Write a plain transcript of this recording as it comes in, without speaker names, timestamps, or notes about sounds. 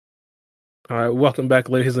All right, welcome back,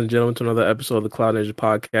 ladies and gentlemen, to another episode of the Cloud Ninja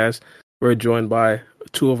Podcast. We're joined by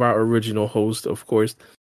two of our original hosts, of course,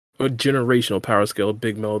 a generational power scale,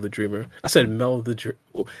 Big Mel the Dreamer. I said Mel the Dreamer.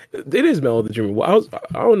 It is Mel the Dreamer. Well,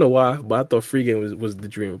 I don't know why, but I thought Free Game was the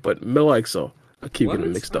Dreamer, but Mel like so. I keep What?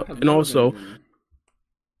 getting it mixed I up. have And never been a also, dreamer.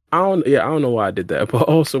 I don't know why I did that, but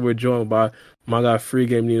also we're joined by my guy Free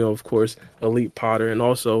Game Nino, of course, Elite Potter, and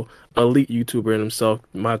also elite YouTuber in himself,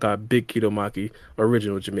 my guy Big Kidomaki,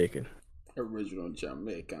 original Jamaican. Original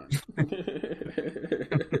Jamaican.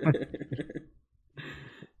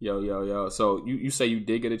 Yo. So you say you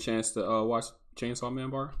did get a chance to watch Chainsawman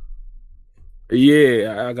Bar?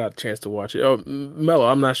 Yeah, I got a chance to watch it. Oh, Mello,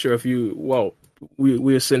 I'm not sure if you. Well,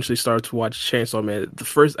 we essentially started to watch Chainsaw Man. The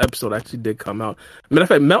first episode actually did come out.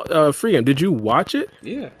 Matter of fact, Freeham, did you watch it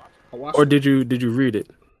Yeah, I watched or it. did you read it?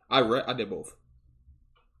 I did both.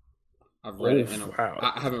 I've read it, and Wow.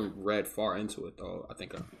 I haven't read far into it though. I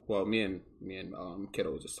think. Well, me and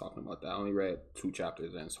Kiddo was just talking about that. I only read 2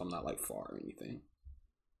 chapters in, so I'm not like far or anything.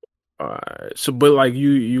 Alright. So, but like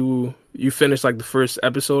you finished like the first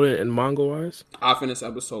episode in manga wise. I finished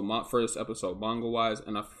first episode manga wise,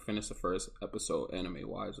 and I finished the first episode anime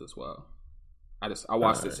wise as well. I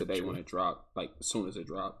watched it today when it dropped, like as soon as it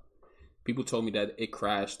dropped. People told me that it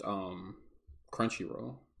crashed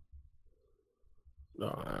Crunchyroll.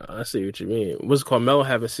 I see what you mean. What's it called? Mel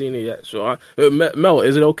haven't seen it yet. So, Mel,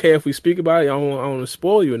 is it okay if we speak about it? I don't want to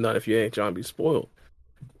spoil you or not if you ain't trying to be spoiled.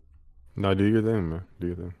 No, do your thing, man. Do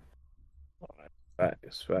your thing.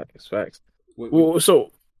 Facts. What, Well,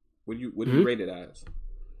 so what do you rate it as?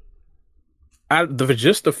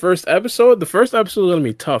 Just the first episode. The first episode is gonna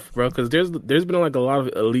be tough, bro, because there's been like a lot of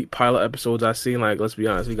elite pilot episodes I've seen. Like, let's be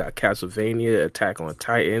honest, we got Castlevania, Attack on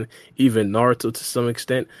Titan, even Naruto to some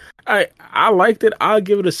extent. I liked it. I'll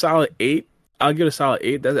give it a solid 8. I'll give it a solid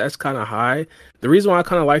 8. That's kind of high. The reason why I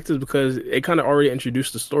kind of liked it is because it kind of already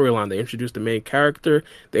introduced the storyline. They introduced the main character.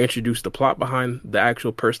 They introduced the plot behind the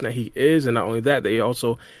actual person that he is, and not only that, they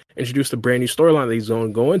also introduced a brand new storyline that he's going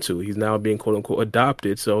to go into. He's now being quote unquote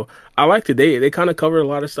adopted. So I liked it. They kind of covered a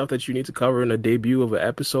lot of stuff that you need to cover in a debut of an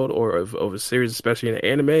episode or of a series, especially in an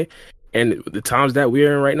anime. And the times that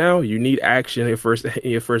we're in right now, you need action in your first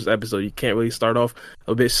episode. You can't really start off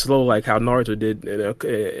a bit slow like how Naruto did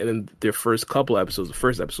in their first couple episodes. The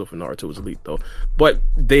first episode for Naruto was elite though, but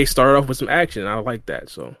they started off with some action. I like that,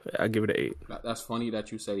 so I give it an 8. That's funny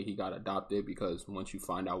that you say he got adopted, because once you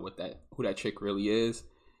find out who that chick really is,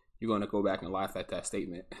 you're gonna go back and laugh at that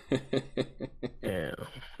statement. Yeah.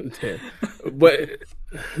 But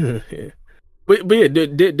yeah. But yeah,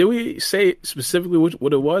 did we say specifically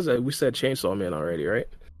what it was? We said Chainsaw Man already, right?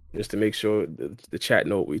 Just to make sure the chat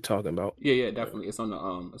know what we're talking about. Yeah, definitely. It's on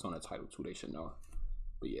the title too. They should know.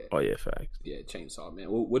 But yeah. Oh yeah, facts. Yeah, Chainsaw Man.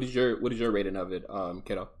 What is your rating of it,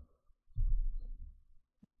 kiddo?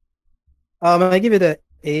 I give it a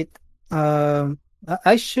 8.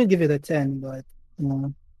 I should give it a 10, but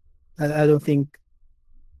I don't think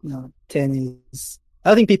 10 is. I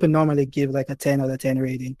don't think people normally give like a 10 out of 10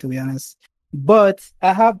 rating, to be honest. But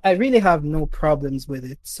I really have no problems with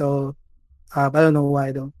it. So I don't know why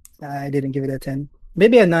I didn't give it a 10.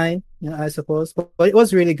 Maybe a 9, I suppose. But it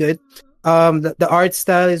was really good. The art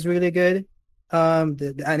style is really good.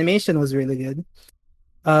 The animation was really good.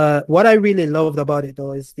 What I really loved about it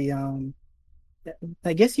though is the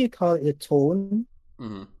I guess you call it the tone.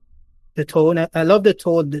 Mm-hmm. The tone. I love the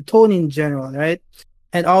tone in general, right?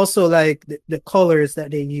 And also like the colors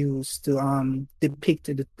that they use to depict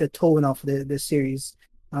the tone of the series.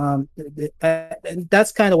 And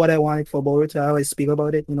that's kind of what I wanted for Boruto. I always speak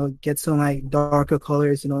about it, get some like darker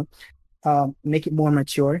colors, make it more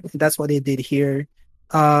mature. That's what they did here.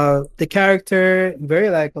 The character, very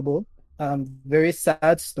likable. Very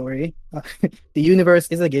sad story. The universe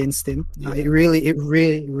is against him. Yeah. It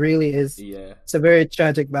really is. Yeah. It's a very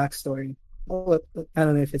tragic backstory. I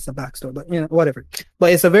don't know if it's a backstory, but whatever.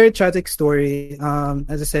 But it's a very tragic story.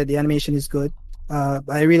 As I said, the animation is good.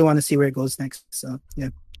 I really want to see where it goes next. So yeah.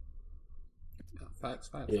 Facts.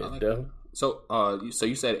 Yeah, I like that. So so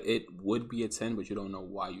you said it would be a 10, but you don't know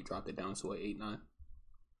why you dropped it down to an 8,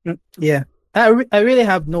 9. Yeah. I really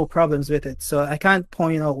have no problems with it. So I can't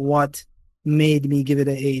point out what made me give it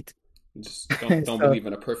an 8. Just don't believe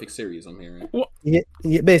in a perfect series, I'm hearing. Well,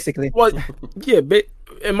 yeah, basically. Well, yeah, but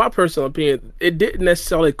in my personal opinion, it didn't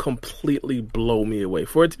necessarily completely blow me away.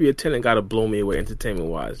 For it to be a 10, it got to blow me away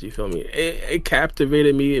entertainment-wise. You feel me? It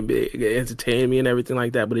captivated me, it entertained me and everything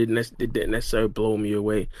like that, but it didn't necessarily blow me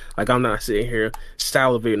away. Like, I'm not sitting here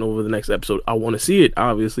salivating over the next episode. I want to see it,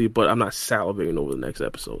 obviously, but I'm not salivating over the next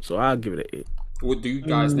episode. So I'll give it an 8. What do you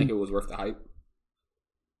guys think it was worth the hype?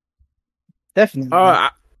 Definitely.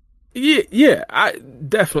 Yeah, I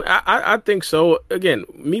definitely, I think so. Again,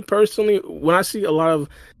 me personally, when I see a lot of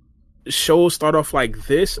shows start off like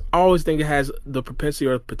this, I always think it has the propensity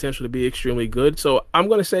or potential to be extremely good. So I'm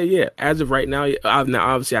gonna say, yeah, as of right now, now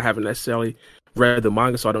obviously I haven't necessarily read the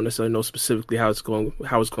manga, so I don't necessarily know specifically how it's going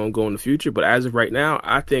to go in the future. But as of right now,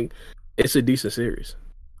 I think it's a decent series.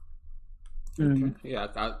 Okay, yeah,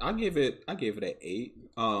 I gave it an 8.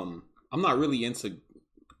 I'm not really into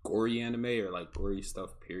gory anime or like gory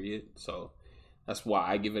stuff, period. So that's why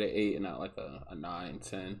I give it an 8 and not like a 9,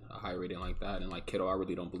 10, a high rating like that. And like Kiddo, I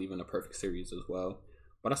really don't believe in a perfect series as well.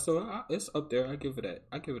 But it's up there. I give it an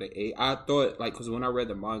 8. I thought like because when I read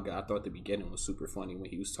the manga, I thought the beginning was super funny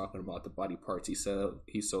when he was talking about the body parts he sold.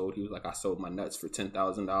 He was like, I sold my nuts for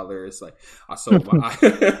 $10,000. Like I sold my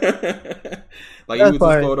like he was just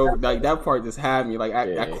going over like that part just had me like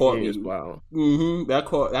that caught me. Wow. That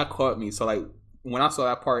caught me. So like when I saw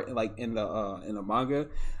that part like in the manga,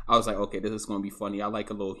 I was like, okay, this is gonna be funny. I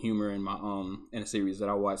like a little humor in my in a series that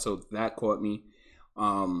I watch, so that caught me.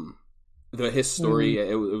 His story,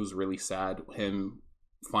 it was really sad. Him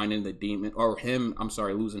finding the demon, or him, I'm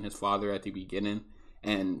sorry, losing his father at the beginning,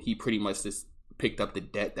 and he pretty much just picked up the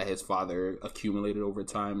debt that his father accumulated over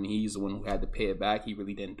time, and he's the one who had to pay it back. He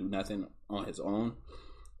really didn't do nothing on his own.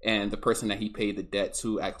 And the person that he paid the debt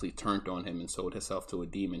to actually turned on him and sold himself to a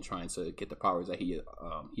demon, trying to get the powers that he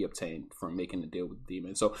obtained from making the deal with the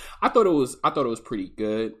demon. So I thought it was pretty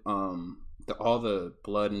good. All the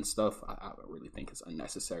blood and stuff, I really think it's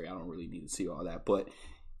unnecessary. I don't really need to see all that, but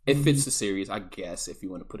it fits the series, I guess, if you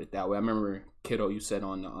want to put it that way. I remember, Kiddo, you said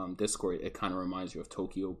on the Discord, it kind of reminds you of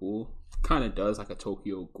Tokyo Ghoul. Kind of does, like a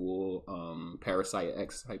Tokyo Ghoul, Parasite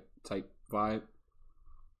X type vibe.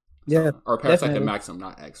 Yeah, or Parasite definitely. the Maxim,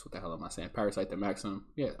 not X. What the hell am I saying? Parasite the Maxim.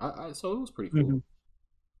 Yeah, so it was pretty cool.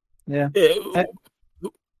 Yeah. Yeah,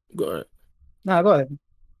 go ahead. No, go ahead.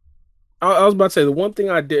 I was about to say the one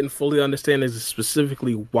thing I didn't fully understand is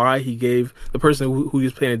specifically why he gave the person who he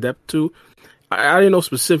was paying a debt to. I didn't know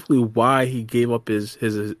specifically why he gave up his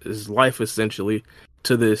life essentially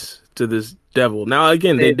to this devil. Now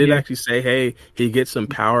again, they did actually say, hey, he gets some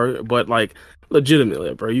power, but like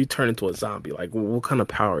legitimately, bro, you turn into a zombie. Like, what kind of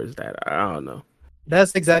power is that? I don't know.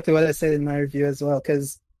 That's exactly what I said in my review as well,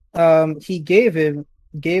 because he gave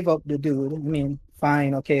up the dude. I mean,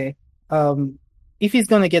 fine, okay. Um, if he's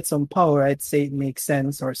gonna get some power, I'd say it makes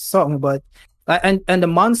sense or something. But and the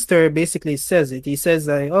monster basically says it. He says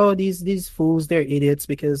like, oh, these fools, they're idiots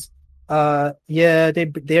because yeah,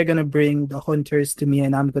 they're gonna bring the hunters to me,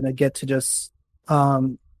 and I'm gonna get to just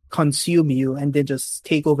consume you and then just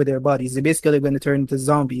take over their bodies. They're basically gonna turn into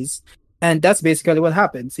zombies. And that's basically what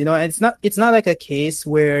happens, you know. And it's not like a case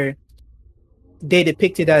where they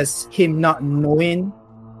depict it as him not knowing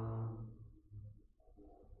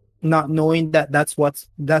that that's what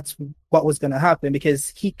was going to happen, because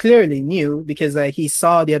he clearly knew, because like he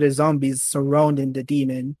saw the other zombies surrounding the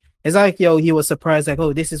demon. It's like, yo, he was surprised, like,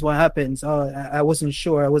 oh, this is what happens. Oh, I wasn't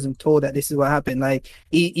sure. I wasn't told that this is what happened. Like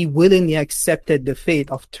he willingly accepted the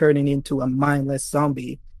fate of turning into a mindless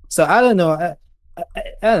zombie. So I don't know. I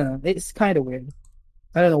don't know. It's kind of weird.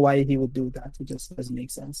 I don't know why he would do that. It just doesn't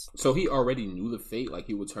make sense. So he already knew the fate, like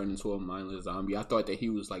he would turn into a mindless zombie. I thought that he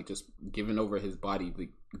was like just giving over his body to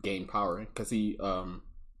gain power, because the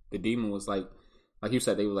demon was like you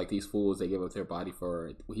said, they were like these fools. They give up their body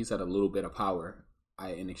for, he said, a little bit of power,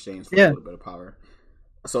 in exchange for a little bit of power.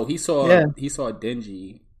 So he saw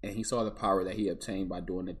Denji, and he saw the power that he obtained by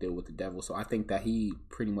doing the deal with the devil. So I think that he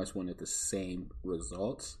pretty much wanted the same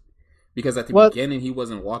results. Because at the beginning, he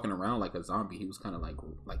wasn't walking around like a zombie. He was kind of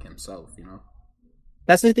like himself, you know?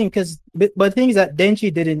 That's the thing, but the thing is that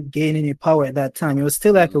Denji didn't gain any power at that time. He was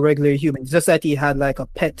still like a regular human. It's just that he had like a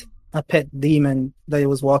pet demon that he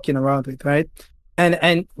was walking around with, right?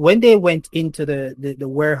 And when they went into the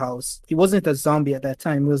warehouse, he wasn't a zombie at that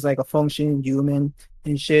time. He was like a functioning human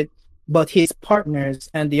and shit. But his partners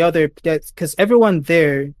and the other, because everyone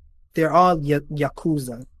there, they're all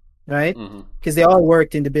Yakuza, right? Because they all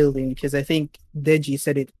worked in the building. Because I think Deji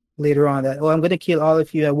said it later on that, oh, I'm going to kill all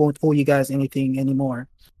of you. I won't owe you guys anything anymore.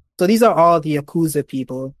 So these are all the Yakuza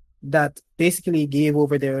people that basically gave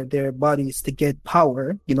over their bodies to get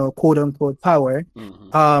power, you know, quote unquote power.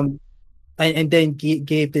 And then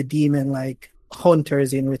gave the demon like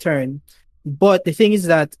hunters in return. But the thing is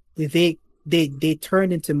that they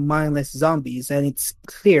turned into mindless zombies, and it's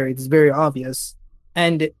clear, it's very obvious.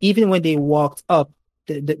 And even when they walked up,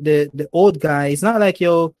 the old guy is not like,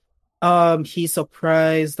 yo, he's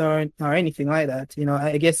surprised or anything like that. You know,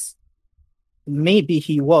 I guess maybe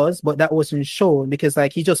he was, but that wasn't shown, because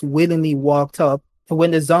like he just willingly walked up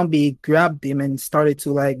when the zombie grabbed him and started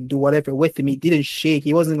to like do whatever with him, he didn't shake.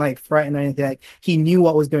 He wasn't like frightened or anything. Like he knew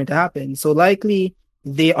what was going to happen. So likely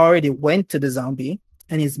they already went to the zombie,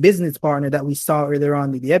 and his business partner that we saw earlier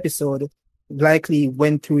on in the episode likely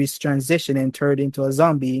went through his transition and turned into a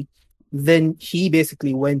zombie. Then he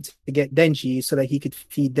basically went to get Denji so that he could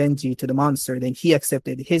feed Denji to the monster. Then he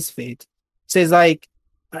accepted his fate. So it's like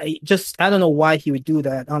I don't know why he would do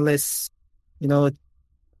that unless you know it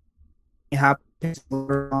happens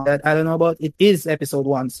that I don't know about. It is episode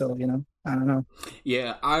 1, so I don't know.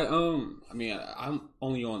 Yeah, I mean, I'm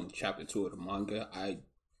only on chapter 2 of the manga. I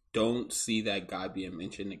don't see that guy being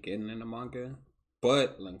mentioned again in the manga.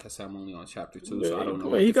 But like I said, I'm only on chapter 2, so I don't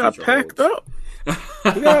know. Man, he got packed up.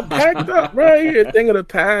 He got packed up, bro. You're a thing of the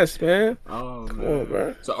past, man. Oh, come man. on,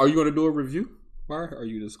 bro. So, are you going to do a review, or are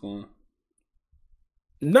you just going?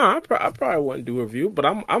 No, I probably wouldn't do a review, but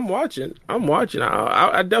I'm watching.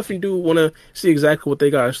 I definitely do want to see exactly what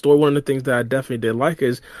they got in store. One of the things that I definitely did like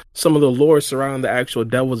is some of the lore surrounding the actual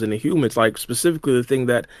devils and the humans. Like specifically the thing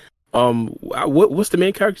that what's the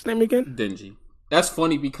main character's name again? Denji. That's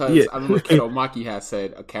funny because I remember Kidomaki had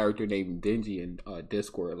said a character named Denji in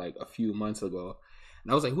Discord like a few months ago.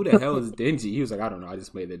 And I was like, who the hell is Denji? He was like, I don't know. I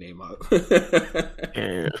just made the name up.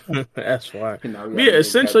 Yeah, that's why. Yeah,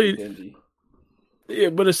 essentially. Denji. Yeah,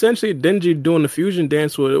 but essentially Denji doing the fusion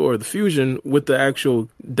dance or the fusion with the actual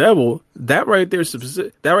devil, that right there seems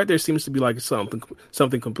to be like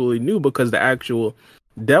something completely new because the actual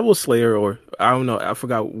Devil Slayer, or I don't know, I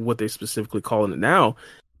forgot what they're specifically calling it now.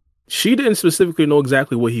 She didn't specifically know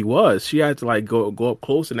exactly what he was. She had to like go up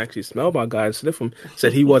close and actually smell my guy and sniff him.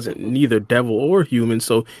 Said he wasn't neither devil or human.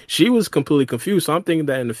 So she was completely confused. So I'm thinking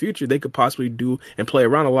that in the future they could possibly do and play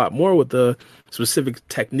around a lot more with the specific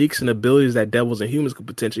techniques and abilities that devils and humans could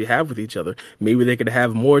potentially have with each other. Maybe they could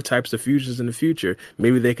have more types of fusions in the future.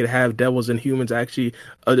 Maybe they could have devils and humans actually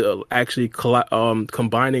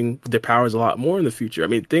combining their powers a lot more in the future. I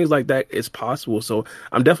mean, things like that is possible. So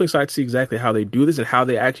I'm definitely excited to see exactly how they do this and how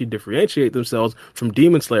they actually differentiate themselves from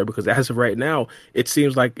Demon Slayer, because as of right now, it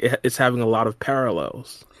seems like it's having a lot of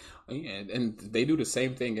parallels. Yeah, and they do the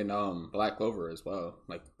same thing in Black Clover as well,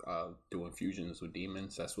 like doing fusions with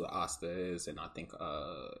demons. That's what Asta is, and I think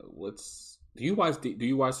do you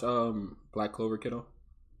watch Black Clover, kiddo?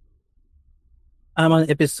 I'm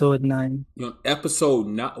on episode 9. You're on episode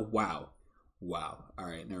 9. Wow. All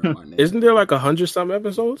right, never mind. Isn't there like 100-some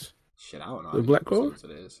episodes? Shit, I don't know how many Black Clover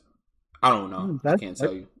it is. I don't know. I can't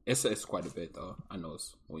tell you. It's quite a bit though. I know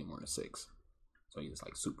it's way more than 6. So he's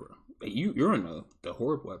like super. You're in the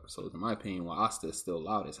horrible episodes, in my opinion, while Asta is still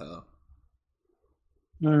loud as hell.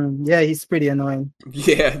 Yeah, he's pretty annoying.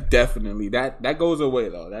 Yeah, definitely. That goes away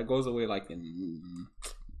though. That goes away like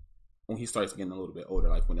when he starts getting a little bit older,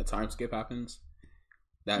 like when the time skip happens.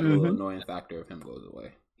 That little annoying factor of him goes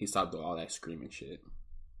away. He stopped doing all that screaming shit.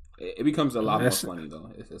 It becomes a lot more funny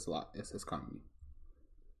though. It's a lot. It's comedy.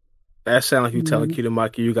 That sounds like you telling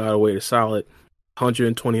Kidomaki you gotta wait a solid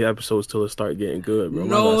 120 episodes till it start getting good, bro.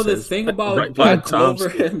 No, the thing about Black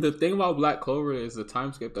Clover is the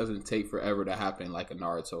time skip doesn't take forever to happen like a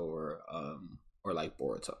Naruto or like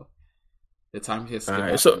Boruto. The time skip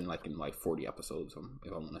happens in 40 episodes,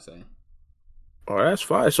 if I want to say. Oh, that's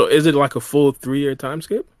fine. So is it like a full 3-year time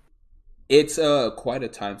skip? It's quite a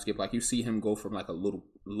time skip. Like you see him go from like a little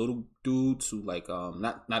dude to like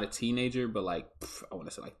not a teenager, but like I want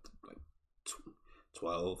to say like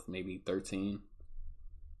 12, maybe 13.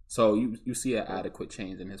 So you see an adequate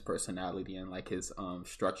change in his personality and like his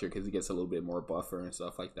structure, because he gets a little bit more buffer and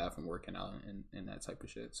stuff like that from working out and that type of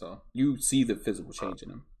shit. So you see the physical change in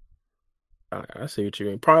him. I see what you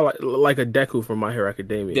mean. Probably like a Deku from My Hero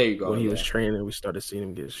Academia. There you go. When he was training, we started seeing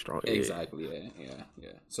him get strong. Exactly.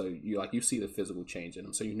 Yeah. So you see the physical change in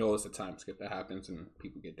him. So you know it's a time skip that happens and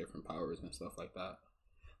people get different powers and stuff like that.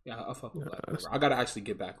 Yeah, I fuck with Black Clover. I gotta actually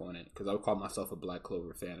get back on it because I would call myself a Black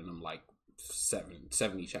Clover fan, and I'm like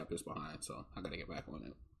 70 chapters behind. So I gotta get back on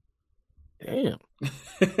it. Damn.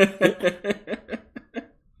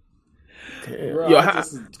 Bro, yo, I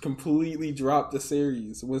just completely dropped the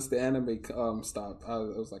series once the anime stopped. I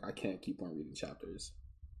was like, I can't keep on reading chapters.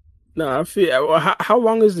 No, I feel. How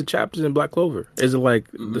long is the chapters in Black Clover? Is it like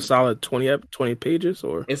the solid 20 pages,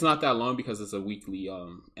 or it's not that long because it's a weekly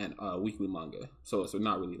weekly manga, so it's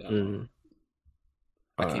not really that long.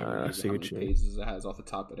 I can't remember how many pages it has off the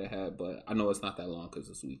top of the head, but I know it's not that long because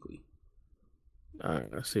it's weekly. I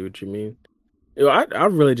see what you mean. Yo, I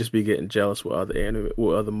really just be getting jealous with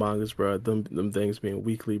other mangas, bro. Them things being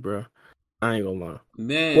weekly, bro. I ain't gonna lie,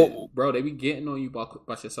 man. Bro, they be getting on you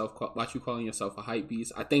about yourself, about you calling yourself a hype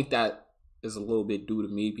beast. I think that is a little bit due to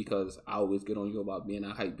me because I always get on you about being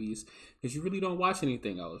a hype beast because you really don't watch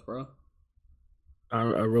anything else, bro. I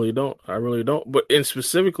really don't. I really don't. But in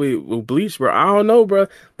specifically with Bleach, bro, I don't know, bro.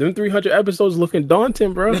 Them 300 episodes looking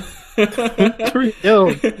daunting, bro. Three. Yo,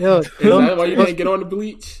 Is that why you didn't get on the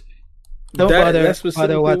Bleach? don't That's bother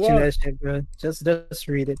specifically watching why. that shit, bro. Just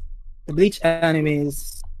read it. The Bleach anime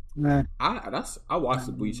is nah. I watched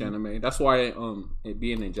the Bleach anime. That's why it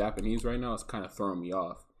being in Japanese right now is kind of throwing me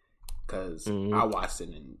off because I watched it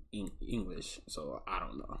in English, so I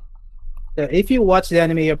don't know. Yeah, if you watch the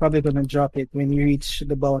anime, you're probably gonna drop it when you reach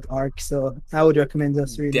the bout arc. So I would recommend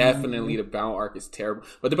just reading. Definitely, the bound arc is terrible,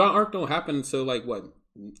 but the bound arc don't happen until like what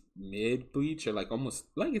mid Bleach or like almost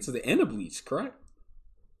like it's the end of Bleach, correct?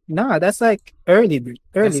 Nah, that's like early Bleach.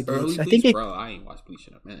 That's Bleach. early I Bleach, think it. bro. I ain't watched Bleach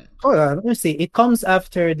in a minute. Hold on, let me see. It comes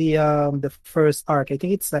after the first arc. I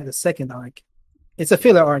think it's like the second arc. It's a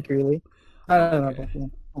filler arc, really. I don't know Okay. about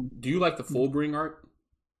that. Do you like the Fullbring arc?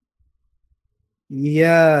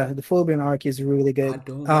 Yeah, the Fullbring arc is really I good.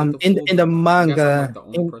 don't like the In Fullbring. the I guess I'm like manga, the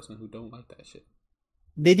only person who don't like that shit.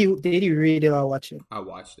 did you read it or watch it? I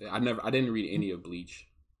watched it. I didn't read any of Bleach.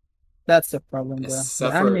 That's the problem, bro.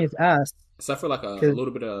 The anime is ass. Except for like a 'Cause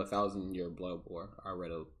little bit of 1,000 Year Blood War. I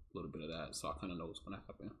read a little bit of that, so I kind of know what's gonna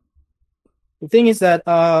happen. the thing is that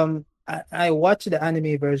I watched the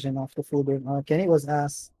anime version of the Fullbring arc and it was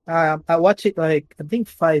ass. I watched it like I think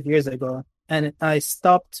 5 years ago, and I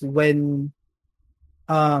stopped when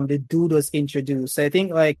the dude was introduced. I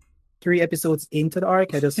think like 3 episodes into the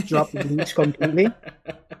arc, I just dropped Bleach completely.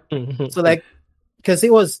 So like, because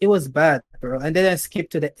it was bad, bro. And then I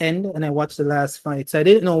skipped to the end and I watched the last fight. So I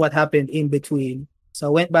didn't know what happened in between. So I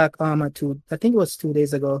went back I think it was 2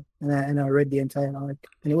 days ago, and I read the entire arc,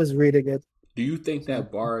 and it was really good. Do you think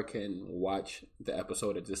that Bar can watch the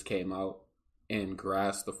episode that just came out and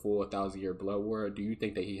grasp the full 1,000 Year Blood War? Or do you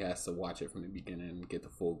think that he has to watch it from the beginning and get the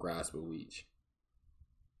full grasp of Bleach?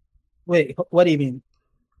 Wait, what do you mean?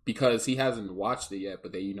 Because he hasn't watched it yet,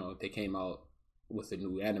 but they came out with a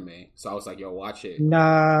new anime. So I was like, yo, watch it.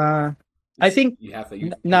 Nah, I think you have to.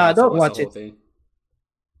 don't watch the whole it. thing.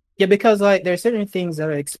 Yeah, because like there are certain things that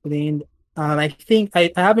are explained. I think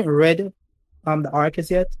I haven't read the arc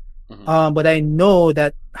as yet. But I know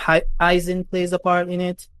that Aizen plays a part in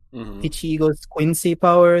it. Ichigo's Quincy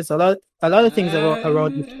powers, a lot of things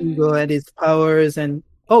around Ichigo and his powers, and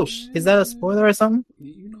is that a spoiler or something?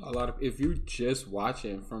 You know, a lot of if you're just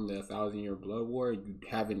watching from the 1,000 Year Blood War, you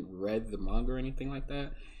haven't read the manga or anything like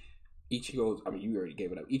that. Ichigo's, I mean, you already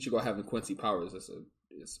gave it up. Ichigo having Quincy powers is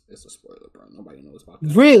a spoiler, bro. Nobody knows about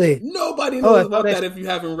that. Really? Nobody knows about that if you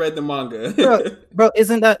haven't read the manga. bro,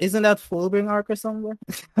 isn't that Fullbring arc or somewhere?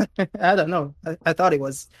 I don't know. I thought it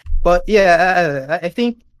was, but yeah, I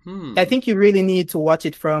think you really need to watch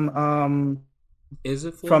it from Is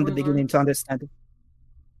it from the beginning to understand it.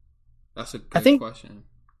 That's a good question.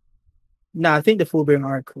 No, I think the Fullbring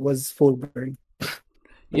arc was Fullbring.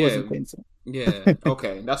 Yeah, wasn't Quincy. Yeah,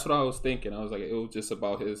 okay, that's what I was thinking. I was like, it was just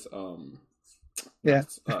about his about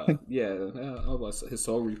his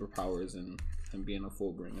Soul Reaper powers and being a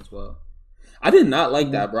Fullbring as well. I did not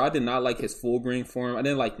like that, bro. I did not like his Fullbring form. I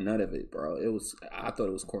didn't like none of it, bro. I thought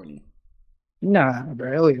it was corny. Nah,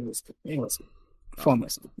 bro, it was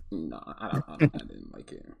formless. No, I didn't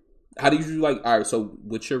like it. How did you like? All right, so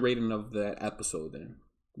what's your rating of that episode then?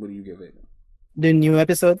 What do you give it? The new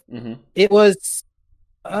episode? Mm-hmm. It was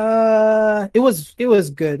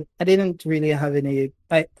good. I didn't really have any.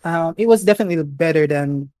 It was definitely better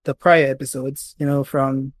than the prior episodes.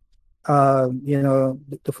 From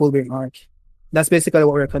the Fullbring arc. That's basically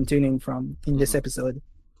what we're continuing from in this episode.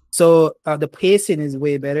 So the pacing is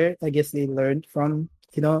way better. I guess they learned from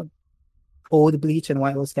old Bleach and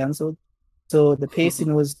why it was canceled. So the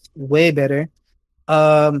pacing was way better.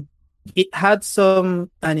 It had some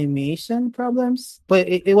animation problems, but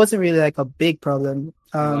it wasn't really like a big problem.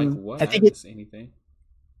 Like what? I think it's anything.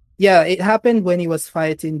 Yeah, it happened when he was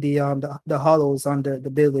fighting the hollows on the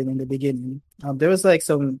building in the beginning. There was like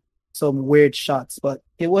some weird shots, but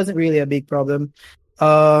it wasn't really a big problem.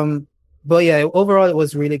 But yeah, overall it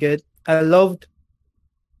was really good.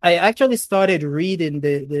 I actually started reading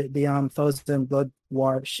the Thousand Blood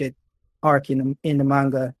War shit arc in the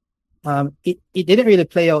manga. It didn't really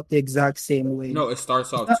play out the exact same way. No, it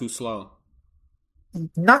starts off too slow.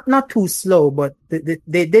 Not too slow, but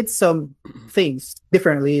they did some things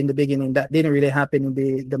differently in the beginning that didn't really happen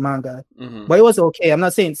in the manga. But it was okay. I'm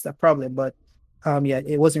not saying it's a problem, but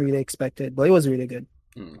it wasn't really expected, but it was really good.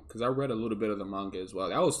 Because I read a little bit of the manga as well.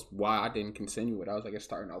 That was why I didn't continue it. I was like, it's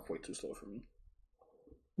starting off way too slow for me.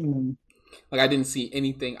 Like I didn't see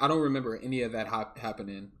anything. I don't remember any of that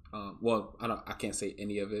happening Well, I can't say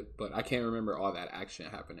any of it, but I can't remember all that action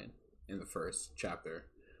happening in the first chapter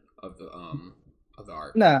of the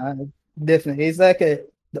arc. Nah, definitely. It's like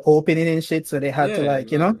the opening and shit, so they had Yeah, to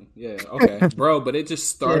like, you know? exactly. Yeah, okay, bro. But it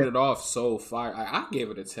just Yeah. started off so fire. I gave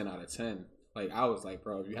it a 10 out of 10. Like I was like,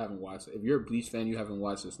 bro, if you're a Bleach fan, you haven't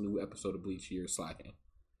watched this new episode of Bleach, you're slacking.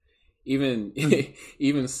 Even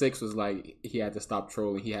even Six was like he had to stop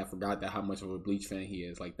trolling. He had forgot that how much of a Bleach fan he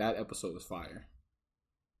is. Like that episode was fire.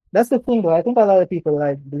 That's the thing, though. I think a lot of people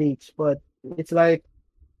like Bleach, but it's like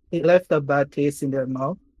it left a bad taste in their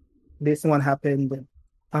mouth. This one happened.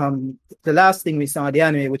 The last thing we saw in the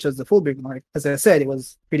anime, which was the Fullbring arc, as I said, it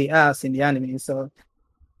was pretty ass in the anime. So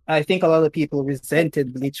I think a lot of people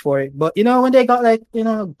resented Bleach for it. But when they got like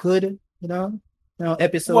good, Well,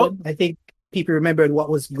 episode, I think people remembered what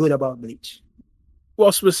was good about Bleach.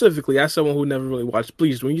 well, specifically, as someone who never really watched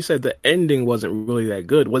Bleach, when you said the ending wasn't really that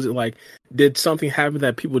good, was it like did something happen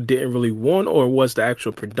that people didn't really want, or was the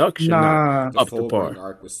actual production not Nah, The up to par? Fullbring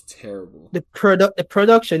arc was terrible. the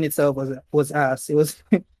production itself was ass. It was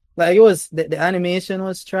like the animation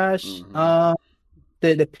was trash. Mhm.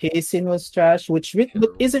 The pacing was trash, which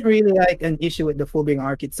Terrible. isn't really like an issue with the Fullbring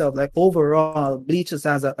arc itself. Like overall, Bleach just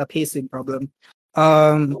has a pacing problem.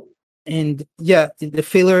 And yeah, the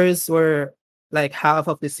fillers were like half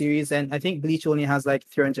of the series, and I think Bleach only has like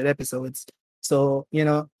 300 episodes. So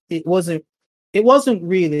it wasn't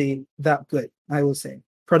really that good, I will say,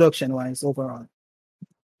 production wise overall.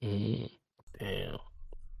 Mm, damn,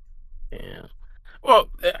 damn. Well,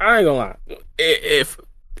 I ain't gonna lie. If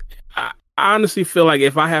I honestly feel like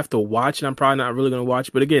if I have to watch it, I'm probably not really gonna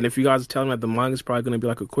watch. But again, if you guys are telling me that the manga is probably gonna be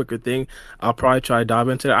like a quicker thing, I'll probably try to dive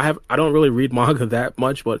into it. I don't really read manga that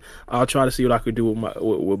much, but I'll try to see what I could do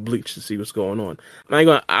with Bleach to see what's going on.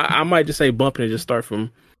 And I might just say bumping and just start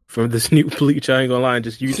from this new Bleach. I ain't gonna lie, and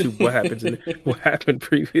just YouTube what happens and what happened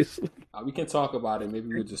previously. We can talk about it. Maybe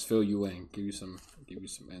we'll just fill you in, give you some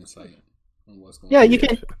insight on what's going Yeah, on.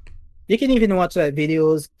 you can even watch like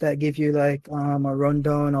videos that give you like a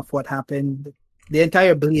rundown of what happened. The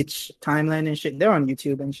entire Bleach timeline and shit, they're on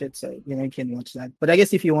YouTube and shit, so you can watch that. But I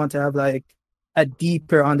guess if you want to have like a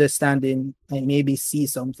deeper understanding and maybe see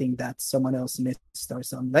something that someone else missed or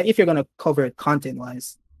something, like if you're gonna cover it content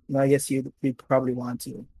wise, I guess you probably want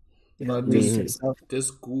to But read just yourself.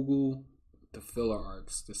 Google the filler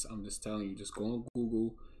arcs. I'm just telling you, just go on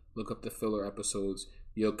Google, look up the filler episodes.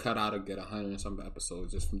 You'll cut out a good 100 and some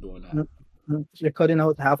episodes just from doing that. You're cutting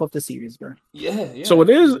out half of the series, bro. Yeah. So it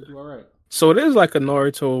is. You all right. So it is like a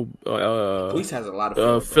Naruto Bleach has a lot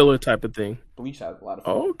of filler type of thing. Bleach has a lot of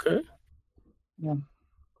filler. Oh, okay. Yeah.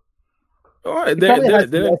 All right. It probably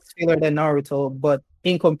has less filler than Naruto, but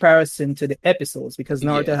in comparison to the episodes, because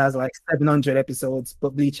Naruto has like 700 episodes,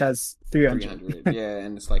 but Bleach has 300. Yeah,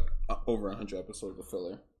 and it's like over 100 episodes of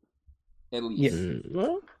filler. At least. Yeah.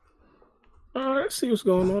 Well, all right, I see what's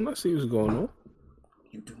going on.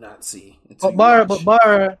 You do not see. But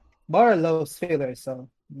Bar loves filler, so.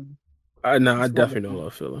 I definitely don't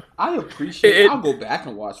love filler. I appreciate it. I'll go back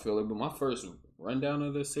and watch filler, but my first rundown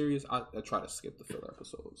of this series, I try to skip the filler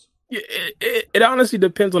episodes. Yeah, it honestly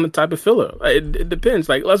depends on the type of filler. It depends.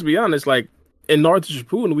 Like, let's be honest. Like in Naruto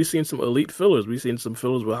Shippuden, we've seen some elite fillers. We've seen some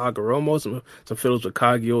fillers with Hagoromo, some fillers with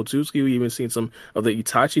Kage Otsuki. We even seen some of the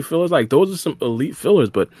Itachi fillers. Like those are some elite fillers.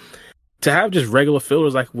 But to have just regular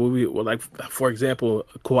fillers, like for example,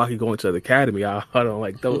 Kawaki going to the academy, I don't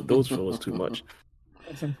like those fillers too much.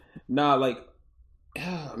 Nah, like,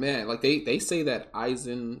 man, like they say that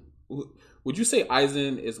Aizen. Would you say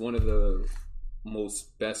Aizen is one of the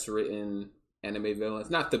most best written anime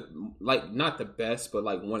villains? Not the best, but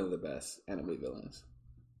like one of the best anime villains.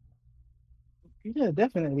 Yeah,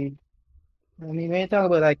 definitely. I mean, when you talk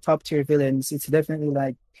about like top tier villains, it's definitely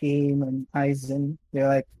like Pain and Aizen. They're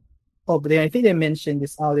like, but I think they mentioned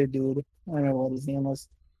this other dude. I don't know what his name was.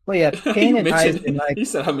 But yeah, Pain and Aizen. Like, he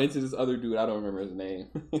said, I mentioned this other dude. I don't remember his name.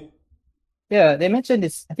 Yeah, they mentioned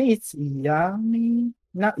this. I think it's Yami,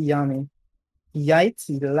 not Yami. Light,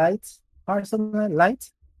 or something like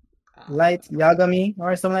Light Yagami,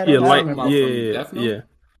 or something like that.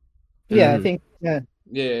 Yeah, I think, yeah.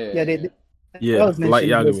 Yeah, was Light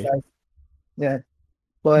Yagami. Yeah.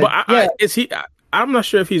 But is he? I'm not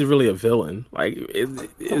sure if he's really a villain. Like,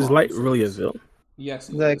 is Light really a villain? Yes,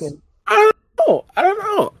 he like, is. I don't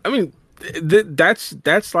know. I mean,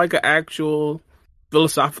 that's like an actual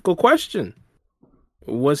philosophical question.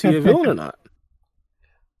 Was he a villain or not?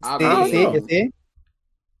 I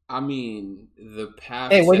mean, the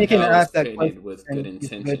path when to you can hell ask is that painted with good question,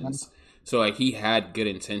 intentions. So like he had good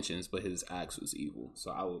intentions, but his acts was evil. So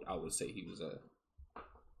I would say he was a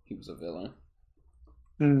villain.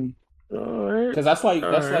 All right. Because that's like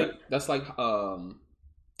All right.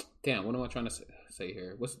 damn, what am I trying to say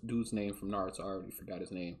here? What's the dude's name from Naruto? I already forgot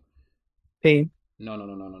his name. Pain. No.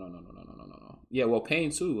 Yeah, well,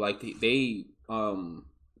 Pain too. Like they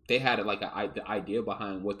had like the idea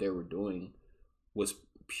behind what they were doing was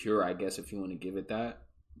pure, I guess, if you want to give it that.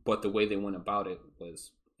 But the way they went about it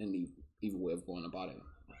was an evil way of going about it.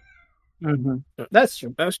 That's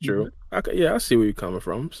true. That's true. I see where you're coming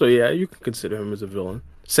from. So yeah, you can consider him as a villain.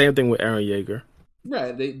 Same thing with Aaron Yeager.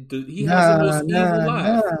 Right. He has the most evil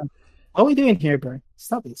laugh. What are we doing here, bro?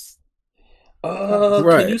 Stop this. Can you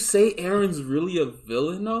Right. say Aaron's really a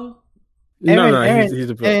villain though? No, Aaron, he's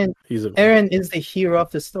a villain. and He's a villain. Aaron is the hero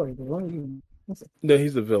of the story. Bro. What are you? No,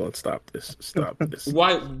 he's a villain. Stop this. Stop this.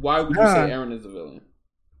 Why would you say Aaron is a villain?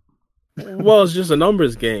 Well, it's just a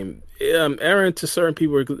numbers game. Aaron to certain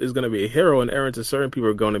people is going to be a hero, and Aaron to certain people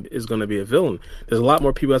is going to be a villain. There's a lot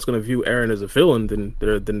more people that's going to view Aaron as a villain than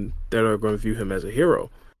that are going to view him as a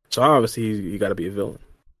hero. So obviously, you got to be a villain.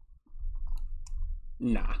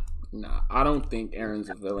 Nah. I don't think Aaron's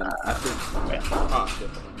a villain. I think. Oh shit!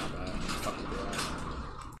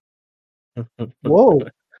 My bad. Whoa.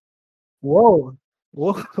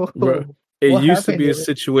 Bro, it What used to be a happened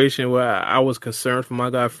situation where I was concerned for my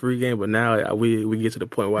guy free game, but now we get to the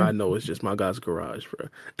point where I know it's just my guy's garage,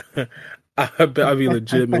 bro. I'd be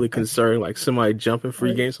legitimately concerned, like somebody jumping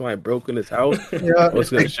free game, somebody broke in his house. Yeah. What's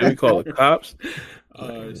gonna should we call the cops?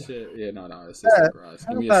 Oh shit! Yeah, no, it's just the garage.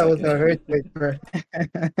 Give me a I thought it was second. a earthquake, bro.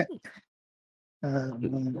 Oh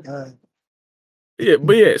my God. Yeah,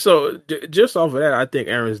 but yeah. So just off of that, I think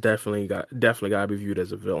Aaron's definitely got to be viewed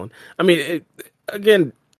as a villain. I mean,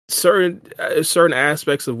 again, certain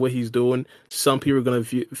aspects of what he's doing, some people are gonna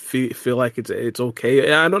feel like it's okay.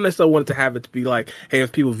 And I don't necessarily want it to have it to be like, hey,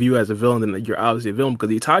 if people view you as a villain, then you're obviously a villain because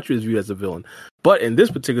Itachi is viewed as a villain. But in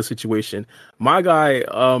this particular situation, my guy,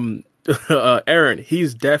 Aaron,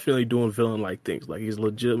 he's definitely doing villain like things. Like he's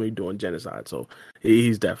legitimately doing genocide. So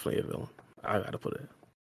he's definitely a villain. I gotta put it.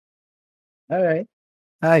 All right.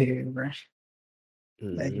 I hear you, bro.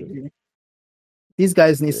 Mm-hmm. I hear you. These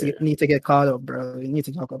guys need to get caught up, bro. We need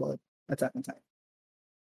to talk about Attack on Titan.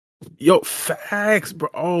 Yo, facts, bro.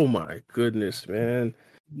 Oh my goodness, man.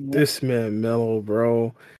 This man Mellow,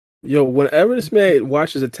 bro. Yo, whenever this man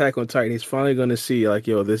watches Attack on Titan, he's finally gonna see like,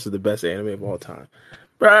 yo, this is the best anime of all time.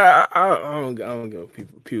 Bro, I don't give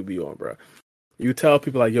what people be on, bro. You tell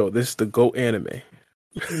people like, yo, this is the GOAT anime.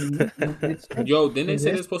 Yo, didn't they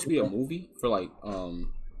say there's supposed to be a movie for like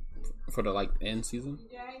for the like end season?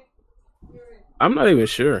 I'm not even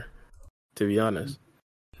sure, to be honest.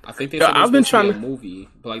 I think they said there's supposed to be a movie,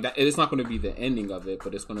 but like that, it's not going to be the ending of it,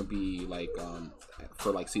 but it's going to be like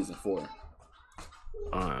for like season 4.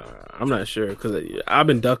 I'm not sure because I've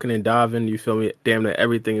been ducking and diving. You feel me? Damn near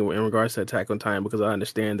everything in regards to Attack on Titan because I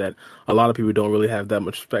understand that a lot of people don't really have that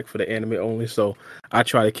much respect for the anime only. So I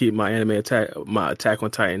try to keep my Attack on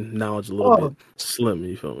Titan knowledge a little bit slim.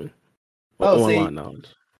 You feel me? Online knowledge.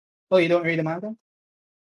 Oh, you don't read the manga?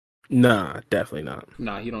 Nah, definitely not.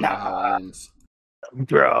 Nah, you don't know how it ends,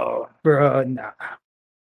 bro. Nah.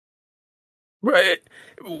 Right,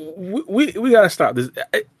 we gotta stop this.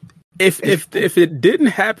 If it didn't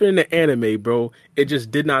happen in the anime, bro, it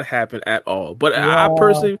just did not happen at all. But I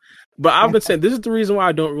personally, I've been saying this is the reason why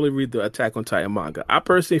I don't really read the Attack on Titan manga. I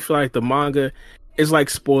personally feel like the manga is like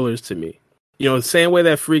spoilers to me. You know, the same way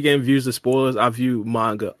that free game views the spoilers, I view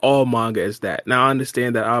all manga as that. Now I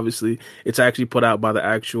understand that obviously it's actually put out by the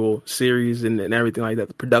actual series and everything like that.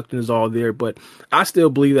 The production is all there, but I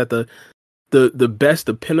still believe that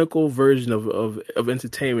the pinnacle version of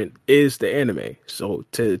entertainment is the anime. So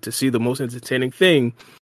to see the most entertaining thing,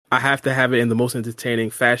 I have to have it in the most entertaining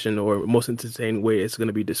fashion or most entertaining way it's going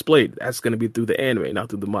to be displayed. That's going to be through the anime, not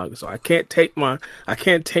through the manga. So I can't taint my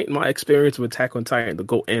experience with Attack on Titan, the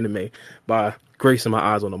GOAT anime, by gracing my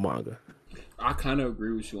eyes on the manga. I kind of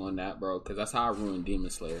agree with you on that, bro, because that's how I ruined Demon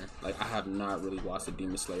Slayer. Like I have not really watched the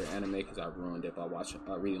Demon Slayer anime because I ruined it by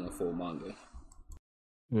reading the full manga.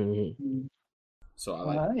 Mm-hmm. So I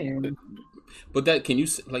like, but that can you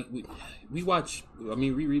like we watch? I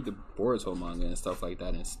mean, we read the Boruto manga and stuff like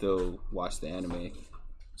that, and still watch the anime.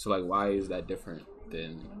 So like, why is that different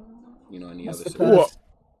than any other series?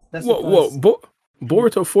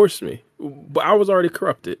 Boruto forced me. but I was already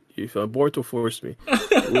corrupted. You feel me? Boruto forced me.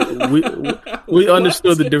 We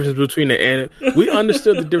understood the difference between we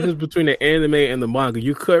understood the difference between the anime and the manga.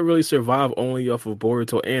 You couldn't really survive only off of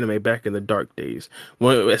Boruto anime back in the dark days.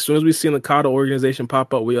 As soon as we seen the Kata organization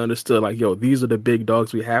pop up, we understood like, yo, these are the big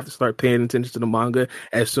dogs. We have to start paying attention to the manga.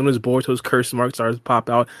 As soon as Boruto's curse mark started to pop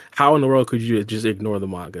out, how in the world could you just ignore the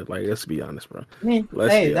manga? Like, let's be honest, bro. I mean,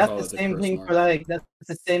 that's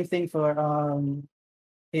the same thing for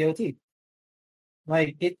AOT.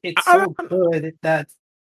 Like it's so good that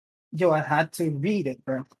I had to read it,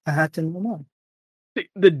 bro. I had to know more.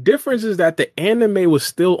 The difference is that the anime was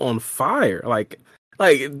still on fire. Like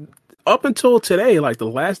up until today, like the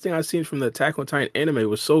last thing I seen from the Attack on Titan anime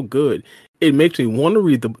was so good. It makes me want to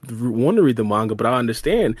read the manga, but I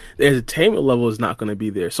understand the entertainment level is not going to be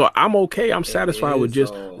there. So I'm okay. I'm satisfied with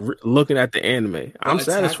just looking at the anime. I'm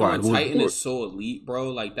satisfied. Attack on Titan is so elite, bro.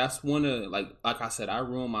 Like that's one of like I said, I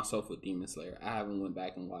ruined myself with Demon Slayer. I haven't went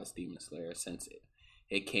back and watched Demon Slayer since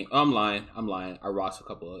it came. I'm lying. I watched a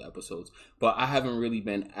couple of episodes, but I haven't really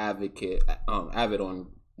been avid on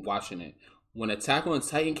watching it. When Attack on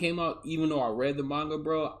Titan came out, even though I read the manga,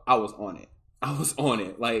 bro, I was on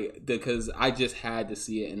it. Like, because I just had to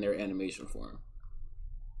see it in their animation form.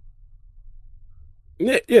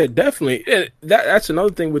 Yeah, definitely. Yeah, that's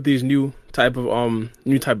another thing with these new type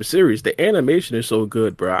of series. The animation is so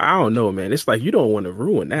good, bro. I don't know, man. It's like you don't want to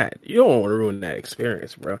ruin that. You don't want to ruin that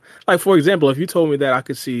experience, bro. Like, for example, if you told me that I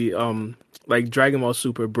could see like Dragon Ball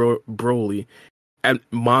Super Broly at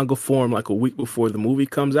manga form like a week before the movie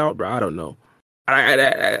comes out, bro, I don't know.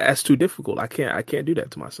 That's too difficult. I can't do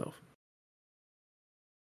that to myself.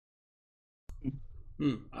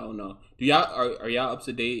 I don't know. Do y'all are y'all up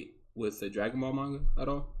to date with the Dragon Ball manga at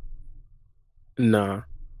all? Nah.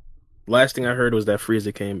 Last thing I heard was that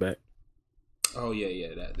Frieza came back. Oh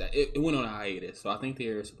yeah. That it went on a hiatus, so I think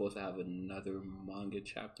they're supposed to have another manga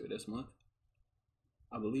chapter this month.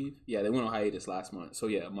 I believe. Yeah, they went on hiatus last month. So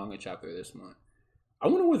yeah, a manga chapter this month. I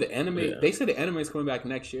wonder where the anime. Yeah. They said the anime is coming back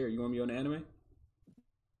next year. You want to be on the anime?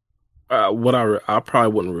 I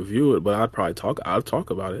probably wouldn't review it, but I'll talk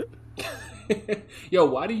about it. Yo,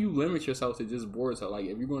 why do you limit yourself to just Boruto? Like,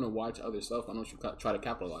 if you're going to watch other stuff, why don't you try to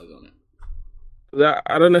capitalize on it?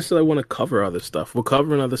 I don't necessarily want to cover other stuff. Well,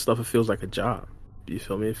 covering other stuff, it feels like a job. You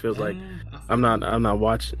feel me? It feels like I'm not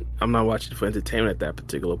watching for entertainment at that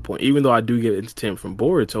particular point. Even though I do get entertainment from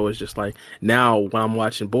Boruto, it's just like now when I'm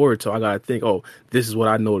watching Boruto, I gotta think, oh, this is what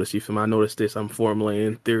I noticed. You feel me? I noticed this. I'm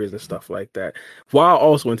formulating theories and stuff like that, while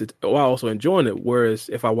also enjoying it. Whereas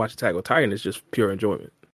if I watch Attack on Titan, it's just pure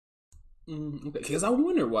enjoyment. Okay, because I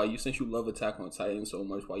wonder why since you love Attack on Titan so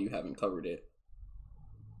much, why you haven't covered it.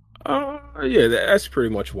 Yeah, that's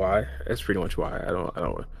pretty much why.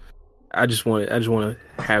 I just want to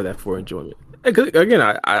have that for enjoyment. Again,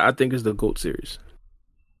 I think it's the GOAT series.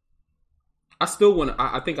 I still want to.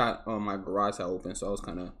 I think my garage had open, so I was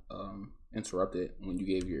kind of interrupted when you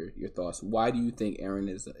gave your thoughts. Why do you think Eren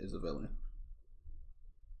is a villain?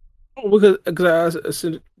 Because I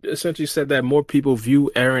essentially said that more people view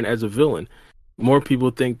Eren as a villain. More people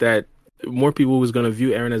was going to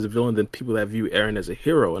view Eren as a villain than people that view Eren as a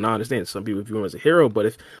hero. And I understand some people view him as a hero, but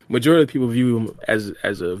if majority of people view him as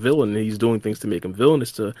a villain and he's doing things to make him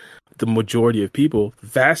villainous to the majority of people,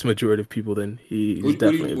 vast majority of people, then he's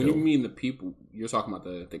definitely a villain. When you mean the people, you're talking about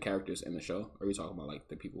the characters in the show, or are you talking about like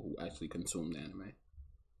the people who actually consume the anime?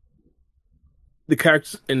 The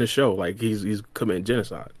characters in the show, like he's committing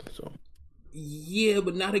genocide. So yeah,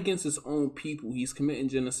 but not against his own people. He's committing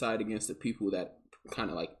genocide against the people that kind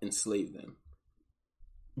of like enslave them.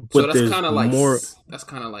 But so that's kind of like more. That's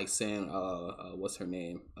kind of like saying, what's her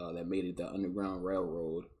name? That made it the Underground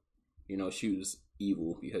Railroad. You know, she was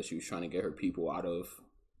evil because she was trying to get her people out of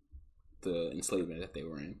the enslavement that they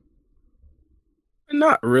were in.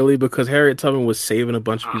 Not really, because Harriet Tubman was saving a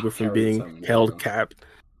bunch of people from being held captive.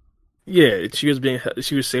 Yeah, she was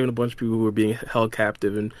saving a bunch of people who were being held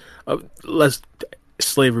captive, and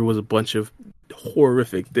slavery was a bunch of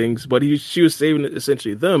horrific things, but she was saving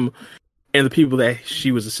essentially them, and the people that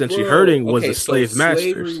she was essentially hurting was the slave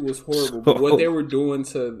masters. Slavery was horrible, but what they were doing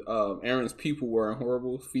to Eren's people were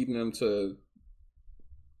horrible, feeding them to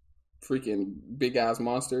freaking big ass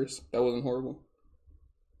monsters. That wasn't horrible.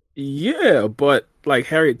 Yeah, but like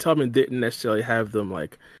Harriet Tubman didn't necessarily have them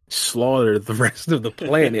like slaughter the rest of the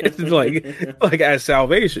planet like as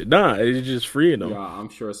salvation. Nah, it's just freeing them. Yeah, I'm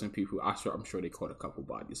sure some people. I'm sure they caught a couple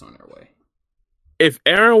bodies on their way. if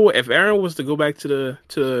Aaron was to go back to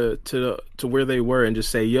where they were and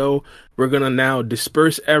just say, "Yo, we're gonna now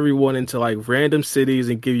disperse everyone into like random cities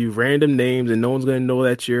and give you random names, and no one's gonna know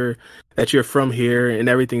that you're from here, and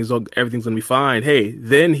everything's gonna be fine." Hey,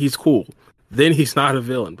 then he's cool. Then he's not a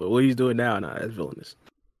villain. But what he's doing now, nah, that's villainous.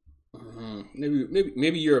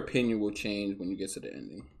 Maybe your opinion will change when you get to the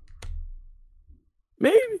ending.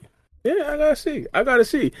 Maybe. Yeah, I gotta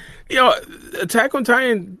see. Yo, Attack on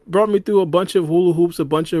Titan brought me through a bunch of hula hoops, a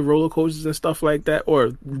bunch of roller coasters and stuff like that,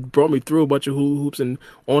 or brought me through a bunch of hula hoops and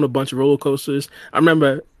on a bunch of roller coasters. I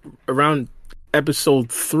remember around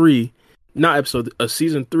episode 3, not episode,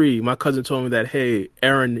 season 3, my cousin told me that, hey,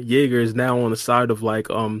 Aaron Yeager is now on the side of like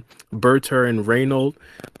Berter and Reynold.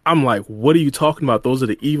 I'm like, what are you talking about? Those are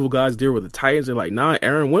the evil guys there with the Titans. They're like, nah,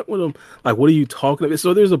 Aaron went with them. Like, what are you talking about?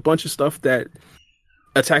 So there's a bunch of stuff that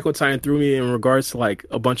Attack on Titan threw me in regards to like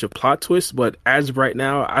a bunch of plot twists, but as of right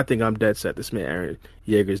now, I think I'm dead set. This man Aaron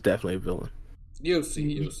Yeager is definitely a villain. You'll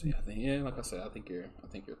see. I think, like I said, I think your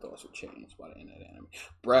thoughts will change by the end of the anime.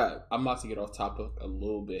 Brad, I'm about to get off topic a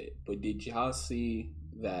little bit, but did y'all see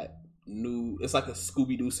that new? It's like a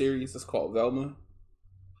Scooby Doo series. It's called Velma.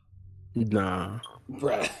 Nah,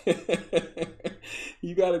 Brad,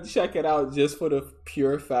 you gotta check it out just for the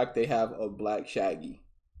pure fact they have a black Shaggy.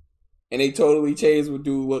 And they totally changed what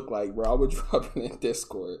dude looked like, bro. I would drop it in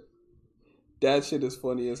Discord. That shit is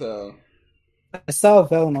funny as hell. I saw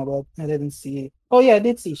Velma, but I didn't see it. Oh yeah, I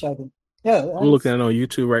did see Shaggy. Yeah, I'm looking at it on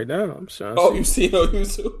YouTube right now. I'm sorry. Oh, you see it on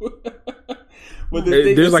YouTube? But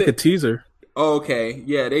there's like a teaser. Oh, okay,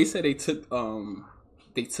 yeah. They said they took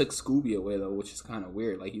Scooby away though, which is kind of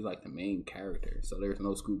weird. Like he's like the main character, so there's no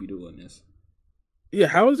Scooby Doo in this. Yeah,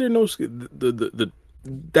 how is there no the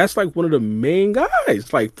that's like one of the main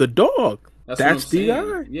guys, like the dog. That's the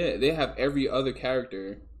guy. Yeah, they have every other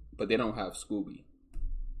character, but they don't have Scooby.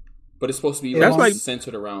 But it's supposed to be like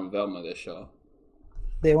centered around Velma. This show.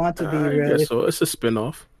 They want to be. I guess so. It's a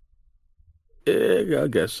spinoff. Yeah, I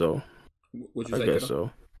guess so. Would you say? I guess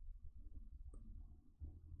Kiddo?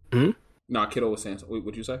 so. Nah, Kiddo was saying.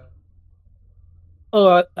 What'd you say?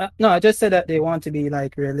 Oh no! I just said that they want to be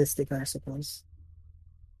like realistic, I suppose.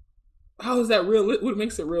 How is that real? What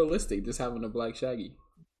makes it realistic? Just having a black Shaggy?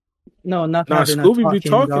 No, not having Scooby a be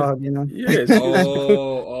talking. dog, you know. Yes.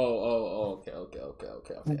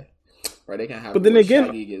 Okay. Right, they can have. But then again,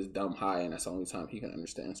 Shaggy gets dumb high, and that's the only time he can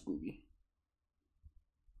understand Scooby.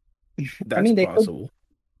 That's possible.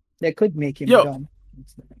 They could make him dumb.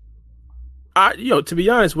 To be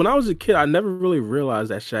honest, when I was a kid, I never really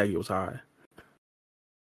realized that Shaggy was high.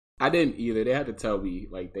 I didn't either. They had to tell me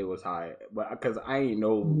like they was high, but because I ain't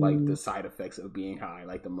know like the side effects of being high,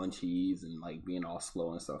 like the munchies and like being all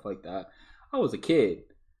slow and stuff like that. I was a kid,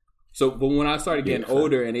 so but when I started getting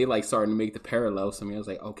older and they like started to make the parallels to me, I was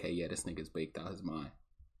like, okay, yeah, this nigga's baked out his mind.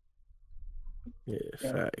 Yeah,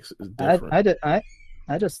 facts. It's different.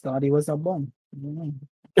 I just thought he was a bum.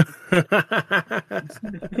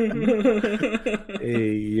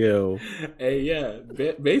 Hey yo. Hey yeah.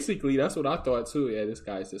 Basically, that's what I thought too. Yeah, this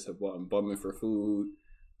guy's just a bumming for food.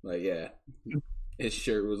 Like yeah, his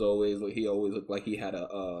shirt was always like he always looked like he had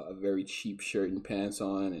a very cheap shirt and pants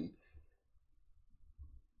on. And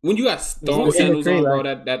when you got thong sandals on, bro,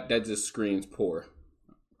 that just screams poor.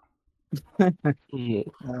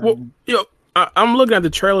 Well, I'm looking at the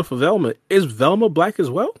trailer for Velma. Is Velma black as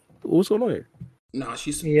well? What's going on here? Nah,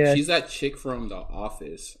 she's that chick from The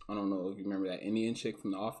Office. I don't know if you remember that Indian chick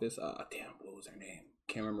from The Office. Damn, what was her name?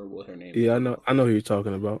 Can't remember what her name. Yeah, I know who you're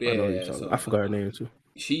talking about. Yeah, I forgot her name too.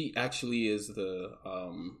 She actually is the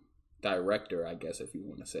director, I guess, if you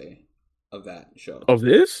want to say, of that show. Of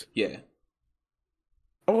this? Yeah.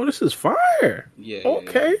 Oh, this is fire. Yeah.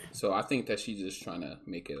 Okay. Yeah. So I think that she's just trying to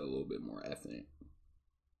make it a little bit more ethnic.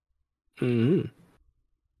 Mm-hmm.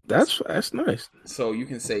 That's nice. So you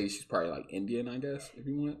can say she's probably like Indian, I guess, if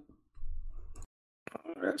you want.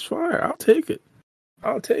 Oh, that's fire. I'll take it.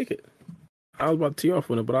 I was about to tee off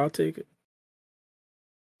on it, but I'll take it.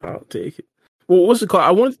 Well, what's it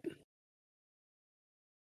called?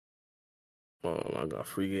 Oh my god,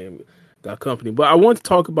 free game, got company. But I want to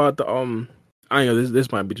talk about the I know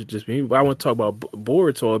this might be just me, but I want to talk about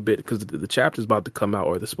Boruto a bit because the chapter is about to come out,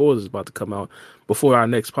 or the spoilers is about to come out before our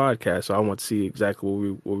next podcast. So I want to see exactly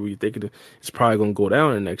what we thinking. It's probably going to go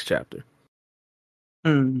down in the next chapter.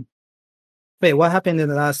 Wait, what happened in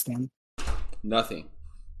the last one? Nothing.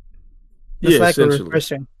 Just like a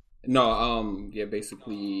refresher. No, yeah,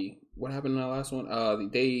 basically, what happened in the last one?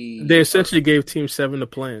 They essentially gave Team 7 the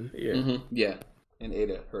plan. Yeah, yeah, and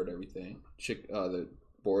Ada heard everything. The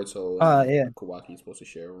Boruto and Kawaki is supposed to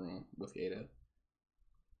share a room with Ada.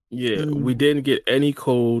 Yeah, we didn't get any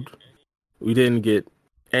code. We didn't get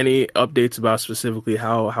any updates about specifically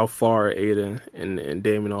how far Ada and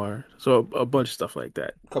Damon are. So a bunch of stuff like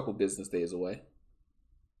that. A couple business days away.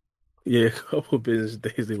 Yeah, a couple business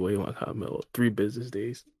days away on Carmelo. 3 business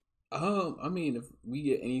days. I mean, if we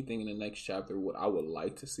get anything in the next chapter, what I would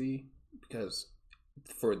like to see, because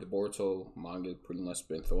for the Boruto manga, pretty much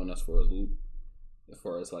been throwing us for a loop as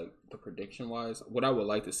far as like the prediction wise. What I would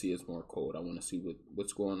like to see is more Code. I want to see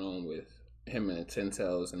what's going on with him and Ten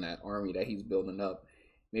Tails and that army that he's building up.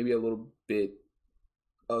 Maybe a little bit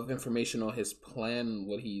of information on his plan and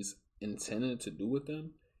what he's intended to do with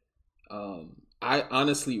them. I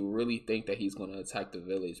honestly really think that he's going to attack the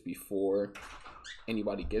village before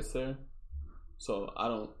anybody gets there. So I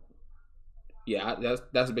don't. Yeah,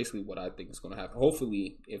 that's basically what I think is going to happen.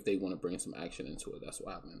 Hopefully, if they want to bring some action into it, that's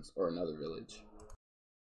what happens, or another village.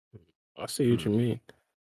 I see what you mean.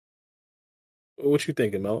 What you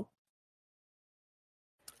thinking, Mel?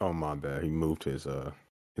 Oh my bad. He moved his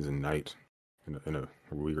knight in a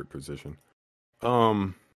weird position.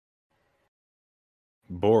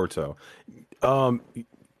 Boruto.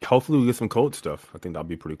 Hopefully we get some code stuff. I think that'll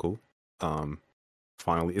be pretty cool.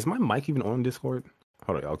 Finally, is my mic even on Discord?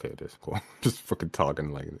 Hold on. Okay, it is. Cool. Just fucking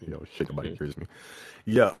talking like shit. Nobody hears me.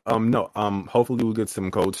 Yeah. No. Hopefully we'll get some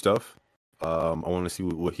code stuff. I want to see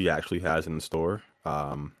what he actually has in the store.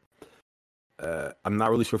 I'm not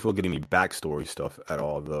really sure if we'll get any backstory stuff at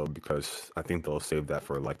all though, because I think they'll save that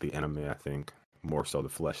for like the anime. I think more so to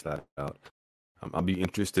flesh that out. I'll be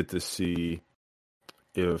interested to see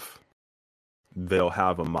if they'll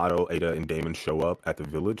have Amato, Ada, and Damon show up at the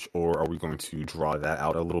village, or are we going to draw that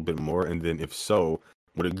out a little bit more? And then if so,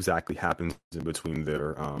 what exactly happens in between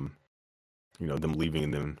their, them leaving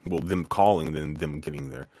and them calling and then them getting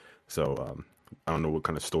there? So I don't know what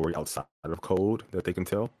kind of story outside of Code that they can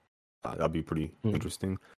tell. That'll be pretty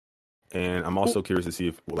interesting. And I'm also curious to see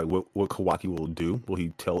if what Kawaki will do. Will he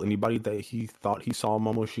tell anybody that he thought he saw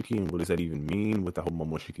Momoshiki, and what does that even mean? What the whole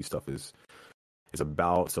Momoshiki stuff is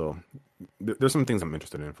about. So there's some things I'm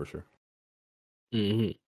interested in for sure. Mm-hmm.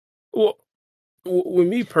 Well, with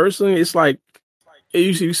me personally, it's like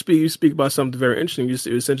you speak about something very interesting. You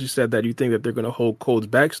essentially said that you think that they're going to hold Code's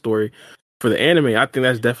backstory for the anime. I think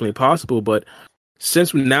that's definitely possible, but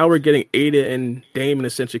since now we're getting Ada and Damon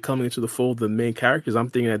essentially coming into the fold, the main characters,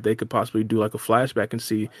 I'm thinking that they could possibly do like a flashback and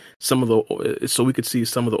see some of so we could see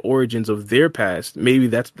some of the origins of their past. Maybe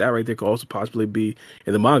that right there could also possibly be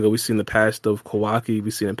in the manga. We've seen the past of Kawaki,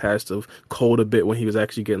 we've seen the past of Cold a bit when he was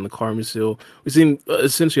actually getting the Karma Seal. We've seen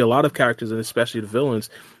essentially a lot of characters, and especially the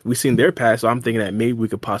villains. We've seen their past, so I'm thinking that maybe we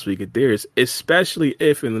could possibly get theirs, especially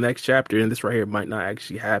if in the next chapter, and this right here might not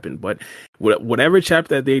actually happen, but whatever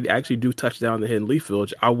chapter that they actually do touch down the Hidden Leaf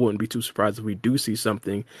Village, I wouldn't be too surprised if we do see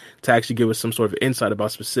something to actually give us some sort of insight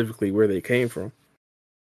about specifically where they came from.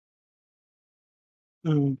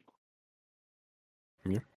 Yeah.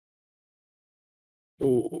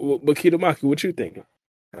 But Kidomaki, what you thinking?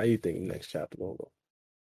 How you think next chapter will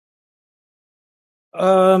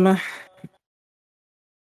go?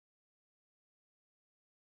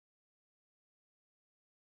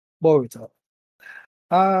 Boruto.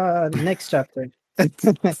 Next chapter.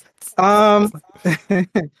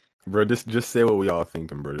 Bro, just say what we all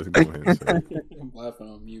thinking, bro. Just go ahead and say it. I'm laughing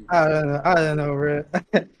on mute. I don't know, bro.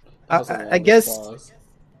 I guess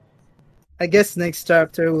next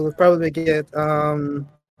chapter we'll probably get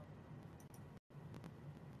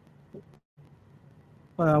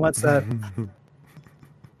what's that?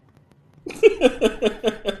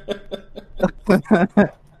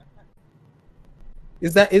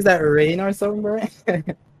 Is that rain or something, bro?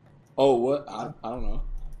 Oh, what? I don't know.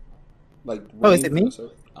 Like, oh, is it me?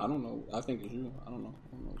 I don't know. I think it's you. I don't know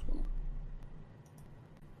what's going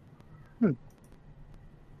on.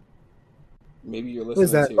 Maybe you're listening. Who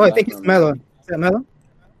is that? To Oh, I think it's Melon. Is that Melon?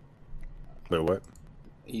 Wait, what?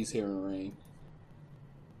 He's hearing rain.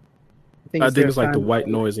 I think it's like the white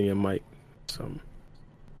noise in your mic.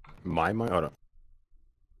 My mic? Hold up.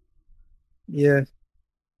 Yeah.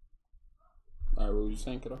 All right, what were you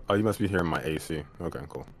saying, kiddo? Oh, you must be hearing my AC. Okay,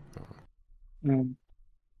 cool.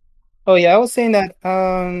 Oh yeah, I was saying that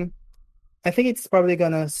I think it's probably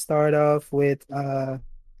gonna start off with Ada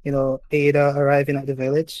arriving at the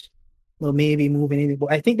village. Well, maybe moving in,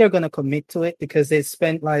 but I think they're gonna commit to it because they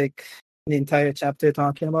spent like the entire chapter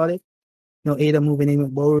talking about it. Ada moving in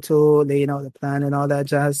with Boruto, laying out the plan and all that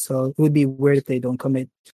jazz. So it would be weird if they don't commit.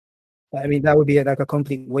 I mean, that would be like a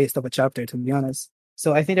complete waste of a chapter, to be honest.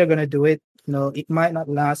 So I think they're gonna do it. It might not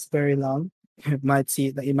last very long. It might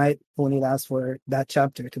only last for that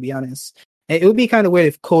chapter, to be honest. And it would be kind of weird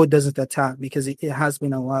if Code doesn't attack because it has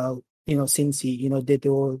been a while, since he, did the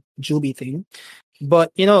whole Juby thing.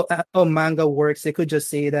 But how manga works, they could just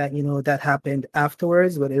say that that happened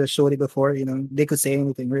afterwards, but it showed it before. They could say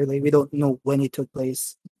anything really. We don't know when it took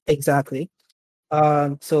place exactly.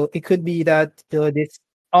 So it could be that this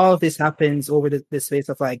all of this happens over the space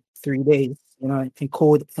of like 3 days. And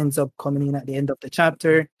Code ends up coming in at the end of the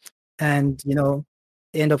chapter, and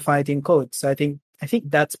they end up fighting Code. So I think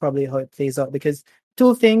that's probably how it plays out, because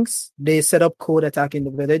two things: they set up Code attacking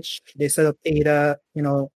the village, they set up Ada,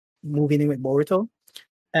 moving in with Boruto,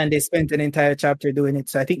 and they spent an entire chapter doing it.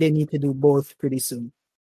 So I think they need to do both pretty soon.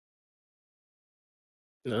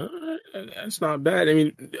 No, that's not bad. I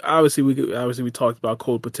mean, obviously we talked about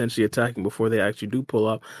Code potentially attacking before they actually do pull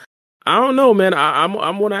up. I don't know, man. I'm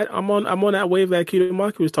on that wave that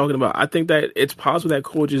Kidomaki was talking about. I think that it's possible that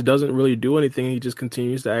Cole just doesn't really do anything. He just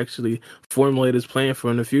continues to actually formulate his plan for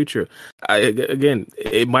in the future. Again,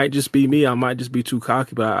 it might just be me. I might just be too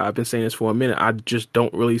cocky, but I've been saying this for a minute. I just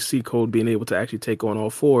don't really see Cole being able to actually take on all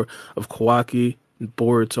four of Kawaki,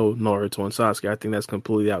 Boruto, Naruto, and Sasuke. I think that's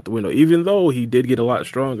completely out the window. Even though he did get a lot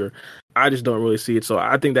stronger, I just don't really see it. So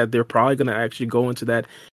I think that they're probably going to actually go into that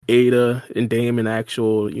Ada and Damon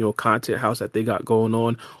actual, content house that they got going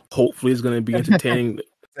on. Hopefully it's going to be entertaining.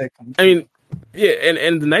 I mean, yeah,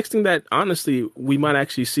 and the next thing that honestly we might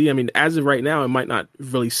actually see, I mean, as of right now, it might not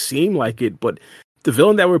really seem like it, but the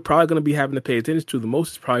villain that we're probably going to be having to pay attention to the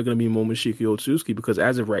most is probably going to be Momoshiki Otsutsuki, because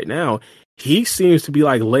as of right now, he seems to be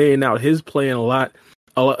like laying out his plan a lot,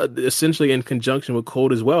 essentially in conjunction with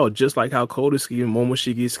Code as well. Just like how Code is scheming,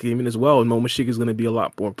 Momoshiki is scheming as well, and Momoshiki is going to be a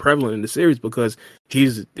lot more prevalent in the series because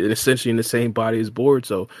he's essentially in the same body as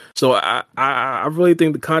Boruto. So I really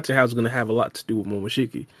think the content house is going to have a lot to do with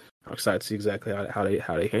Momoshiki. I'm excited to see exactly how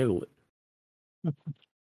they handle it.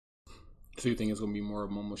 So you think it's going to be more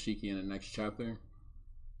of Momoshiki in the next chapter?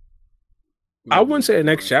 I wouldn't say the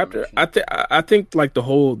next chapter. I think like the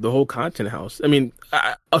whole content house. I mean,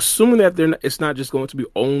 assuming that it's not just going to be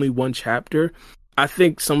only one chapter. I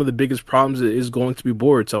think some of the biggest problems is going to be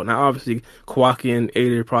Boruto. Now, obviously, Kawaki and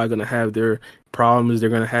Ada are probably going to have their problems.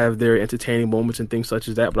 They're going to have their entertaining moments and things such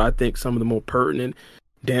as that. But I think some of the more pertinent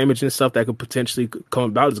damage and stuff that could potentially come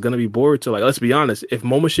about is going to be Boruto. Like, let's be honest, if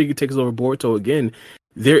Momoshiki takes over Boruto again,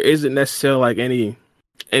 there isn't necessarily like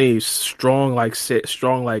any strong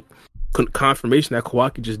confirmation that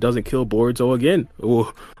Kawaki just doesn't kill Boruto again.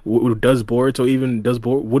 Would Boruto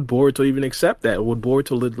even accept that? Would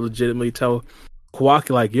Boruto legitimately tell Kawaki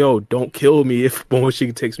like, "Yo, don't kill me if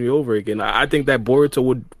Momoshiki takes me over again"? I think that Boruto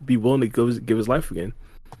would be willing to give his life again.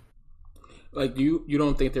 Like you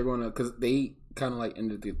don't think they're gonna, because they kind of like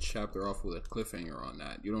ended the chapter off with a cliffhanger on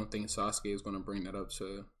that. You don't think Sasuke is gonna bring that up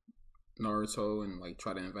to Naruto and like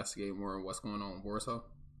try to investigate more on what's going on with Boruto?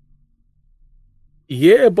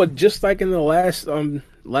 Yeah, but just like in the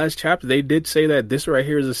last chapter, they did say that this right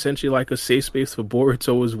here is essentially like a safe space for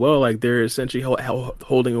Boruto as well. Like they're essentially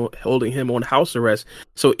holding him on house arrest.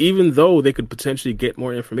 So even though they could potentially get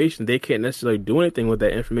more information, they can't necessarily do anything with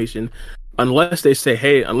that information unless they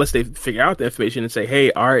figure out the information and say,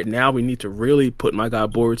 hey, all right, now we need to really put my guy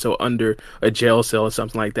Boruto under a jail cell or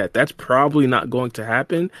something like that. That's probably not going to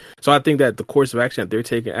happen. So I think that the course of action that they're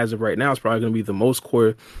taking as of right now is probably going to be the most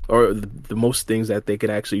core or the most things that they could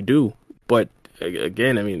actually do. But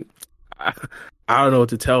again, I mean, I don't know what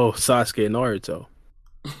to tell Sasuke and Naruto.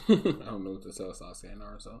 I don't know what to tell Sasuke and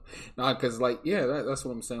Naruto. Nah, because like, yeah, that's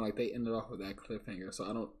what I'm saying. Like they ended off with that cliffhanger. So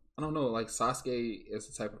I don't know. Like Sasuke is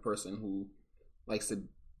the type of person who likes to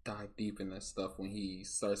dive deep in that stuff when he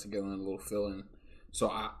starts to get on a little feeling. So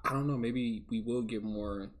I don't know. Maybe we will get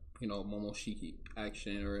more, Momoshiki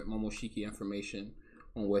action or Momoshiki information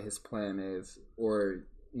on what his plan is, or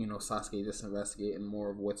Sasuke just investigating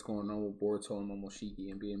more of what's going on with Boruto and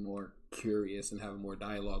Momoshiki and being more curious and having more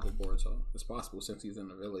dialogue with Boruto. It's possible since he's in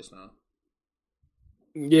the village now.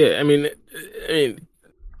 Yeah, I mean,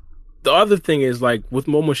 the other thing is like with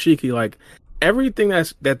Momoshiki, like everything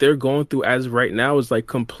that they're going through as of right now is like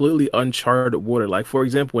completely uncharted water. Like for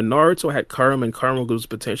example, when Naruto had Karma and Karma was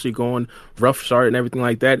potentially going roughshod and everything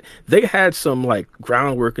like that, they had some like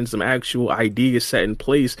groundwork and some actual ideas set in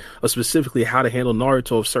place of specifically how to handle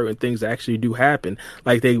Naruto if certain things actually do happen.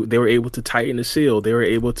 Like they were able to tighten the seal, they were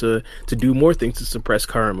able to do more things to suppress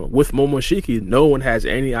Karma. With Momoshiki, no one has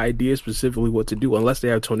any idea specifically what to do unless they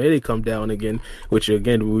have Tornado come down again, which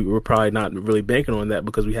again we were probably not really banking on that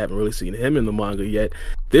because we haven't really seen him in the manga yet.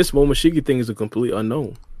 This Momoshiki thing is a complete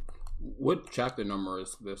unknown. What chapter number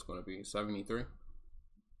is this going to be? 73?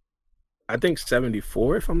 I think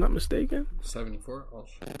 74, if I'm not mistaken. 74? Oh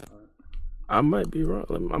shit! Right. I might be wrong.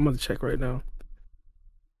 I'm gonna check right now.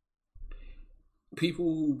 people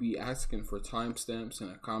who be asking for timestamps in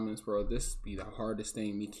the comments, bro, this be the hardest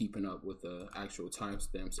thing me keeping up with the actual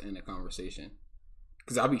timestamps in the conversation.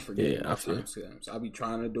 Because I be forgetting my timestamps. I be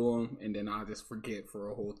trying to do them, and then I just forget for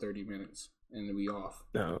a whole 30 minutes, and then we off.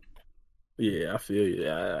 No. Yeah, I feel you.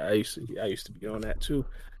 I used to be on that too.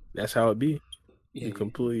 That's how it be. Yeah, you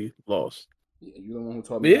completely lost. Yeah, you're the one who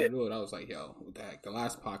taught me how to do it. I was like, yo, what the heck? The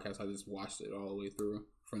last podcast, I just watched it all the way through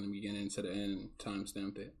from the beginning to the end,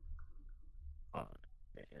 timestamped it. Oh,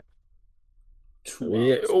 man. 2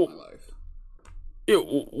 hours of my life.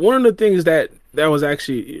 One of the things that was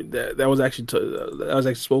actually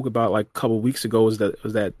spoke about like a couple of weeks ago was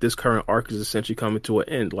that this current arc is essentially coming to an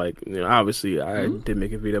end. Like, obviously, I did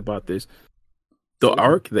make a video about this. The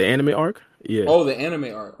anime arc. Yeah. Oh, the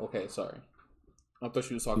anime arc. Okay, sorry. I thought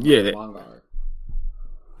you was talking about the manga arc.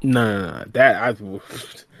 No. That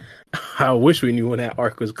I wish we knew when that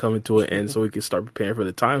arc was coming to an end so we could start preparing for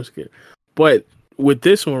the time skip. But with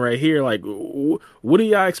this one right here, like, what are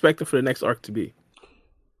y'all expecting for the next arc to be?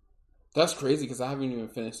 That's crazy because I haven't even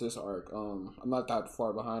finished this arc. I'm not that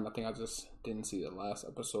far behind. I think I just didn't see the last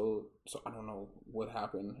episode, so I don't know what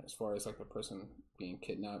happened as far as like the person being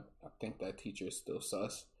kidnapped. I think that teacher is still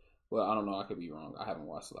sus. Well, I don't know. I could be wrong. I haven't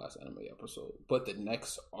watched the last anime episode. But the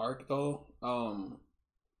next arc, though,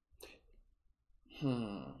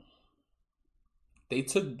 they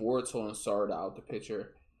took Boruto and Sarada out the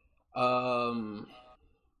picture.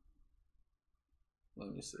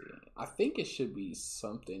 Let me see. I think it should be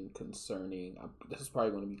something concerning. This is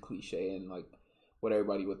probably going to be cliche and like what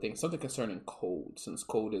everybody would think. Something concerning Code, since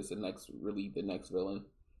Code is the next villain,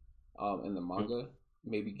 in the manga.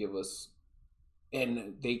 Maybe give us.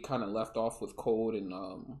 And they kind of left off with Code and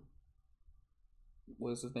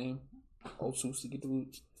what is his name? Osusuki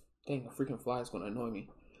dude. Dang, a freaking fly is gonna annoy me.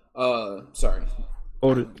 Sorry.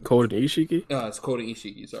 Code and Ishiki? It's Code and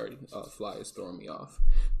Ishiki, sorry. Fly is throwing me off.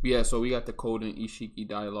 But yeah, so we got the Code and Ishiki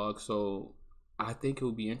dialogue, so I think it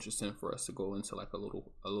would be interesting for us to go into like a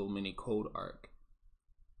little mini Code arc.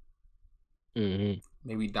 Mm-hmm.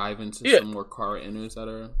 Maybe dive into some more Kara outers that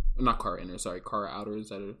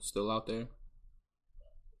are still out there.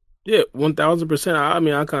 Yeah, 1000%. I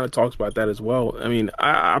mean, I kind of talked about that as well. I mean,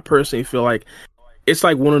 I personally feel like it's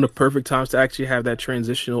like one of the perfect times to actually have that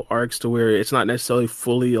transitional arcs to where it's not necessarily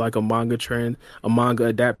fully like a manga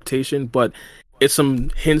adaptation, but it's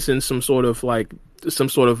some hints and some sort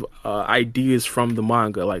of ideas from the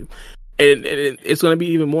manga. Like, and it's going to be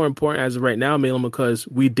even more important as of right now, mainly because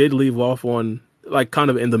we did leave off on like kind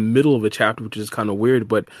of in the middle of a chapter, which is kind of weird,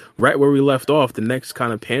 but right where we left off, the next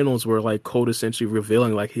kind of panels were like Code essentially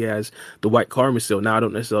revealing like he has the white karma seal. Now I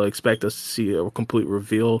don't necessarily expect us to see a complete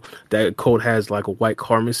reveal that Code has like a white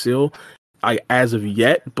karma seal as of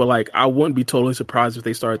yet, but like I wouldn't be totally surprised if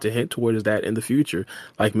they started to hint towards that in the future.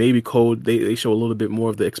 Like maybe Code, they show a little bit more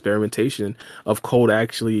of the experimentation of Code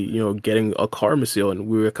actually, getting a karma seal, and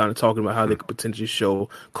we were kind of talking about how they could potentially show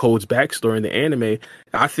Code's backstory in the anime.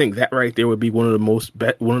 I think that right there would be one of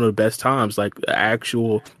the best times, like the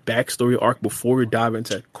actual backstory arc before we dive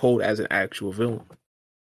into Code as an actual villain.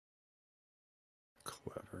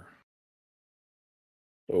 Clever.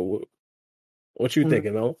 So, what you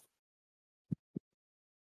thinking, Mel?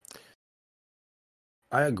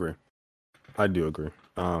 I agree. I do agree.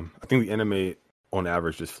 I think the anime, on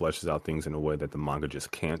average, just fleshes out things in a way that the manga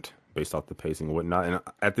just can't, based off the pacing and whatnot. And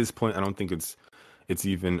at this point, I don't think it's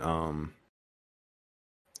even.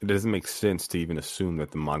 It doesn't make sense to even assume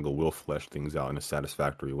that the manga will flesh things out in a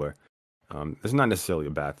satisfactory way. It's not necessarily a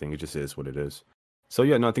bad thing. It just is what it is. So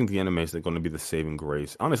yeah, no, I think the anime is going to be the saving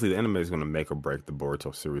grace. Honestly, the anime is going to make or break the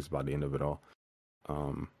Boruto series by the end of it all.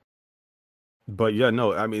 But yeah,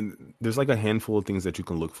 no, I mean, there's like a handful of things that you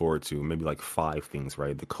can look forward to. Maybe like 5 things,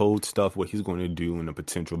 right? The Code stuff, what he's going to do, and a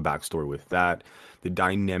potential backstory with that. The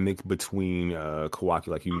dynamic between Kawaki,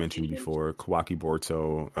 like you mentioned before, Kawaki,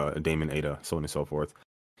 Boruto, Damon, Ada, so on and so forth.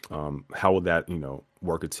 How will that,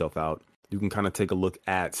 work itself out? You can kind of take a look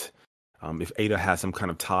at if Ada has some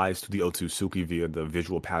kind of ties to the Otsutsuki via the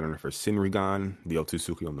visual pattern of her Shinrigan, the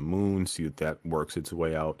Otsutsuki on the moon, see if that works its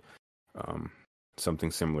way out.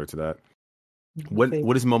 Something similar to that. What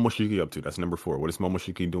is Momoshiki up to? That's number 4. What is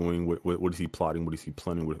Momoshiki doing? What is he plotting? What is he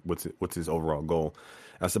planning? What's his overall goal?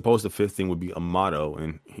 I suppose the 5th thing would be Amato,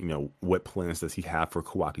 and what plans does he have for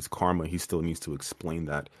Kawaki's karma? He still needs to explain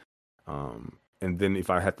that. And then if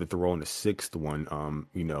I had to throw in the 6th one,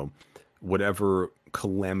 whatever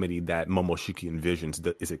calamity that Momoshiki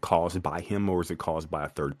envisions, is it caused by him or is it caused by a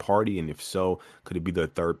third party? And if so, could it be the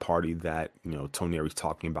third party that Toneri's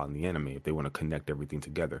talking about in the anime if they want to connect everything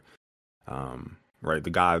together? right? The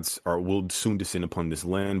gods will soon descend upon this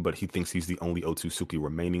land, but he thinks he's the only Otsutsuki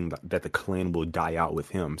remaining, that the clan will die out with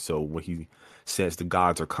him. So when he says the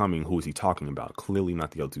gods are coming, who is he talking about? Clearly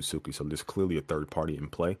not the Otsutsuki. So there's clearly a third party in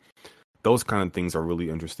play. Those kind of things are really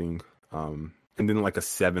interesting. And then like a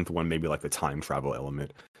seventh one, maybe like the time travel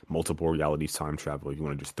element, multiple realities time travel. You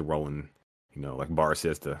want to just throw in, like Bar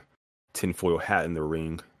says, the tinfoil hat in the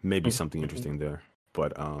ring, maybe something interesting there.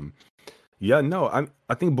 But yeah, no,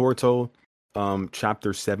 I think Boruto,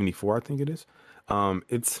 chapter 74, I think it is. I'm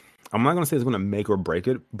not gonna say it's gonna make or break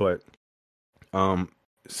it, but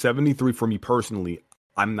 73 for me personally,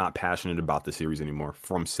 I'm not passionate about the series anymore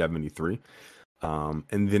from 73.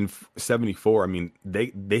 And then 74, I mean,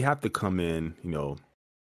 they have to come in,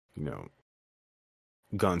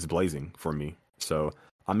 guns blazing for me. So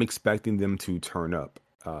I'm expecting them to turn up.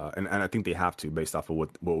 And I think they have to, based off of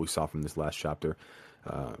what we saw from this last chapter.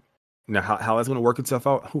 Now, how that's going to work itself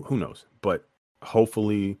out, who knows? But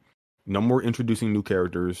hopefully, no more introducing new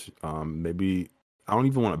characters. Maybe I don't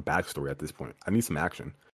even want a backstory at this point. I need some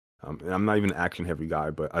action. And I'm not even an action-heavy guy,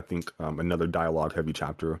 but I think another dialogue-heavy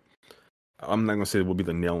chapter. I'm not going to say it will be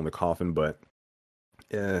the nail in the coffin, but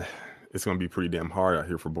it's going to be pretty damn hard out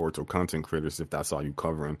here for Boruto content creators if that's all you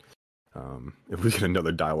covering. If we get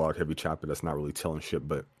another dialogue-heavy chapter that's not really telling shit,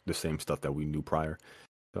 but the same stuff that we knew prior.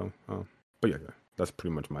 So, but yeah, that's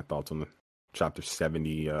pretty much my thoughts on the chapter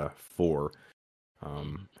 74. I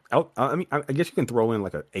mean, I guess you can throw in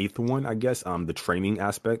like an eighth one. I guess the training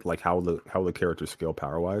aspect, like how the characters scale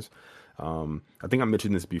power-wise. I think I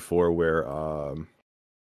mentioned this before, where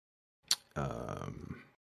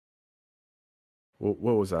what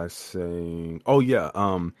was I saying? Oh yeah,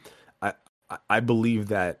 I believe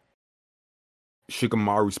that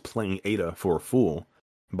Shikamaru's playing Ada for a fool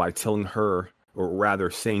by telling her, or rather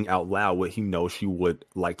saying out loud, what he knows she would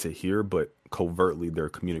like to hear, but covertly they're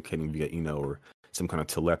communicating via or some kind of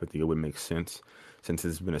telepathy. It would make sense since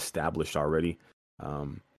it's been established already.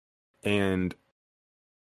 And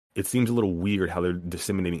it seems a little weird how they're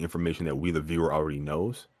disseminating information that we, the viewer, already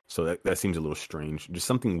knows. So that seems a little strange. Just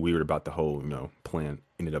something weird about the whole, plan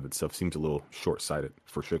in and of itself. Seems a little short-sighted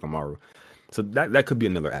for Shikamaru. So that could be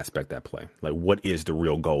another aspect at play. Like, what is the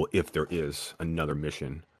real goal if there is another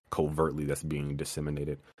mission covertly that's being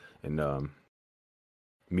disseminated? And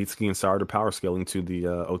Mitsuki and Sarada power scaling to the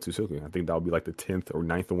Otsutsuki. I think that would be like the 10th or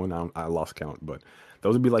 9th one. I lost count, but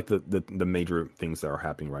those would be like the major things that are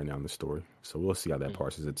happening right now in the story. So we'll see how that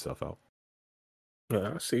parses itself out.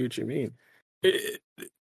 Yeah, I see what you mean.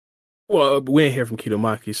 Well, we ain't hear from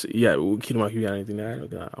Kidomaki. So yeah, Kidomaki, you got anything to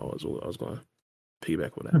add? I was going to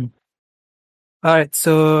piggyback with that. All right,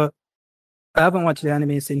 so I haven't watched the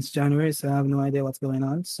anime since January, so I have no idea what's going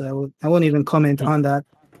on. So I won't even comment on that.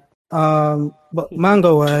 But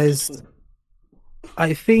manga-wise,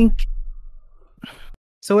 I think.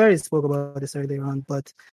 So we already spoke about this earlier on,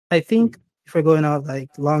 but I think if we're going out like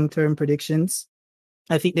long-term predictions,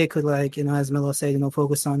 I think they could, like, as Melo said,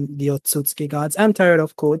 focus on the Otsutsuki gods. I'm tired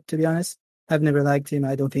of Code, to be honest. I've never liked him.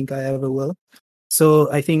 I don't think I ever will.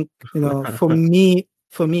 So I think,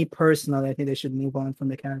 for me personally, I think they should move on from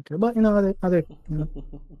the character. But other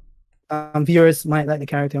viewers might like the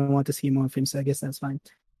character and want to see more of him, so I guess that's fine.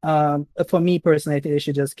 For me personally, I think they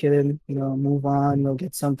should just kill him, move on,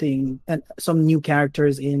 get something and some new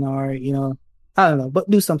characters in, or I don't know, but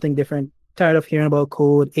do something different. Tired of hearing about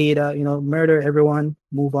Code, Ada, murder everyone,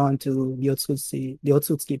 move on to the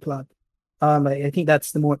Otsutsuki plot. I think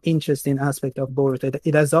that's the more interesting aspect of Boruto.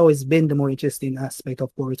 It has always been the more interesting aspect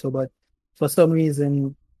of Boruto, but for some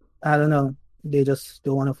reason, I don't know, they just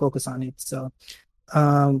don't want to focus on it. So,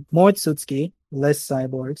 more Otsutsuki, less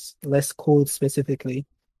cyborgs, less Code specifically.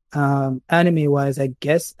 Anime-wise, I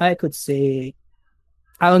guess I could say,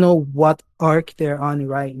 I don't know what arc they're on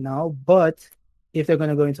right now, but if they're going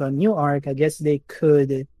to go into a new arc, I guess they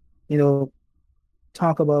could,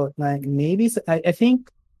 talk about, like, maybe, I think,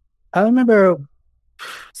 I don't remember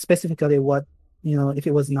specifically what, if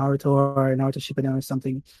it was Naruto or Naruto Shippuden or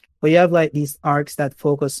something, but you have like these arcs that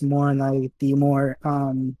focus more on like the more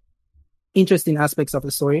interesting aspects of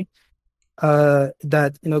the story,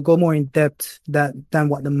 that, go more in depth than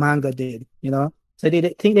what the manga did, So they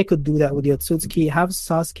think they could do that with the Otsutsuki, have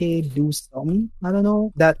Sasuke do something, I don't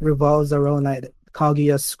know, that revolves around like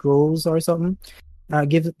Kaguya scrolls or something.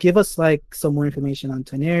 Give us like some more information on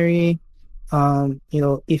Toneri.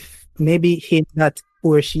 If maybe hint that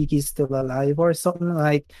Urashiki is still alive or something.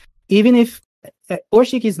 Like, even if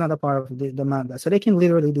Urashiki is not a part of the manga, so they can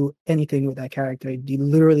literally do anything with that character. It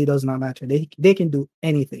literally does not matter. They can do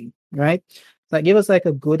anything, right? Like, give us like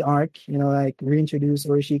a good arc, like reintroduce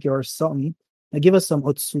Urashiki or something. Like, give us some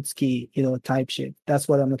Otsutsuki, type shit. That's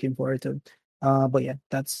what I'm looking forward to. But yeah,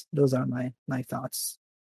 those are my thoughts.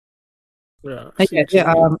 Yeah, I And see what you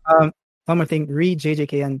mean. one more thing, read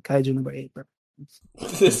JJK and Kaiju number 8, bro.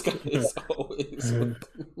 This guy is always Mhm.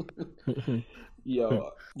 with...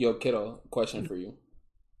 Yo, kiddo, question for you.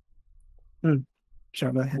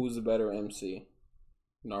 Sure, go ahead. Who's the better MC,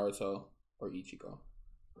 Naruto or Ichigo?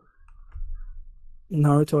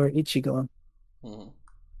 Naruto or Ichigo? Mm-hmm.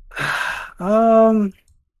 Um,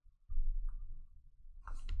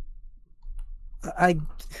 I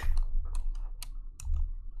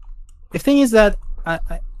the thing is that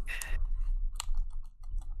I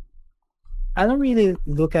don't really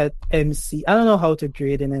look at MC. I don't know how to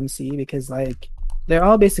grade an MC because like they're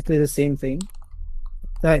all basically the same thing.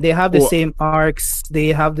 Like they have the Well, same arcs, they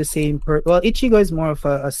have the same well, Ichigo is more of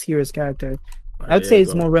a serious character. I'd yeah, say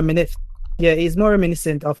it's go. more reminiscent. Yeah, it's more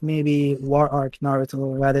reminiscent of maybe War Arc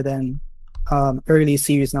Naruto rather than early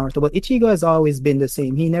series Naruto. But Ichigo has always been the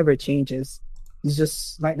same. He never changes. He's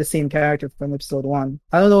just like the same character from episode one.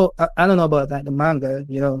 I don't know. I don't know about that the manga.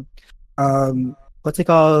 What's it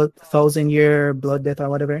called? Thousand Year Blood Death or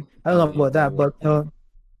whatever. I don't know Yeah, about Blood that, but War.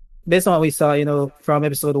 based on what we saw, from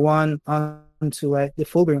episode one on to like the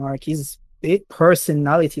Fullbring arc,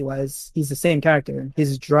 personality wise, he's the same character.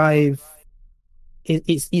 His drive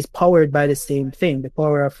is powered by the same thing, the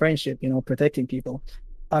power of friendship, protecting people.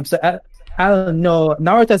 So I don't know.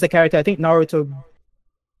 Naruto as a character, I think Naruto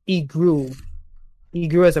he grew. He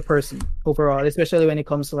grew as a person overall, especially when it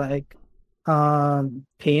comes to like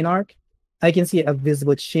pain arc. I can see a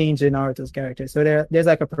visible change in Naruto's character. So there's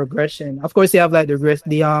like a progression. Of course, you have like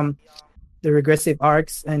the regressive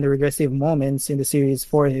arcs and the regressive moments in the series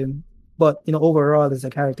for him. But overall as a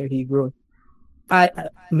character, he grew.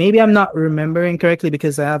 Maybe I'm not remembering correctly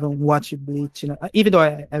because I haven't watched Bleach. Even though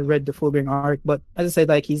I read the Fullbring arc, but as I said,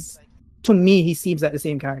 like to me he seems like the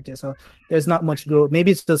same character. So there's not much growth.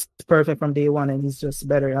 Maybe it's just perfect from day one and he's just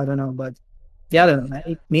better. I don't know, but yeah, I don't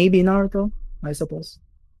know. Maybe Naruto, I suppose.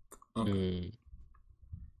 Okay. Mm.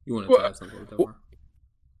 You want to Well, add something with that one?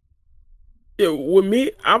 yeah, with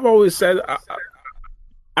me, I've always said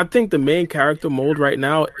I think the main character mold right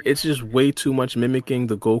now, it's just way too much mimicking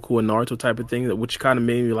the Goku and Naruto type of thing, which kind of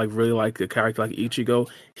made me like really like a character like Ichigo.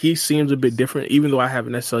 He seems a bit different, even though I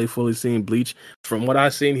haven't necessarily fully seen Bleach. From what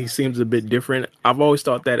I've seen, he seems a bit different. I've always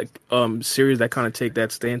thought that series that kind of take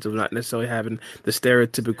that stance of not necessarily having the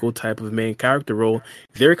stereotypical type of main character role,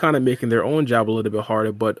 they're kind of making their own job a little bit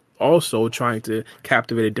harder, but also trying to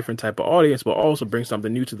captivate a different type of audience, but also bring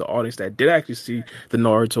something new to the audience that did actually see the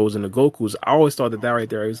Naruto's and the Goku's. I always thought that right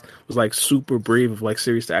there was like super brave of like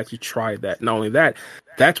series to actually try that. Not only that,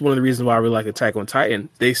 that's one of the reasons why I really like Attack on Titan.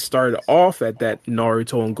 They started off at that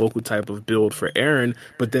Naruto and Goku type of build for Eren,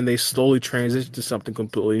 but then they slowly transitioned to something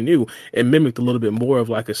completely new and mimicked a little bit more of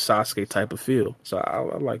like a Sasuke type of feel. So I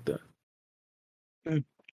like that. Yeah,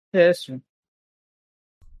 that's true.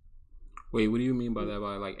 Wait, what do you mean by that?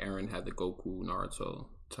 By like Eren had the Goku Naruto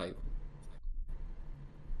type?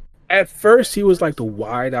 At first, he was like the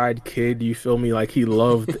wide-eyed kid. You feel me? Like he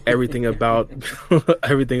loved everything about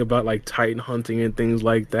everything about like Titan hunting and things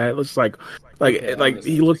like that. It's Okay, I like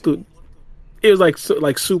he understand what looked. you're saying. It was like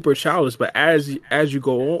like super childish. But as you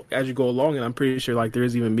go along, and I'm pretty sure like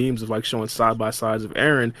there's even memes of like showing side by sides of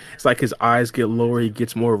Aaron. It's like his eyes get lower, he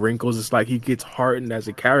gets more wrinkles. It's like he gets hardened as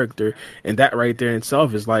a character, and that right there in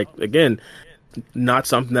itself is like again not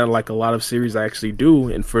something that like a lot of series actually do.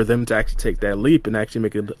 And for them to actually take that leap and actually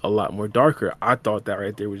make it a lot more darker, I thought that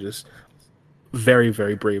right there was just very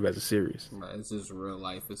very brave as a series. Right, it's just real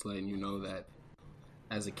life. It's letting you know that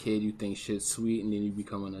as a kid you think shit's sweet, and then you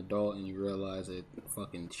become an adult and you realize that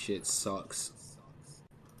fucking shit sucks.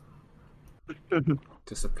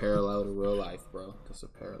 Just a parallel to real life, bro. Just a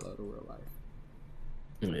parallel to real life.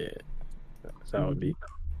 Yeah, that's how it be.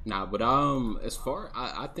 Nah, but as far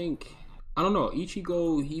I think I don't know.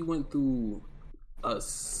 Ichigo, he went through a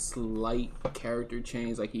slight character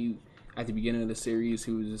change. Like he at the beginning of the series,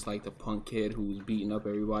 he was just like the punk kid who was beating up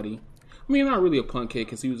everybody. I mean, not really a punk kid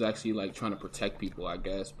because he was actually like trying to protect people, I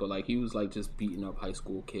guess. But like he was like just beating up high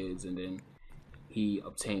school kids, and then he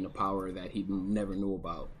obtained a power that he never knew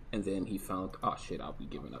about, and then he found, oh shit, I'll be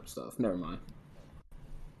giving up stuff. Never mind.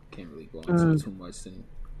 Can't really go into it too much, and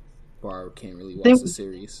Barb can't really watch think the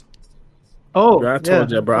series. Bro, I yeah,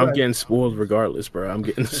 told you, bro. I'm right. getting spoiled regardless, bro. I'm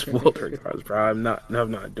getting spoiled regardless, bro. I'm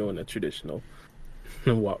not doing a traditional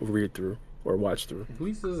read through or watch through.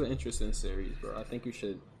 Bleach is an interesting series, bro. I think you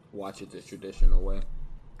should watch it the traditional way.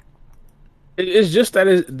 It's just that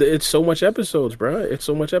it's so much episodes, bro. It's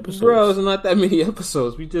so much episodes. Bro, it's not that many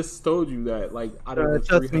episodes. We just told you that. Like, out of the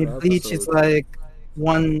Trust me, 300 Bleach episodes, is like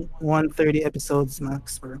 130 episodes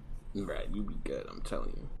max, bro. right, you be good. I'm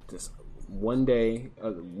telling you. Just one day,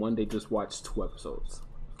 just watch 2 episodes.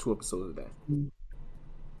 2 episodes a day.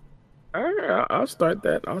 All right, I'll start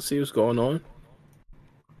that. I'll see what's going on.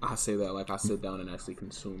 I say that like I sit down and actually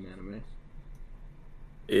consume anime.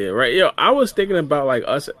 Yeah, right. Yo, I was thinking about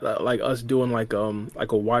us doing like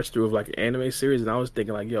a watch through of like an anime series, and I was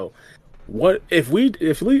thinking like, yo, what if we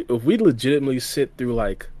legitimately sit through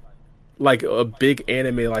like a big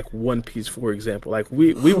anime like One Piece, for example, like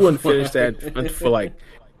we wouldn't finish that for like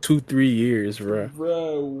 2-3 years, bro.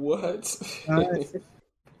 Bro, what?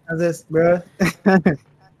 This, bro.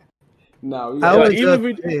 No, we I gotta, was even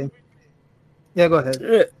just if we, yeah. Go ahead.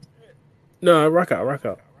 yeah, no, rock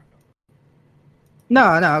out.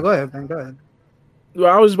 No, go ahead, man. Go ahead.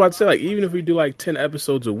 Well, I was about to say like even if we do like 10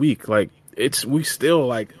 episodes a week, like we still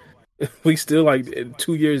like we still like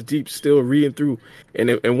 2 years deep, still reading through,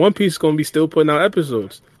 and One Piece is gonna be still putting out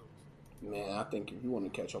episodes. man, I think if you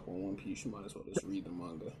want to catch up on One Piece, you might as well just read the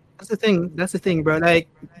manga. That's the thing, bro. Like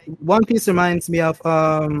One Piece reminds me of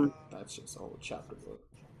That's just a whole chapter book.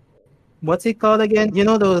 what's it called again? You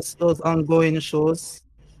know those ongoing shows.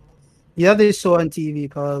 You have this show on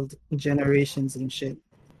TV called Generations and shit.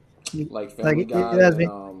 Like Family Guy It has been,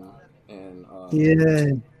 and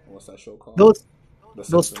yeah. what's that show called? Those The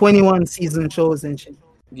those Simpsons. 21 season shows and shit.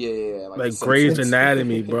 Yeah, like Like The Grey's Simpsons.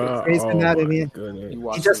 Anatomy, bro. Grey's Oh Anatomy. my goodness. You It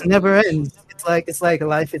watch just the never Bleach. ends. It's like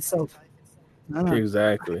life itself. I don't know.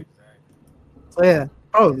 Exactly. So yeah,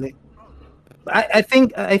 probably. I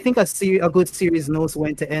think a good series knows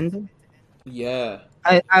when to end. Yeah.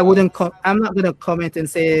 I wouldn't. I'm not gonna comment and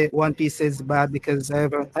say One Piece is bad because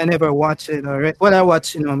I never watched it or well, I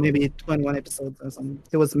watched maybe 21 episodes or something.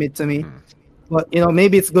 It was mid to me, but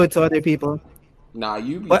maybe it's good to other people. Nah,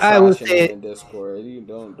 you be But I would trashing say it in Discord. You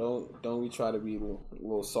don't we try to be a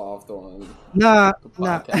little soft on nah, the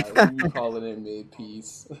nah, podcast. You be calling it mid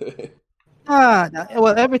piece. nah.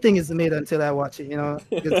 Well, everything is made until I watch it.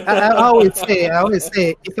 'Cause I always say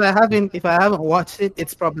if I haven't watched it,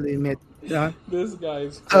 it's probably mid. This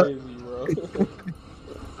guy's So, crazy, bro.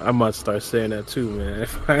 I must start saying that too, man.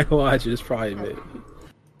 If I watch it, it's probably mid.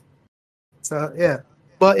 so yeah,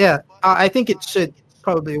 but yeah, I think it should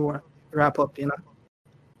probably wrap up.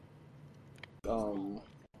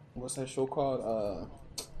 What's that show called?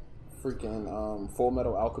 Freaking Full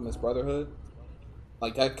Metal Alchemist Brotherhood.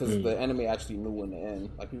 Like that, because the anime actually knew when to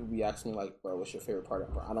end. Like people be asking me, like, "Bro, what's your favorite part?"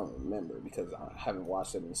 I don't remember because I haven't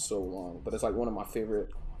watched it in so long. But it's like one of my favorite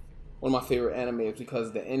animes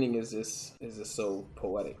because the ending is just so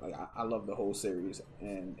poetic. Like I love the whole series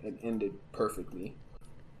and it ended perfectly.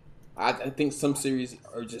 I think some series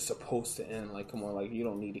are just supposed to end. Like, come on, like you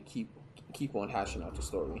don't need to keep on hashing out the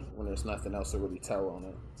story when there's nothing else to really tell on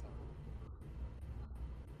it.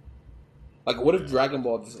 Like, what if Dragon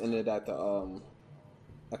Ball just ended at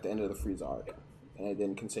the end of the Frieza arc and it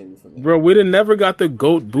didn't continue from there? Bro, we done never got the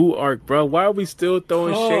Goat Boo arc, bro. Why are we still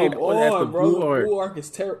throwing shade Come at the on, bro. Boo The arc? Boo arc is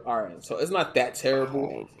terrible. All right, so it's not that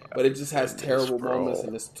terrible, but it just has terrible moments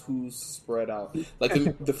and it's too spread out. Like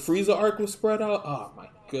the Frieza arc was spread out. Oh my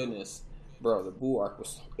goodness, bro. The Boo arc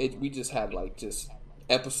was. We just had like just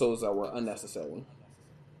episodes that were unnecessary.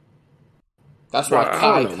 That's why Bro, I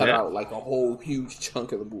Kai don't know, cut man. out like a whole huge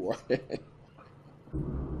chunk of the Boo arc.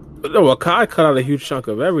 No, well, Kai cut out a huge chunk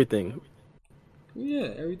of everything.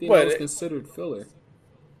 Yeah, everything that But was considered filler.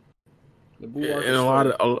 The Boo arc and was a lot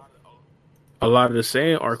filler. of a lot of the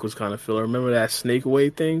Saiyan arc was kind of filler. Remember that Snake Way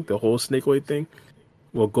thing, the whole Snake Way thing,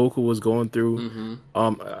 what Goku was going through.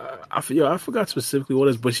 Mm-hmm. I forgot specifically what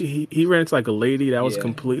it is, but he ran into like a lady that was Yeah.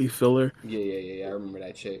 completely filler. Yeah. I remember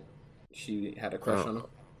that chick. She had a crush on him.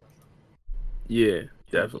 Yeah,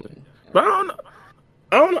 definitely. But I don't know.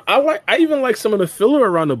 I even like some of the filler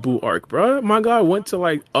around the Boo arc, bro. My guy went to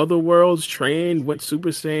like other worlds, trained, went Super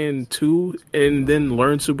Saiyan 2, and then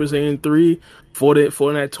learned Super Saiyan 3 for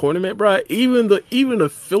that tournament, bro. Even the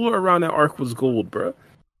filler around that arc was gold, bro.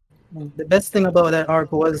 The best thing about that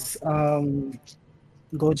arc was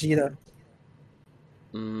Gogeta.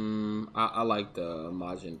 I like the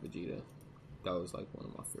Majin Vegeta. That was like one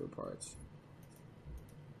of my favorite parts.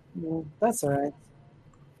 Yeah, that's alright.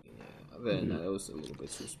 Yeah, other than that, it was a little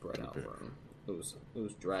bit too spread out, bro. It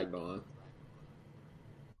was dragged on.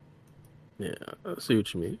 Yeah, I see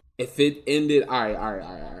what you mean. If it ended, all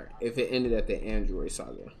right. If it ended at the Android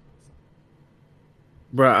saga,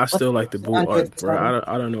 Bro, I still like the Boo Android arc, bro. saga?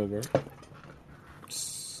 I don't know, bro.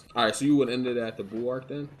 all right. So you would end it at the Boo arc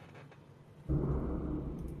then?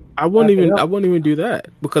 I wouldn't Yeah. even do that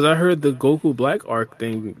because I heard the Goku Black arc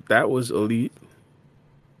thing that was elite.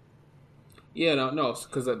 Yeah, no,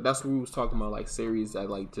 because that's what we was talking about, like series that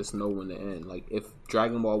like just know when to end. Like if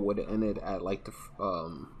Dragon Ball would have ended at like the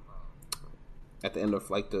at the end of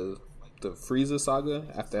like the the Frieza saga,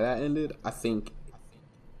 after that ended, I think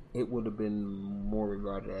it would have been more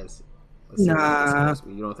regarded as a series that it's Nah, supposed to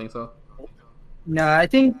be. You don't think so? nah. I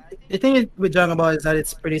think the thing with Dragon Ball is that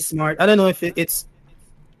it's pretty smart. I don't know if I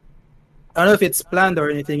don't know if it's planned or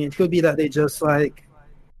anything. It could be that they just like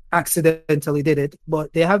accidentally did it,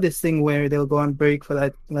 but they have this thing where they'll go on break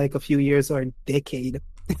for like a few years or a decade.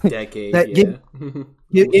 Decade, That yeah. give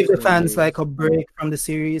Almost the 20 fans like years. a break from the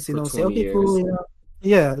series, For say 20 okay, years. cool,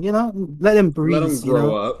 yeah, let them Let breathe, them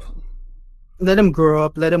grow up. let them grow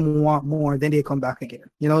up, let them want more, then they come back again.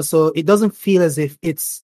 So it doesn't feel as if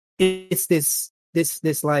it's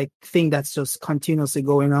this like thing that's just continuously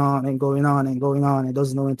going on and going on and going on. It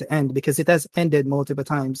doesn't know when to end because it has ended multiple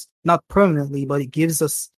times, not permanently, but it gives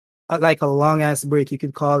us like a long ass break, you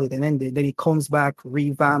could call it, and ended. Then it comes back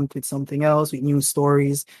revamped with something else, with new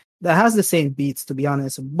stories that has the same beats, to be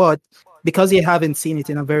honest. But because you haven't seen it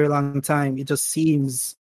in a very long time, it just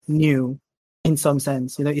seems new in some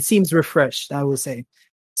sense. It seems refreshed, I would say.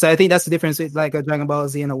 So I think that's the difference with like a Dragon Ball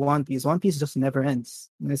Z and a One Piece. One Piece just never ends.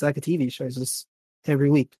 It's like a TV show. It's just every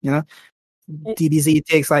week. DBZ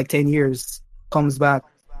takes like 10 years, comes back.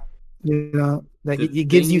 Like The it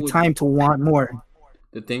gives thing you with time to want more.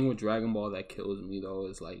 the thing with Dragon Ball that kills me though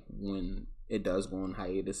is like when it does go on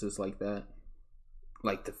hiatuses like that.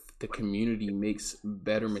 Like the community makes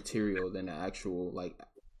better material than the actual like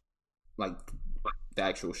the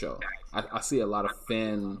actual show. I see a lot of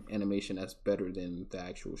fan animation that's better than the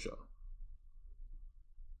actual show.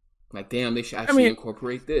 Like, damn, they should actually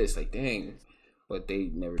incorporate this. Like, dang, but they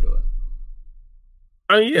never do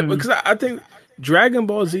it. Yeah, because I think Dragon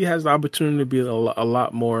Ball Z has the opportunity to be a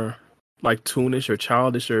lot more like toonish or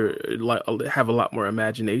childish or like have a lot more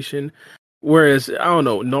imagination. Whereas I don't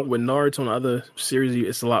know, not with Naruto and other series,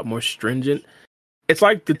 it's a lot more stringent. It's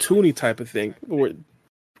like the toony type of thing. Where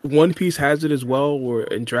One Piece has it as well,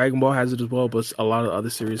 and Dragon Ball has it as well, but a lot of other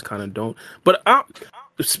series kind of don't. But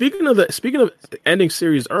speaking of ending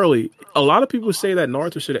series early, a lot of people say that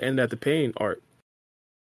Naruto should have ended at the Pain arc.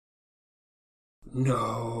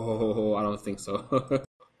 No, I don't think so.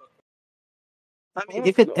 I mean,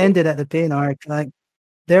 if it ended at the Pain arc, like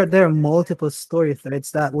there are multiple story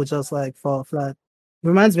threads that would just like fall flat.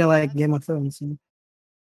 Reminds me of like Game of Thrones.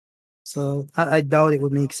 So I doubt it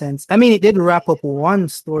would make sense. I mean, it did wrap up one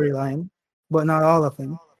storyline, but not all of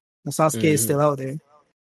them. The Sasuke is still out there.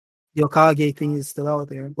 The Okage thing is still out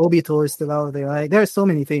there. Obito is still out there. Like there are so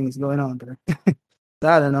many things going on there.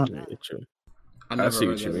 I don't know. Yeah, true. I never see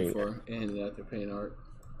heard what you that mean. before. And after Pain art.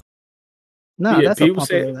 No, Yeah, that's a people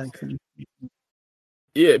popular say. thing.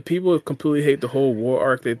 Yeah, people completely hate the whole war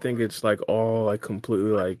arc. They think it's like all like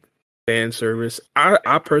completely like fan service.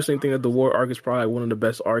 I personally think that the war arc is probably one of the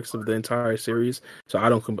best arcs of the entire series. So I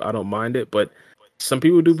don't mind it. But some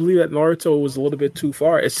people do believe that Naruto was a little bit too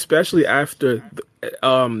far, especially after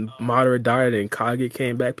Madara died and Kage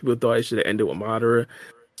came back. People thought it should have ended with Madara.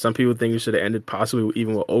 Some people think it should have ended possibly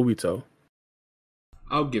even with Obito.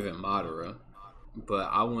 I'll give it Madara, but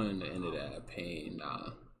I wanted to end it at Pain.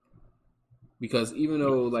 Because even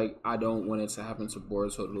though like I don't want it to happen to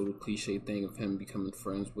Boruto, the little cliche thing of him becoming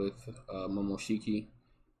friends with Momoshiki,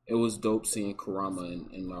 it was dope seeing Kurama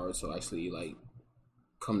and Naruto actually like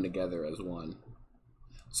come together as one.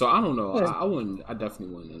 So I don't know. Yeah. I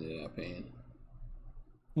definitely wouldn't end it at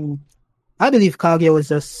Pain. I believe Kage was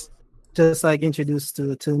just like introduced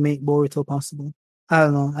to make Boruto possible. I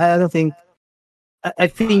don't know. I don't think. I I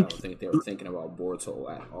think don't think they were thinking about Boruto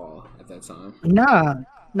at all at that time.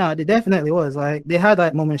 nah, they definitely was. Like they had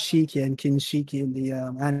like Momoshiki and Kinshiki in the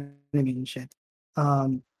anime and shit.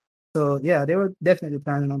 So yeah, they were definitely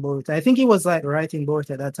planning on Boruto. I think he was like writing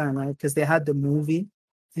Boruto at that time, right? Because they had the movie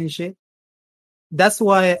and shit. That's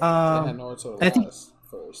why They had Naruto I think last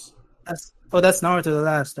first. that's Naruto the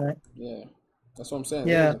last, right? Yeah, that's what I'm saying.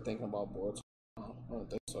 They Yeah. wasn't thinking about Boruto. I don't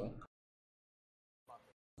think so.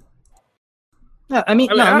 Yeah, I mean,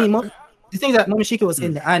 I mean, no, I mean, the thing that Momoshiki was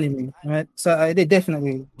in the anime, right? So they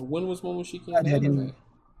definitely When was Momoshiki in had the that in. anime?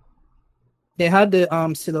 They had the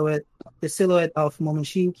silhouette of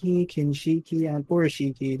Momoshiki, Kinshiki, and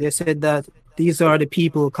Urashiki. They said that these are the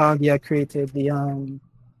people Kaguya created the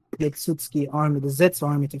Tsutsuki army, the Zetsu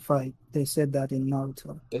army to fight. They said that in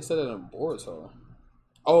Naruto. They said it in Boruto.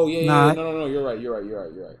 Oh yeah. Nah, No. You're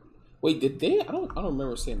right. Wait, did they? I don't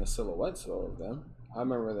remember seeing the silhouettes though of them. I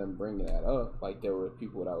remember them bringing that up. Like there were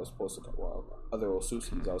people that was supposed to, other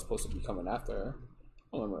Osuskis that was supposed to be coming after her.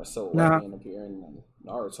 I don't remember a silhouette being appearing in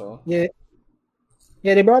Naruto. yeah,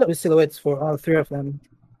 they brought up the silhouettes for all three of them,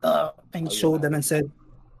 and showed them and said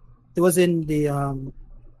it was in the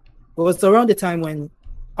it was around the time when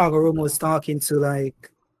Agoruma was talking to like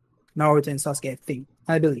Naruto and Sasuke,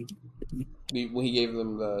 I believe. When he gave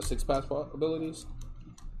them the six pass abilities.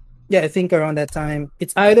 Yeah, I think around that time,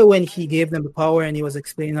 it's either when he gave them the power and he was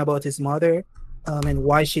explaining about his mother, and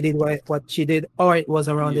why she did what she did, or it was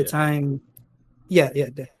around the Yeah. time. Yeah, yeah,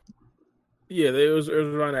 Yeah, it was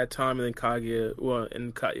around that time, and then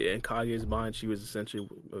in Kaguya's mind, she was essentially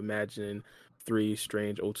imagining three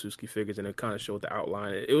strange Otsuki figures, and it kind of showed the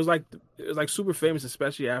outline. It was like super famous,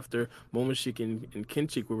 especially after Momoshiki and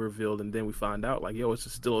Kinchik were revealed, and then we find out like, yo, it's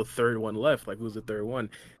still a third one left. Like, who's the third one?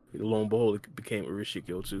 Lo and behold, it became Urashiki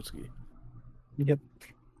Otsutsuki. yep.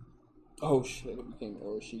 Oh shit! It became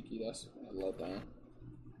Oroshiki. That's a letdown.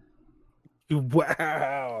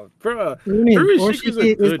 Wow, bro, What do you mean? Urashiki's a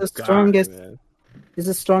Orishiki is good the guy, strongest. man. Is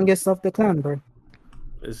the strongest of the clan, bro.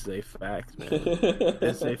 This is a fact, man.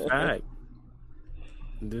 This is a fact.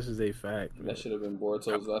 This is a fact, man. That should have been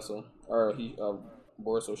Boruto's vessel, or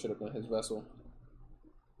Boruto should have been his vessel.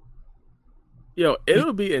 Yo,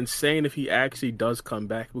 it'll be insane if he actually does come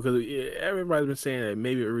back, because everybody's been saying that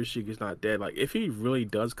maybe Urashiki's not dead. Like, if he really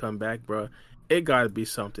does come back, bro, it gotta be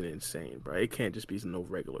something insane, bro. It can't just be no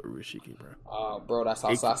regular Urashiki, bro. Bro, that's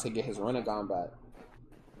how Sasuke get his Rinnegan back.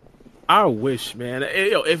 I wish, man.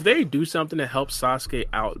 Yo, if they do something to help Sasuke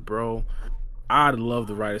out, bro, I'd love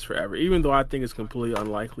the writers forever. Even though I think it's completely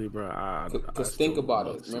unlikely, bro. Because think about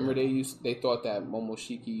it. Remember, they thought that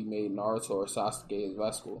Momoshiki made Naruto or Sasuke his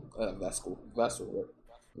vessel.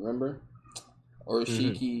 Remember,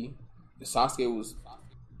 Oroshiki, Sasuke was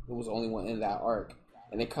the only one in that arc,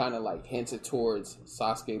 and it kind of like hinted towards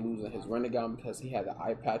Sasuke losing his Rinnegan because he had the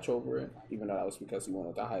eye patch over it. Even though that was because he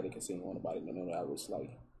wanted to hide it, because he didn't want nobody to know that was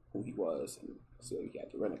like who he was, and so he had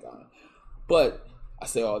the Rinnegan. But I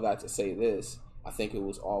say all that to say this. I think it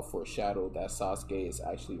was all foreshadowed that Sasuke is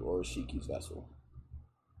actually Oroshiki's vessel.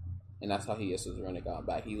 And that's how he gets his Rinnegan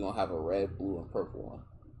back. He's going to have a red, blue, and purple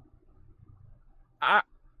one.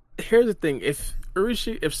 Here's the thing. If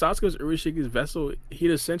Sasuke was Urashiki's vessel, he'd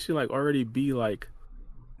essentially like already be like,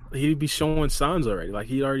 he'd be showing signs already. Like,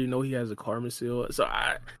 he already know he has a karma seal. So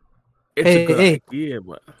it's a good idea,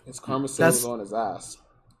 but his karma seal is on his ass.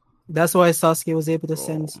 That's why Sasuke was able to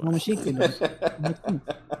send Momoshiki.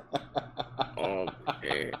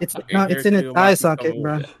 It's in his eye socket,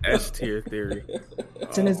 bro. S tier theory.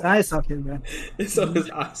 It's in his eye socket, bro. It's on his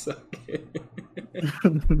eye socket.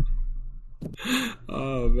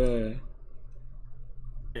 Oh man.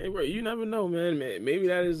 Hey, bro, you never know, man. Maybe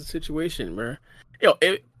that is the situation, bro. Yo,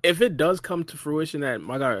 if it does come to fruition that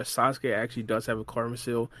my guy Sasuke actually does have a karma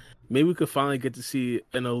seal, maybe we could finally get to see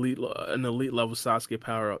an elite level Sasuke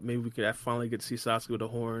power up. Maybe we could finally get to see Sasuke with a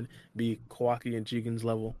horn be Kawaki and Jigen's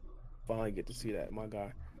level. Finally get to see that, my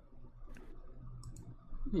guy.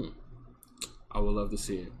 I would love to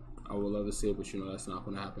see it. But you know that's not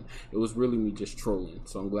going to happen. It was really me just trolling,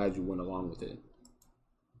 so I'm glad you went along with it.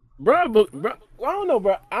 Bro, I don't know,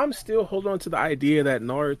 bro. I'm still holding on to the idea that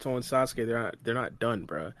Naruto and Sasuke, they're not done,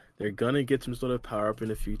 bro. They're gonna get some sort of power up in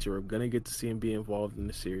the future. We're gonna get to see him be involved in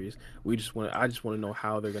the series. I just want to know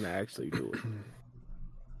how they're gonna actually do it.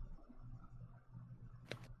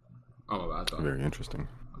 Oh my God, very interesting.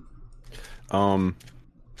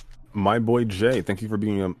 My boy Jay, thank you for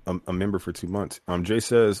being a member for 2 months. Jay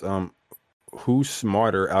says, who's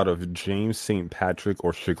smarter out of James St. Patrick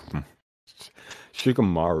or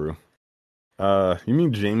Shikamaru? You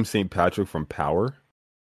mean James St. Patrick from Power?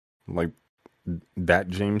 Like that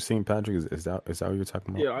James St. Patrick? Is that what you're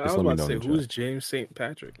talking about? Yeah, I was about to say, who's James St.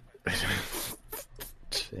 Patrick?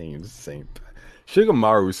 James St.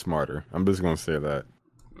 Shikamaru's smarter. I'm just gonna say that.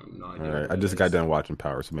 All right, I just got done watching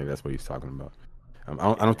Power, so maybe that's what he's talking about.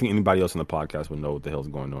 I don't think anybody else on the podcast would know what the hell's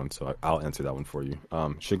going on, so I'll answer that one for you.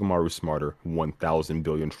 Shikamaru's smarter, 1,000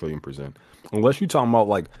 billion trillion %. Unless you're talking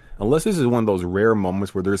about unless this is one of those rare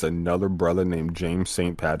moments where there's another brother named James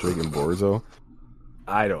St. Patrick in Boruto,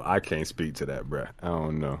 I can't speak to that, bruh. I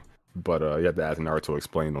don't know, but you have to ask Naruto to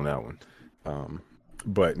explain on that one.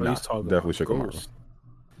 But nah, definitely Shikamaru.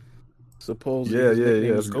 Supposedly,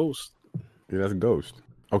 yeah, that's Ghost. Yeah, that's Ghost.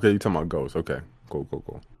 Okay, you talking about Ghost? Okay,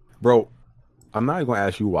 cool, bro. I'm not gonna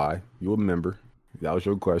ask you why. You a member? That was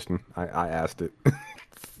your question. I asked it.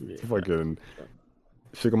 Fucking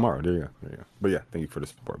Shikamaru. There you go. But yeah, thank you for the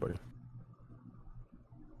support, buddy.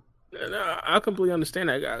 No, I completely understand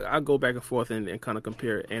that. I go back and forth and kind of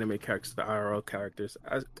compare anime characters to IRL characters.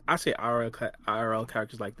 I say IRL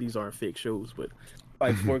characters like these aren't fake shows, but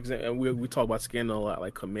like for example, and we talk about Scandal a lot,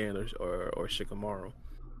 like Command or Shikamaru.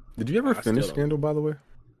 Did you ever finish Scandal, by the way?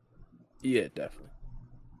 Yeah, definitely.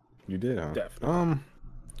 You did, huh? Definitely.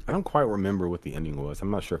 I don't quite remember what the ending was.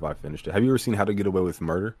 I'm not sure if I finished it. Have you ever seen How to Get Away with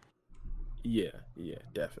Murder? Yeah,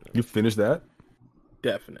 definitely. You finished that?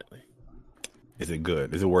 Definitely. Is it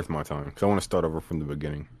good? Is it worth my time? Because I want to start over from the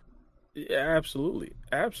beginning. Yeah, absolutely,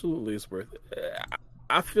 absolutely, it's worth it.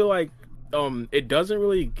 I feel like it doesn't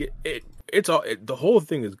really get it. It's all the whole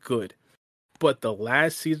thing is good, but the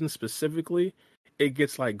last season specifically, it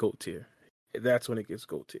gets like GOAT tier. That's when it gets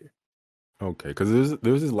GOAT tier. Okay, because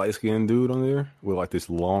there's this light skinned dude on there with like this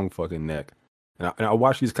long fucking neck, and I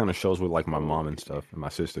watch these kind of shows with like my mom and stuff and my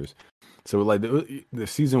sisters. So like the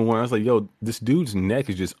season one, I was like, yo, this dude's neck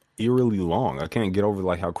is just eerily long. I can't get over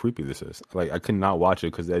like how creepy this is. Like I could not watch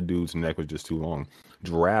it because that dude's neck was just too long.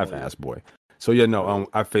 Giraffe ass boy. So yeah, no,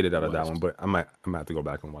 I faded out of that one, but I might have to go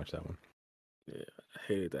back and watch that one. Yeah, I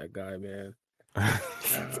hated that guy, man.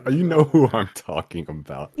 You know who I'm talking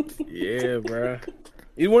about. Yeah, bro.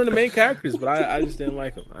 He's one of the main characters, but I just didn't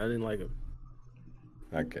like him. I didn't like him.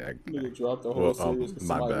 Okay. Nigga dropped the whole series because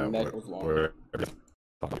My somebody's bad. neck was long.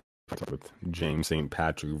 With James St.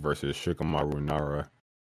 Patrick versus Shikamaru Nara.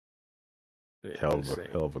 Yeah, Hell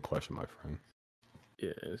of a question, my friend.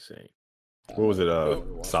 Yeah, insane. What was it?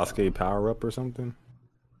 Sasuke power up or something?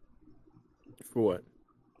 For what?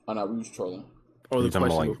 Oh no, we was trolling. Oh, the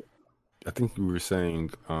question. Like, I think you were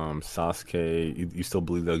saying Sasuke. You still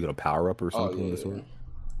believe they'll get a power up or something of the sort?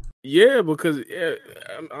 Yeah, because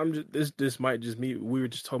I'm just this might just me. We were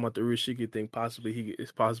just talking about the Urashiki thing. Possibly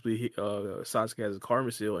Sasuke has a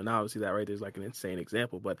karma seal, and obviously that right there is like an insane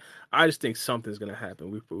example. But I just think something's gonna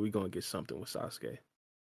happen. We gonna get something with Sasuke.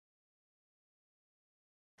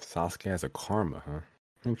 Sasuke has a karma, huh?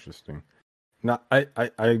 Interesting. No, I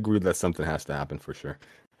agree that something has to happen for sure.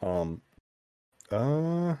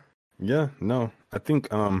 Yeah, no. I think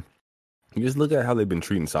you just look at how they've been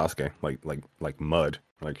treating Sasuke like mud,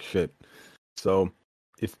 like shit. So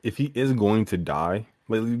if he is going to die,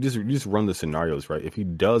 like you just run the scenarios, right? If he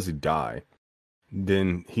does die,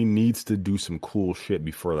 then he needs to do some cool shit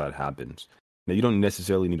before that happens. Now you don't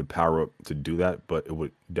necessarily need a power up to do that, but it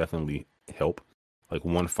would definitely help. Like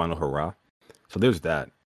one final hurrah. So there's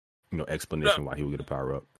that, explanation why he would get a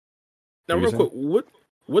power up. Now, real quick,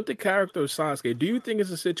 what the character of Sasuke? Do you think it's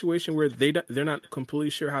a situation where they're not completely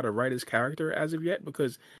sure how to write his character as of yet?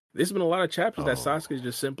 Because there's been a lot of chapters that Sasuke is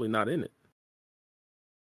just simply not in it.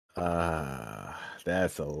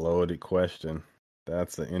 That's a loaded question.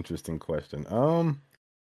 That's an interesting question. I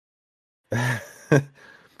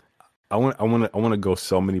want to go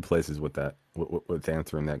so many places with that, with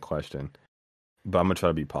answering that question, but I'm gonna try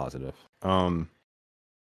to be positive. I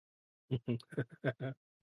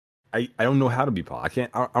don't know how to be positive.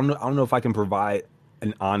 I don't know if I can provide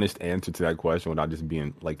an honest answer to that question without just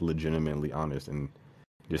being like legitimately honest and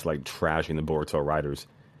just like trashing the Boruto writers.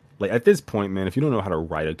 Like at this point, man, if you don't know how to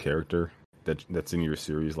write a character that's in your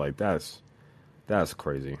series, like that's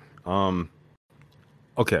crazy.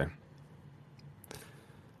 Okay.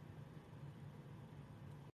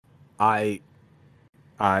 I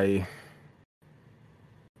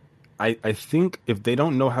think if they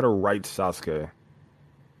don't know how to write Sasuke,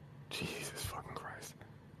 Jesus fucking Christ,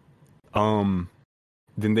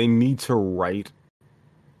 then they need to write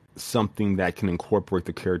something that can incorporate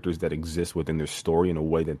the characters that exist within their story in a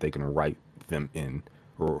way that they can write them in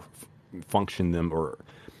or function them or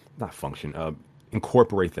not function,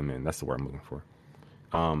 incorporate them in. That's the word I'm looking for.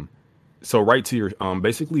 So write to your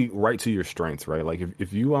basically write to your strengths, right? Like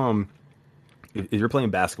if you're playing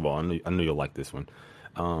basketball, I know you'll like this one.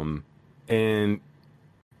 And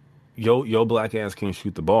yo black ass can't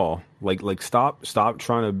shoot the ball. Like stop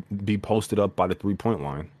trying to be posted up by the 3-point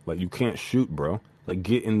line. Like you can't shoot, bro. Like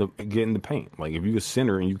get in the paint. Like if you're a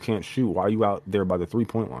center and you can't shoot, why are you out there by the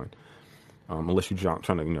 3-point line? Unless you're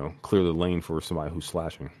trying to clear the lane for somebody who's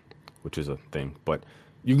slashing, which is a thing. But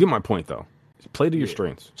you get my point though. Play to your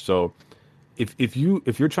strengths. So if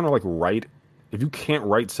you're trying to like write, if you can't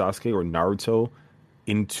write Sasuke or Naruto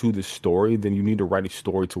into the story, then you need to write a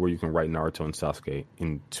story to where you can write Naruto and Sasuke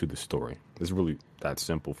into the story. It's really that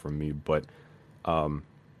simple for me, but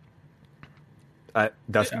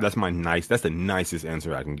that's the nicest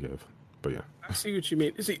answer I can give. But yeah. I see what you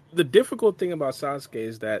mean. See, the difficult thing about Sasuke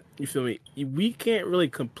is that, you feel me, we can't really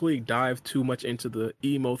completely dive too much into the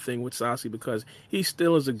emo thing with Sasuke because he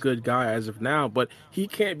still is a good guy as of now, but he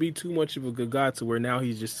can't be too much of a good guy to where now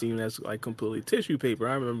he's just seen as like completely tissue paper.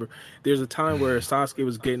 I remember there's a time where Sasuke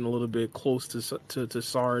was getting a little bit close to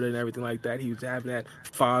Sarada and everything like that. He was having that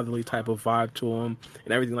fatherly type of vibe to him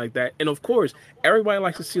and everything like that. And of course, everybody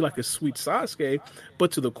likes to see like a sweet Sasuke,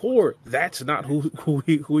 but to the core, that's not who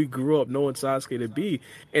he grew up knowing Sasuke to be.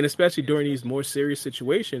 And especially during these more serious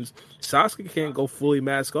situations, Sasuke can't go fully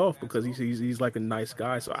mask off because he's like a nice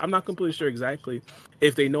guy. So I'm not completely sure exactly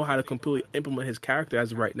if they know how to completely implement his character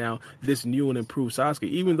as of right now, this new and improved Sasuke,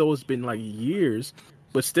 even though it's been like years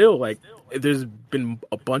but still, like, there's been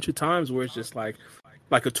a bunch of times where it's just like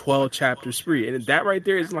a 12 chapter spree, and that right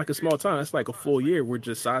there isn't like a small time. That's like a full year where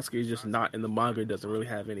just Sasuke is just not in the manga. Doesn't really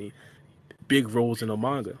have any big roles in the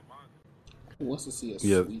manga. Who wants to see a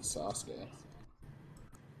Yeah. sweet Sasuke?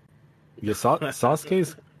 Yeah,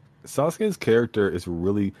 Sasuke's character is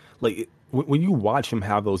really like when you watch him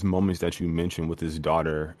have those moments that you mentioned with his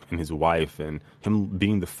daughter and his wife, and him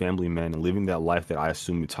being the family man and living that life that I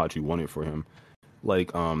assume Itachi wanted for him,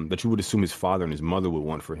 like that you would assume his father and his mother would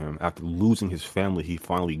want for him. After losing his family, he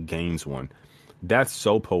finally gains one. That's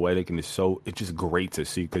so poetic, and it's just great to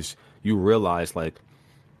see, because you realize, like,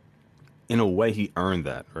 in a way he earned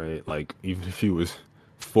that, right? Like, even if he was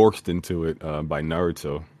forced into it by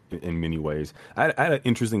Naruto in many ways. I had an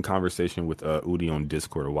interesting conversation with Udi on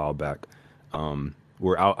Discord a while back,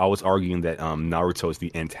 where I was arguing that Naruto is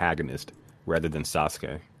the antagonist rather than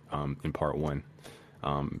Sasuke in part one.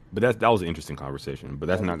 But that was an interesting conversation, but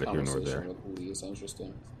that's neither here nor there. With Udi is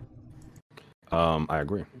interesting. I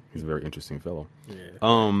agree. He's a very interesting fellow.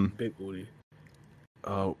 Yeah, big Udi.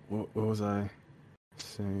 What was I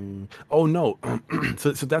saying? Oh no,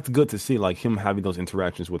 so that's good to see, like, him having those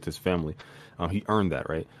interactions with his family. He earned that,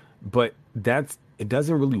 right? But it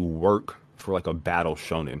doesn't really work for like a battle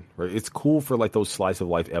shonen, right? It's cool for like those slice of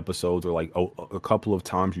life episodes, or like a couple of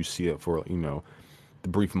times you see it for, you know, the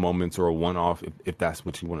brief moments, or a one off if that's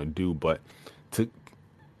what you want to do. But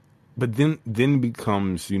then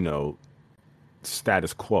becomes, you know,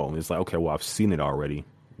 status quo. It's like, okay, well, I've seen it already.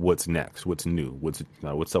 What's next? What's new? What's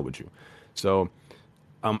up with you? So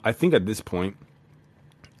I think at this point,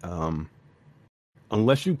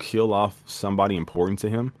 unless you kill off somebody important to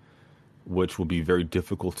him, which will be very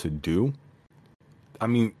difficult to do. I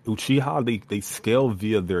mean, Uchiha, they scale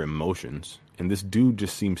via their emotions, and this dude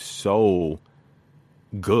just seems so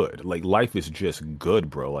good. Like, life is just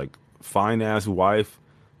good, bro. Like, fine ass wife,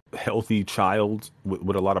 healthy child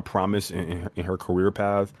with a lot of promise in her career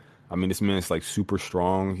path. I mean, this man's like super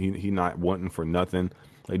strong. He not wanting for nothing.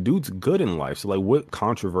 Like, dude's good in life. So like, what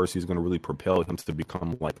controversy is going to really propel him to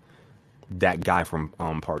become like that guy from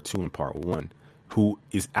part 2 and part 1, who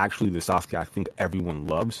is actually the Sasuke I think everyone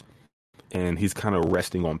loves, and he's kind of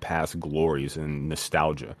resting on past glories and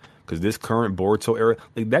nostalgia. Because this current Boruto era,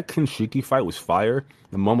 like, that Kinshiki fight was fire.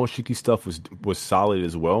 The Momoshiki stuff was solid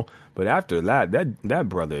as well. But after that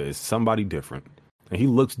brother is somebody different, and he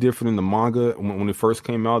looks different in the manga. When it first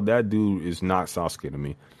came out, that dude is not Sasuke to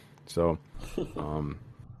me. So,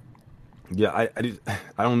 yeah, I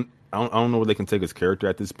don't know where they can take his character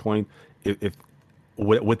at this point. If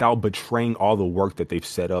without betraying all the work that they've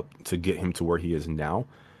set up to get him to where he is now,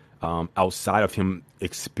 outside of him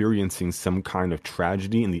experiencing some kind of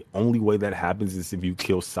tragedy, and the only way that happens is if you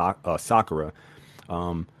kill Sakura,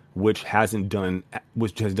 which has done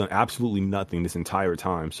absolutely nothing this entire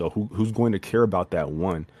time. So who's going to care about that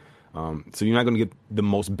one? So you're not going to get the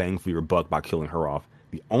most bang for your buck by killing her off.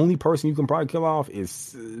 The only person you can probably kill off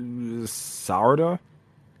is Sarada,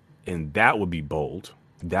 and that would be bold.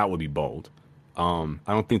 I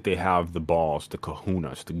don't think they have the balls, the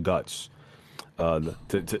kahunas, the guts,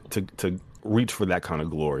 to reach for that kind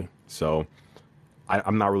of glory. So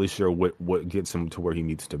I'm not really sure what gets him to where he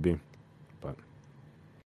needs to be. But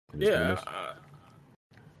yeah,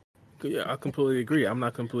 I completely agree. I'm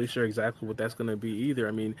not completely sure exactly what that's going to be either.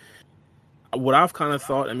 I mean, what I've kind of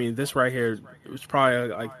thought, I mean, this right here, it was probably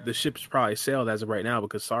like the ship's probably sailed as of right now,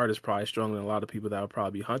 because Sarada's probably stronger than a lot of people that would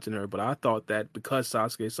probably be hunting her. But I thought that because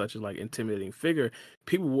Sasuke is such a like intimidating figure,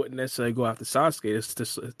 people wouldn't necessarily go after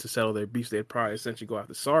Sasuke to settle their beefs. They'd probably essentially go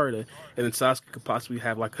after Sarada, and then Sasuke could possibly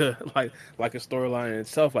have like a storyline in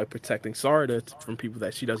itself, like protecting Sarada from people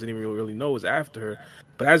that she doesn't even really know is after her.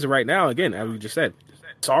 But as of right now, again, as we just said,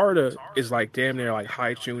 Sarada is like damn near like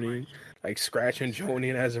high tuning, like scratching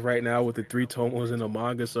Jonin as of right now with the 3 tomos in the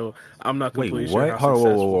manga. So I'm not completely sure how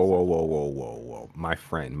successful. Whoa, my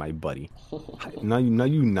friend, my buddy. Now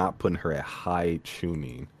you not putting her at high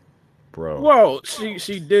tuning, bro. Well,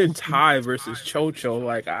 she did tie versus Chocho.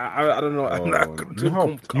 Like I don't know. I'm not you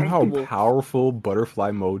know how powerful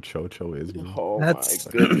butterfly mode Chocho is, bro? Oh my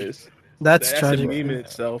goodness, that's tragic. A meme in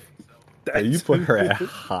itself. Hey, you put her at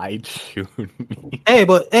high tuning.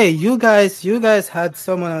 Hey, you guys had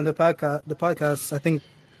someone on the podcast, I think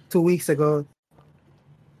 2 weeks ago.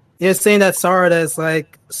 You're saying that Sarada is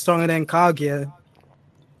like stronger than Kaguya.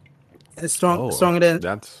 It's stronger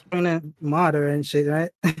than Madara and shit,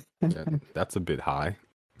 right? Yeah, that's a bit high.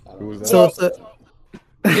 Who was that? So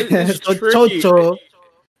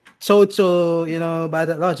Chocho, you know, by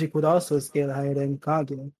that logic, would also scale higher than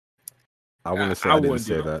Kaguya. I want to say I didn't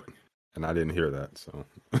say that, and I didn't hear that, so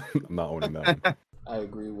I'm not owning that. I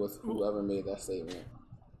agree with whoever made that statement.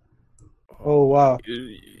 Oh wow.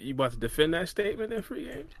 You about to defend that statement then, free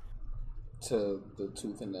game? To the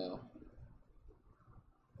tooth and nail.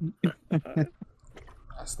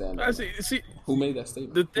 I I stand on it. see. Who made that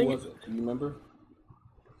statement? The Who thing, was it? Do you remember?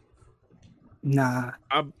 Nah.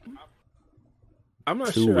 I'm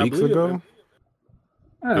not 2 sure. I weeks believe ago.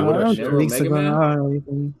 I don't I'm know. not Around sure. 2 weeks Mega ago. Man? I don't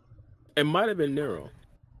know. It might have been Nero.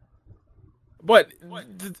 But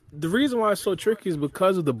the reason why it's so tricky is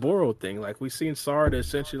because of the Boro thing. Like we seen Sarda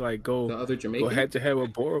essentially like The other go Jamaican? head to head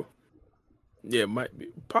with Boro. Yeah, might be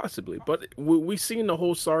possibly, but we seen the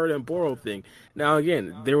whole Sarda and Boro thing. Now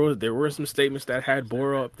again, there were some statements that had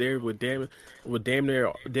Boro up there with damn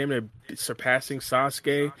near surpassing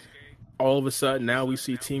Sasuke. All of a sudden, now we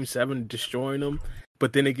see Team 7 destroying them.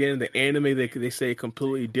 But then again, the anime they say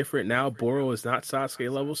completely different. Now Boro is not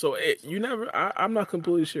Sasuke level, so I'm not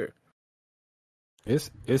completely sure.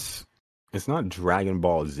 It's not Dragon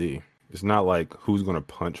Ball Z. It's not like who's gonna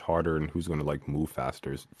punch harder and who's gonna like move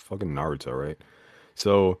faster. It's fucking Naruto, right?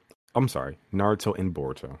 So I'm sorry, Naruto and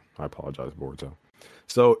Boruto. I apologize, Boruto.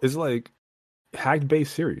 So it's like hack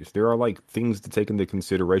based series. There are like things to take into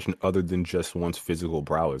consideration other than just one's physical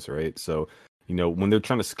prowess, right? So when they're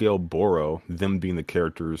trying to scale Boro, them being the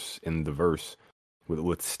characters in the verse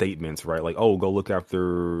with statements, right? Like, oh, go look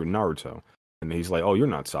after Naruto. And he's like, oh, you're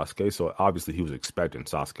not Sasuke. So obviously he was expecting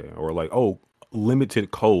Sasuke. Or like, oh,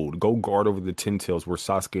 limited code. Go guard over the Ten Tails where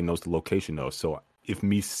Sasuke knows the location of. So if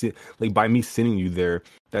by me sending you there,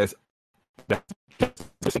 that's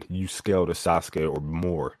you scale to Sasuke or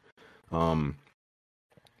more.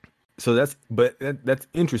 So that's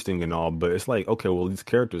interesting and all, but it's like, okay, well, these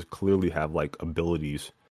characters clearly have like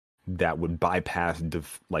abilities that would bypass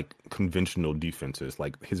like conventional defenses.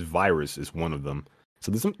 Like his virus is one of them.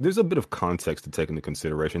 So there's a bit of context to take into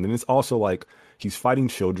consideration. Then it's also like he's fighting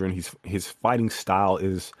children. His fighting style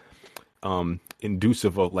is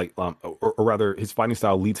inducive of like or rather his fighting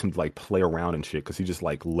style leads him to like play around and shit because he's just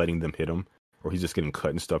like letting them hit him or he's just getting cut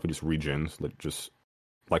and stuff. He just regens like just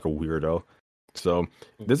like a weirdo. So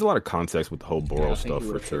there's a lot of context with the whole Boro stuff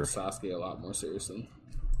for sure. Sasuke a lot more seriously.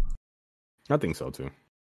 I think so too.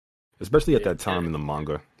 Especially at that time in the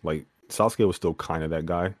manga. Like Sasuke was still kind of that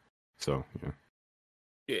guy. So yeah.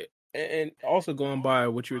 Yeah, and also going by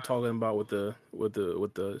what you were talking about with the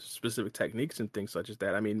specific techniques and things such as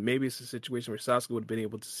that. I mean, maybe it's a situation where Sasuke would have been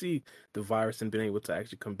able to see the virus and been able to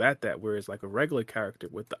actually combat that, whereas like a regular character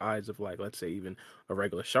with the eyes of like, let's say even a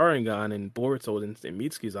regular Sharingan and Boruto and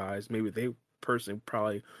Mitsuki's eyes, maybe they person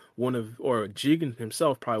probably wouldn't have, or Jigen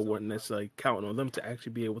himself probably wouldn't necessarily count on them to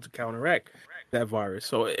actually be able to counteract that virus.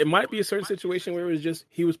 So it might be a certain situation where it was just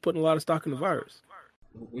he was putting a lot of stock in the virus.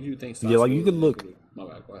 What do you think? Sasuke yeah, like you could look. My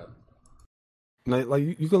bad. Go ahead.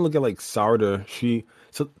 Like you can look at like Sarda.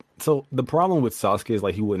 So the problem with Sasuke is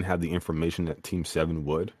like he wouldn't have the information that Team 7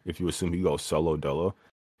 would if you assume he goes solo dolo.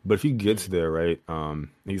 But if he gets there, right,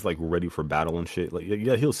 he's like ready for battle and shit. Like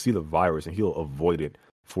yeah, he'll see the virus and he'll avoid it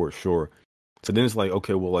for sure. So then it's like,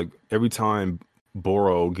 okay, well, like every time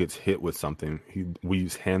Boro gets hit with something, he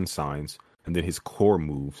weaves hand signs and then his core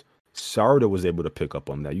moves. Sarda was able to pick up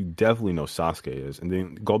on that. You definitely know Sasuke is. And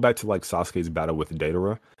then go back to like Sasuke's battle with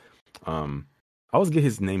Deidara. I always get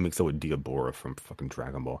his name mixed up with Diabora from fucking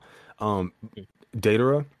Dragon Ball.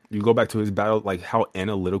 Deidara, you go back to his battle, like how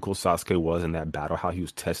analytical Sasuke was in that battle, how he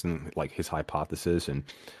was testing like his hypothesis or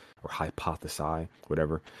hypothesize,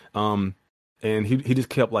 whatever. And he just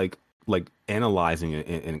kept like analyzing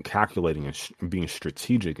it and calculating and being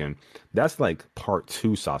strategic, and that's like part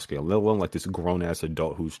 2 Sasuke, let alone like this grown ass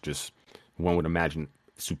adult who's just, one would imagine,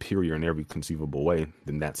 superior in every conceivable way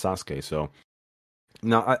than that Sasuke. So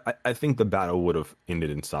now I think the battle would have ended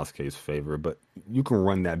in Sasuke's favor, but you can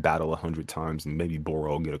run that battle 100 times and maybe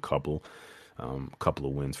Boro will get a couple of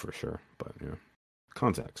wins for sure. But yeah,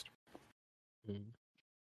 context.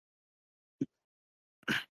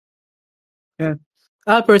 Yeah.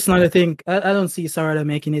 I personally think I don't see Sarada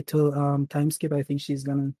making it to time skip. I think she's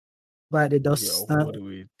gonna bite the dust. Yo, what are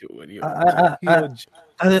we doing? Yo, I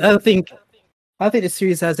don't think the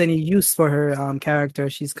series has any use for her character.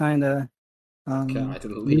 She's kind of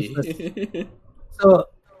useless. So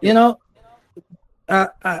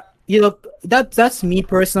that's me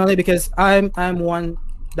personally, because I'm one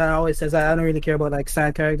that always says I don't really care about like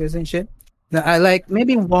side characters and shit. Now, I like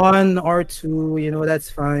maybe 1 or 2, that's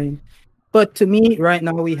fine. But to me, right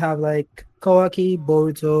now, we have like Kawaki,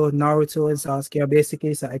 Boruto, Naruto, and Sasuke are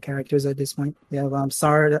basically side characters at this point. We have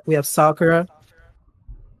we have Sakura.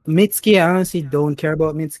 Mitsuki, I honestly don't care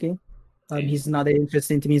about Mitsuki. He's not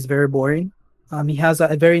interesting to me. He's very boring. He has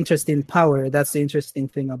a very interesting power. That's the interesting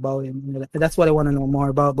thing about him. That's what I want to know more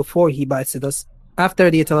about before he bites at us. after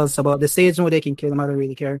they tell us about the stage mode, they can kill him. I don't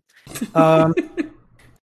really care. Um,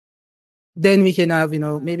 then we can have,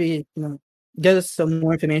 maybe, get us some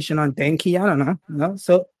more information on Denki. I don't know,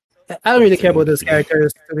 So I don't really care about those Thank you.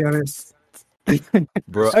 characters, to be honest.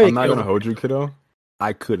 Bro, I I'm really not care gonna about. hold you, kiddo.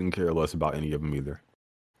 I couldn't care less about any of them either.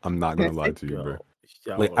 I'm not gonna lie to you, bro.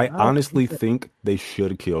 Yo, Like, yo, I honestly think they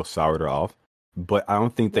should kill Sauter off, but I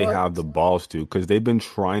don't think they What? have the balls to because they've been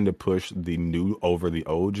trying to push the new over the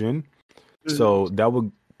old gen. Mm. So that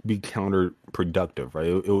would be counterproductive, right?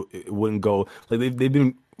 It wouldn't go like they've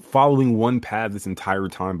been following one path this entire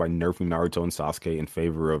time by nerfing Naruto and Sasuke in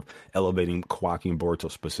favor of elevating Kawaki and Boruto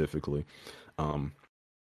specifically. Um,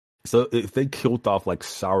 so if they killed off like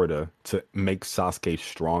Sarada to make Sasuke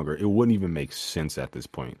stronger, it wouldn't even make sense at this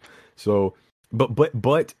point. So, but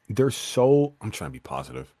they're so I'm trying to be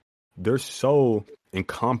positive. They're so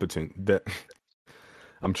incompetent that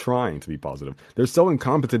I'm trying to be positive. They're so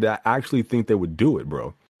incompetent that I actually think they would do it,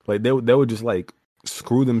 bro. Like they would just like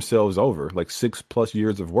screw themselves over like 6+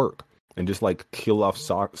 years of work and just like kill off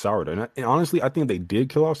Sarada. And honestly, I think if they did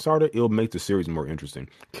kill off Sarada, it'll make the series more interesting.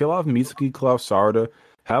 Kill off Mitsuki, kill off Sarada,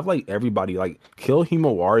 have like everybody like kill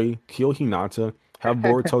Himawari, kill Hinata, have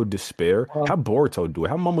Boruto despair, Well, have Boruto do it,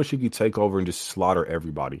 have Momoshiki take over and just slaughter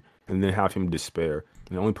everybody, and then have him despair.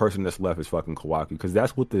 And the only person that's left is fucking Kawaki, because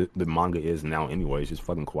that's what the manga is now anyway. It's just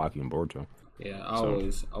fucking Kawaki and Boruto. Yeah, I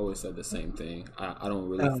So always said the same thing. I don't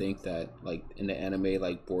really um, think that like in the anime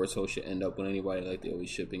like Boruto should end up with anybody. Like they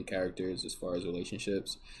always shipping characters as far as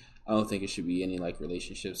relationships. I don't think it should be any like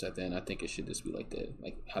relationships at the end. I think it should just be like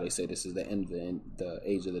how they say this is the end of the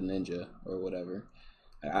age of the ninja or whatever.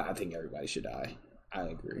 I think everybody should die. I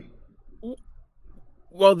agree.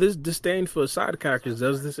 well, this disdain for side characters,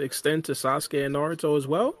 does this extend to Sasuke and Naruto as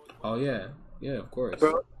well? Oh yeah, yeah, of course.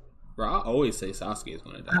 bro, Bro, I always say Sasuke is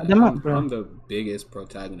gonna add die. them up, I'm bro. the biggest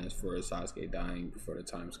protagonist for Sasuke dying before the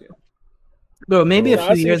time scale. Bro, maybe a No, I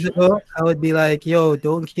few see what years you. ago, I would be like, "Yo,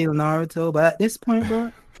 don't kill Naruto." But at this point,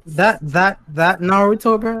 bro, that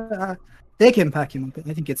Naruto, bro, they can pack him up.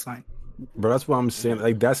 I think it's fine. but that's what I'm saying.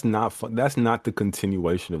 Like that's not fun. That's not the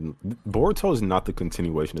continuation of Boruto is not the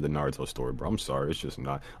continuation of the Naruto story, bro. I'm sorry, it's just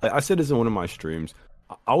not. Like I said this in one of my streams.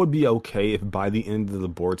 I would be okay if by the end of the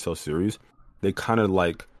Boruto series, they kind of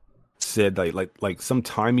like said like some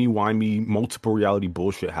timey wimey multiple reality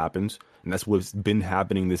bullshit happens, and that's what's been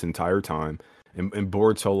happening this entire time. And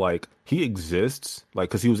Boruto like he exists like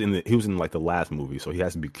because he was in like the last movie, so he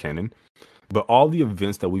has to be canon. But all the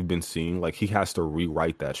events that we've been seeing, like he has to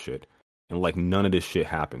rewrite that shit, and like none of this shit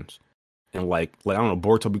happens. And like I don't know,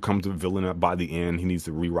 Boruto becomes a villain by the end. He needs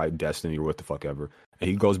to rewrite destiny or what the fuck ever, and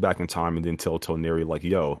he goes back in time and then tell Toneri like,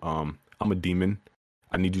 "Yo, I'm a demon.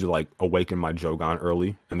 I need you to like awaken my Jogan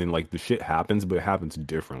early." And then like the shit happens, but it happens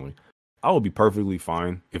differently. I would be perfectly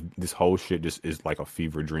fine if this whole shit just is like a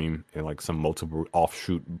fever dream and like some multiple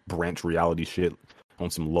offshoot branch reality shit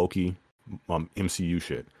on some Loki MCU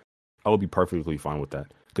shit. I would be perfectly fine with that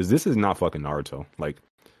because this is not fucking Naruto. Like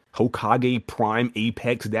Hokage Prime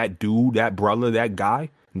Apex, that dude, that brother, that guy,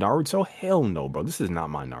 Naruto. Hell no, bro. This is not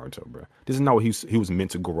my Naruto, bro. This is not what he was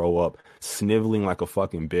meant to grow up, sniveling like a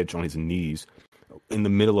fucking bitch on his knees in the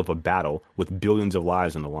middle of a battle with billions of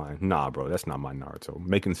lives on the line. Nah, bro, that's not my Naruto.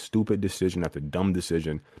 Making stupid decision after dumb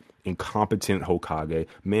decision. Incompetent Hokage.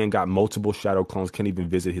 Man got multiple shadow clones, can't even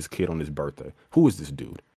visit his kid on his birthday. Who is this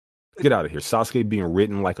dude? Get out of here. Sasuke being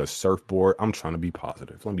written like a surfboard. I'm trying to be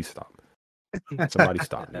positive. Let me stop. Somebody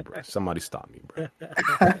stop me, bro. Somebody stop me, bro.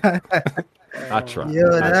 I Oh tried. my Yo,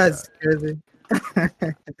 I god. tried. that's crazy.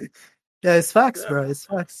 Yeah, it's facts, Yeah, bro. It's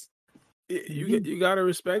facts. you Indeed. you gotta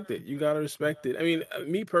respect it. You gotta respect it. I mean,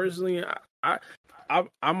 me personally,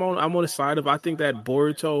 I'm on the side of I think that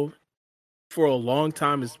Boruto for a long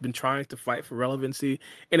time has been trying to fight for relevancy.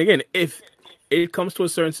 And again, if it comes to a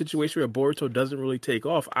certain situation where Boruto doesn't really take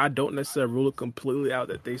off, I don't necessarily rule it completely out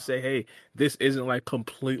that they say, hey, this isn't like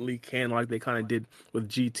completely canon like they kind of did with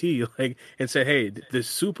GT, like and say, hey, the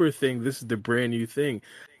super thing, this is the brand new thing.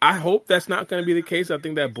 I hope that's not going to be the case. I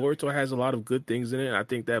think that Boruto has a lot of good things in it. I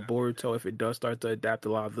think that Boruto, if it does start to adapt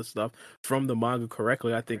a lot of the stuff from the manga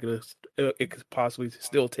correctly, I think it could possibly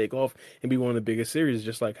still take off and be one of the biggest series,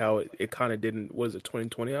 just like how it kind of did in, was it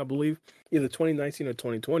 2020, I believe, either 2019 or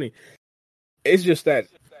 2020. It's just that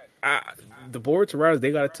I, the Boruto writers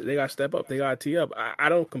they got to step up, they got to tee up. I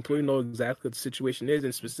don't completely know exactly what the situation is,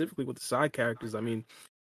 and specifically with the side characters. I mean,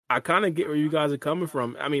 I kind of get where you guys are coming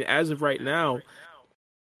from. I mean, as of right now,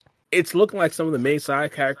 it's looking like some of the main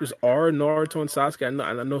side characters are Naruto and Sasuke.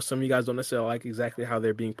 I know some of you guys don't necessarily like exactly how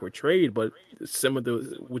they're being portrayed, but some of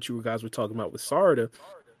the what you guys were talking about with Sarada,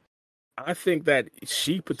 I think that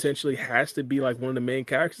she potentially has to be like one of the main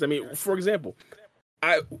characters. I mean, for example,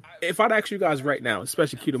 I if I'd ask you guys right now,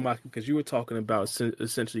 especially Kidomaki, because you were talking about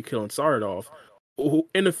essentially killing Sarada off.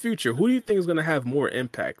 In the future, who do you think is going to have more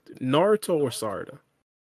impact, Naruto or Sarada?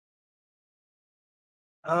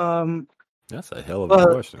 Um, That's a hell of a well,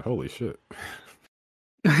 question. Holy shit.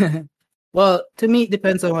 well, to me, it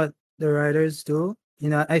depends on what the writers do.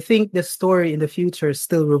 I think the story in the future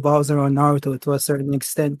still revolves around Naruto to a certain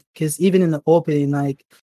extent, because even in the opening, like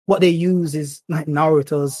what they use is like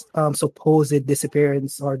Naruto's supposed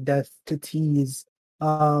disappearance or death to tease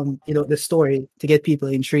the story to get people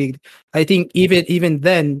intrigued. I think even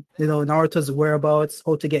then, Naruto's whereabouts,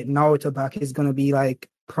 how to get Naruto back is gonna be like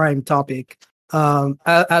prime topic.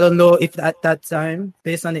 I don't know if at that time,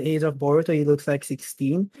 based on the age of Boruto, he looks like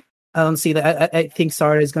 16. I don't see that. I think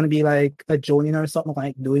Sarah is going to be like a Jonin or something,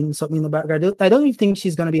 like doing something in the background. I don't even think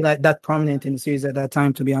she's going to be like that prominent in the series at that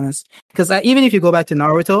time, to be honest. Because even if you go back to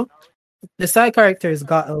Naruto, the side characters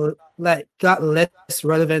got less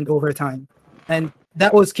relevant over time, and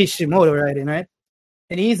that was Kishimoto writing, right?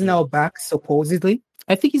 And he's Yeah. now back supposedly.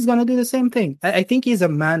 I think he's gonna do the same thing. I think he's a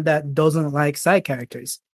man that doesn't like side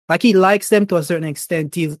characters. Like he likes them to a certain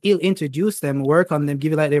extent. He'll introduce them, work on them,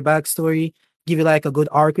 give you like their backstory, give you like a good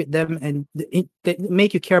arc with them, and they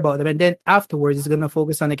make you care about them. And then afterwards, he's gonna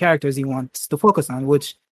focus on the characters he wants to focus on,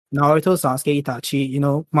 which Naruto, Sasuke, Itachi,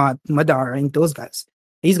 Madara, and those guys.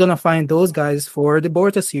 He's gonna find those guys for the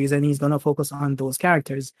Boruto series, and he's gonna focus on those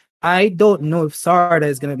characters. I don't know if Sarada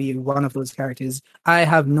is gonna be one of those characters. I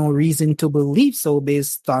have no reason to believe so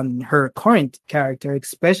based on her current character,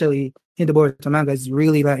 especially in the Boruto manga, is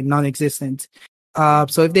really like non-existent.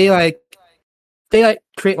 So if they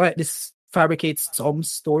create like this, fabricate some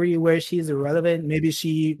story where she's irrelevant, maybe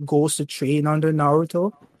she goes to train under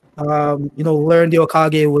Naruto, learn the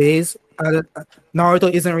Okage ways.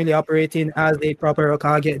 Naruto isn't really operating as a proper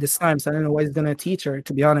Okage at this time, so I don't know what he's gonna teach her,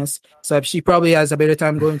 to be honest. So she probably has a better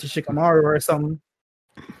time going to Shikamaru or something.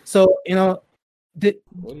 So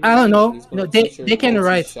I don't know. He's gonna They teach her they can multi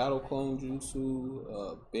write. shadow clone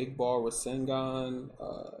jutsu, big ball Rasengan,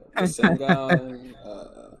 Rasengan.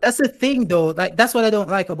 That's the thing, though. Like that's what I don't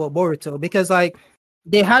like about Boruto, because like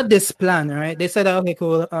they had this plan, right? They said, okay,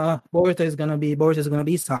 cool. Boruto is gonna be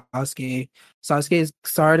Sasuke.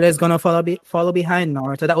 Sarada is gonna follow behind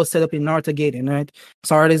Naruto. That was set up in Naruto Gaiden, right?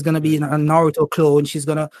 Sarada is gonna be a Naruto clone. She's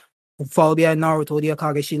gonna follow behind Naruto, the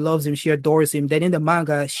Akage. She loves him. She adores him. Then in the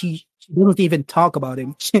manga, she doesn't even talk about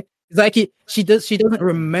him. It's like she doesn't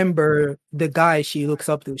remember the guy she looks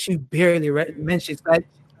up to. She barely mentions, like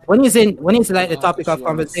when he's like the Nah, topic cause of she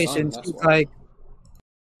on his son. conversation, That's she's why. like,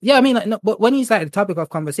 yeah, I mean, like, no, but when he's like the topic of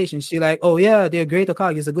conversation, she like, oh yeah, they're great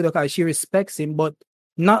Okage, he's a good Okage. She respects him, but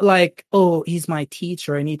not like, oh, he's my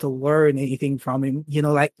teacher, I need to learn anything from him.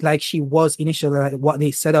 Like she was initially, like what they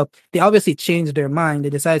set up. They obviously changed their mind. They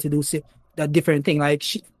decided to do a different thing. Like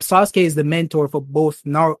Sasuke is the mentor for both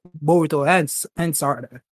Boruto and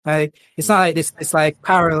Sarada. Like it's not like this. It's like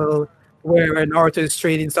parallel where Naruto is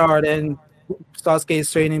training Sarada and Sasuke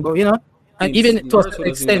is training, but I and mean, even to a Naruto certain doesn't even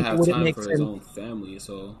extent, have would it time make for his sense? own family,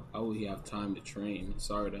 so how would he have time to train?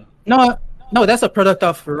 Sorry to. No, no, that's a product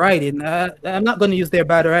of writing. I'm not going to use their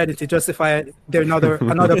bad writing to justify their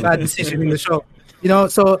another bad decision in the show.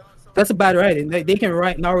 So that's a bad writing. They can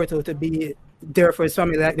write Naruto to be there for his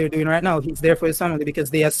family, like they're doing right now. He's there for his family because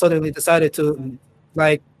they have suddenly decided to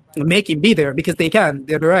like make him be there because they can.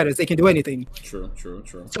 They're the writers. They can do anything. True, true,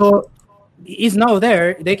 true. So he's now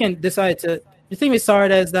there. They can decide to. The thing with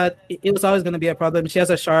Sarada is that it was always going to be a problem. She has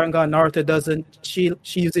a Sharingan, Naruto doesn't. She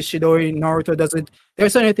uses Shidori, Naruto doesn't. There are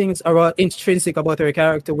certain things intrinsic about her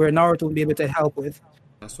character where Naruto will be able to help with.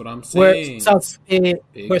 That's what I'm Where saying. Sasuke,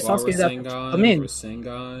 Big bar is that come Rasengan, in.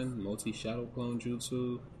 Rasengan, multi shadow clone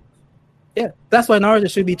jutsu. Yeah, that's why Naruto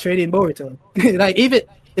should be trading Boruto. Like even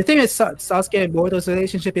the thing is, Sasuke and Boruto's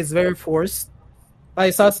relationship is very forced.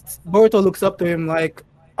 Like Boruto looks up to him like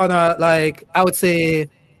on a like I would say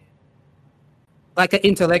like an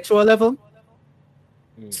intellectual level.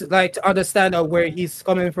 To understand where he's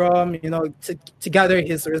coming from, to gather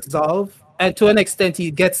his resolve. And to an extent,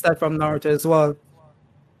 he gets that from Naruto as well.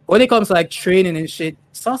 When it comes to like training and shit,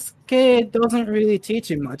 Sasuke doesn't really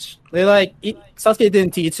teach him much. Sasuke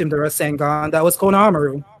didn't teach him the Rasengan. That was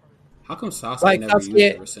Konohamaru. How come Sasuke Like never used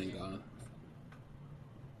the Sasuke,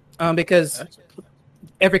 Rasengan? because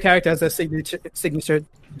every character has a signature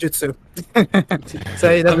jutsu.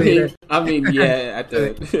 So he doesn't need it. Yeah, at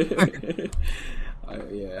the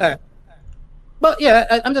yeah. But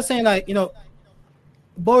yeah, I'm just saying, like,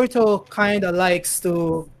 Boruto kind of likes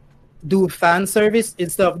to do fan service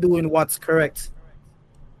instead of doing what's correct.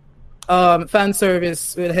 Fan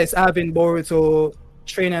service with his having Boruto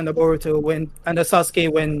training the Boruto and the Sasuke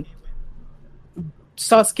when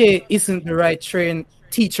Sasuke isn't the right trained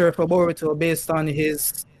teacher for Boruto based on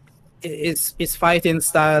his fighting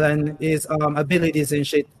style and his abilities and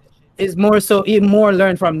shit. It's more so he more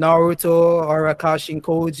learned from Naruto or Akashi and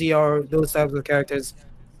Koji or those types of characters,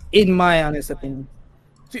 in my honest opinion.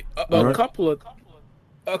 See, But a couple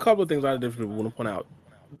of things I definitely want to point out.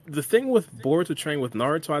 The thing with Boruto training with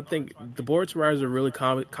Naruto, I think the Boruto writers are really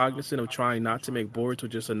cognizant of trying not to make Boruto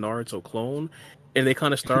just a Naruto clone, and they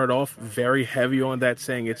kind of started off very heavy on that,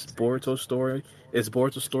 saying it's Boruto's story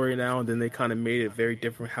now, and then they kind of made it very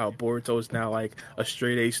different. How Boruto is now like a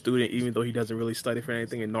straight A student, even though he doesn't really study for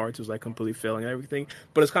anything, and Naruto's like completely failing and everything.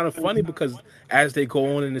 But it's kind of funny because as they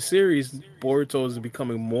go on in the series, Boruto is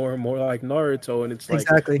becoming more and more like Naruto, and it's like,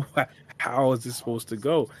 exactly. how is this supposed to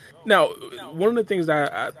go? Now, one of the things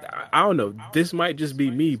that I don't know, this might just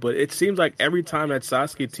be me, but it seems like every time that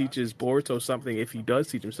Sasuke teaches Boruto something, if he does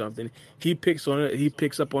teach him something, he picks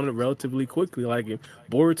up on it relatively quickly. Like if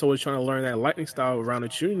Boruto was trying to learn that lightning style around the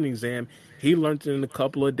Chunin exam, he learned it in a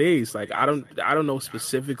couple of days. Like I don't know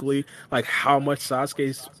specifically like how much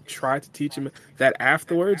Sasuke tried to teach him that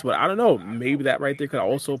afterwards, but I don't know. Maybe that right there could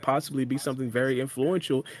also possibly be something very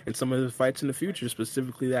influential in some of the fights in the future,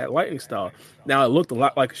 specifically that lightning style. Now it looked a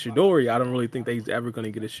lot like a Shidori. I don't really think that he's ever going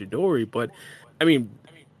to get a Shidori, but I mean,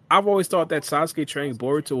 I've always thought that Sasuke training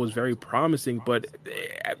Boruto was very promising, but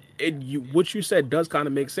what you said does kind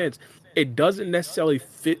of make sense. It doesn't necessarily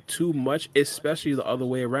fit too much, especially the other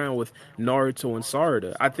way around with Naruto and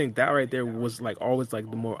Sarada. I think that right there was like always like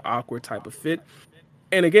the more awkward type of fit.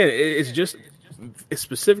 And again, it's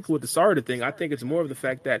specifically with the Sarada thing. I think it's more of the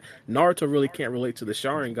fact that Naruto really can't relate to the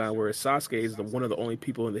Sharingan, whereas Sasuke is one of the only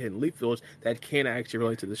people in the Hidden Leaf Village that can actually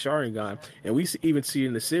relate to the Sharingan. And we even see it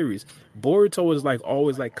in the series. Boruto is like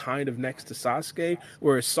always like kind of next to Sasuke,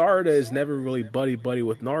 whereas Sarada is never really buddy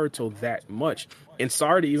with Naruto that much. And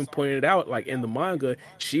Sarada even pointed out, like in the manga,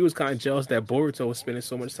 she was kind of jealous that Boruto was spending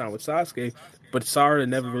so much time with Sasuke, but Sarada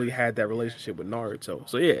never really had that relationship with Naruto.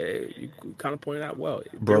 So yeah, you kind of pointed out well.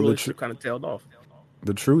 Their Bro, relationship kind of tailed off.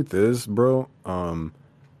 the truth is, bro,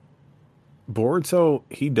 Boruto,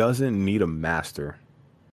 he doesn't need a master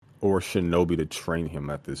or shinobi to train him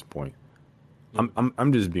at this point.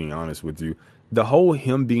 I'm just being honest with you. The whole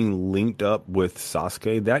him being linked up with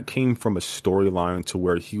Sasuke, that came from a storyline to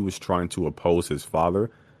where he was trying to oppose his father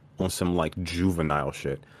on some like juvenile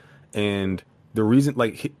shit. And the reason,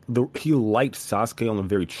 like, he liked Sasuke on a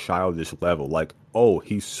very childish level. Like, oh,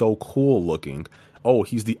 he's so cool looking. Oh,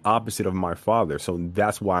 he's the opposite of my father. So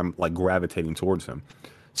that's why I'm like gravitating towards him.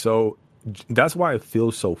 So that's why I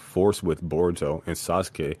feel so forced with Boruto and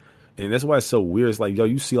Sasuke. And that's why it's so weird. It's like, yo,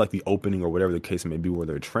 you see like the opening or whatever the case may be where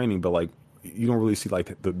they're training, but like you don't really see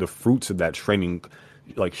like the fruits of that training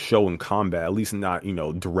like show in combat, at least not,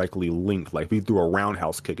 directly linked. Like if he threw a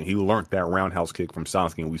roundhouse kick and he learned that roundhouse kick from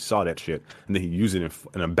Sasuke and we saw that shit and then he used it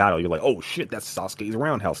in a battle, you're like, oh shit, that's Sasuke's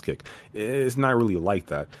roundhouse kick. It's not really like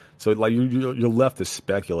that. So like you're left to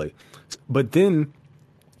speculate. But then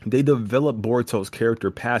they developed Boruto's character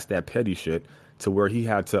past that petty shit to where he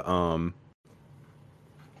had to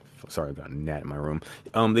sorry, I got a gnat in my room.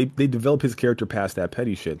 They develop his character past that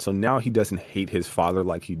petty shit. So now he doesn't hate his father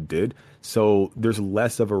like he did. So there's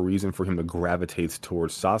less of a reason for him to gravitate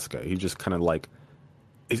towards Sasuke. He just kind of like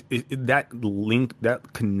that link,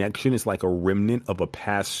 that connection is like a remnant of a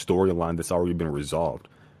past storyline that's already been resolved,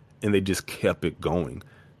 and they just kept it going.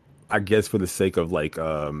 I guess for the sake of like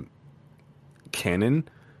canon,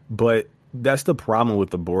 but that's the problem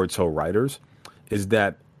with the Boruto writers, is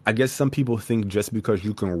that I guess some people think just because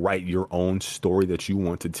you can write your own story that you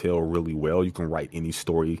want to tell really well, you can write any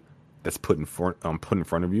story that's put in front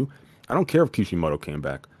of you. I don't care if Kishimoto came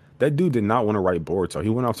back. That dude did not want to write Boruto. He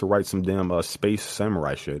went off to write some damn space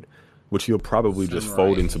samurai shit, which he'll probably just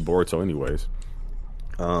fold into Boruto anyways.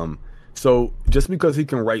 So just because he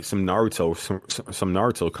can write some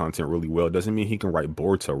Naruto content really well doesn't mean he can write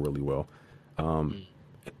Boruto really well.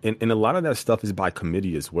 And a lot of that stuff is by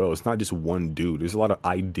committee as well. It's not just one dude. There's a lot of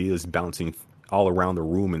ideas bouncing all around the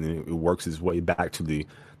room, and then it works its way back to the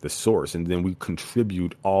source. And then we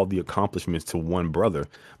contribute all the accomplishments to one brother.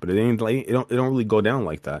 But it don't really go down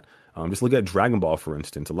like that. Just look at Dragon Ball, for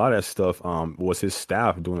instance. A lot of that stuff was his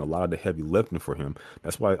staff doing a lot of the heavy lifting for him.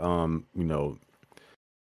 That's why, I don't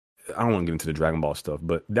want to get into the Dragon Ball stuff,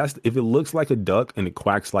 but if it looks like a duck and it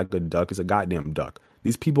quacks like a duck, it's a goddamn duck.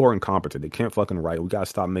 These people are incompetent. They can't fucking write. We gotta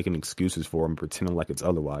stop making excuses for them, pretending like it's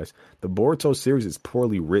otherwise. The Boruto series is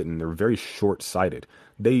poorly written. They're very short-sighted.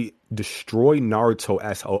 They destroy Naruto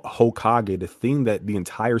as Hokage, the thing that the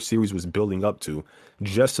entire series was building up to,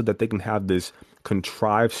 just so that they can have this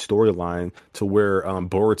contrived storyline to where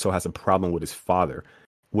Boruto has a problem with his father,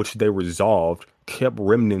 which they resolved kept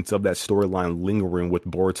remnants of that storyline lingering with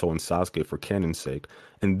Boruto and Sasuke for canon's sake,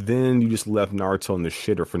 and then you just left Naruto in the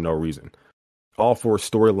shitter for no reason, all for a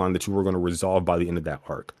storyline that you were going to resolve by the end of that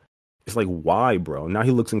arc. It's like, why, bro? Now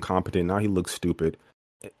he looks incompetent. Now he looks stupid.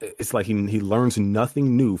 It's like he learns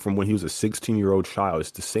nothing new from when he was a 16-year-old child.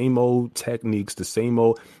 It's the same old techniques, the same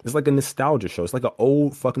old. It's like a nostalgia show. It's like an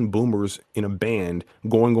old fucking boomers in a band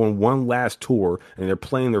going on one last tour and they're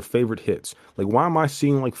playing their favorite hits. Like, why am I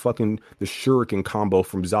seeing like fucking the Shuriken combo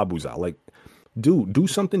from Zabuza? Like, dude, do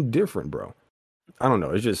something different, bro. I don't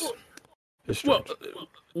know. It's just, it's strange. Well,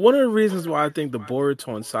 one of the reasons why I think the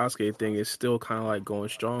Boruto and Sasuke thing is still kind of like going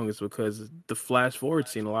strong is because the flash forward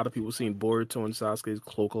scene. A lot of people seeing Boruto and Sasuke's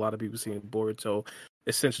cloak. A lot of people seeing Boruto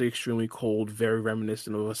essentially extremely cold, very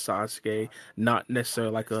reminiscent of a Sasuke, not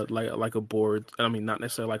necessarily like a Boruto. I mean, not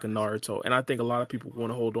necessarily like a Naruto. And I think a lot of people want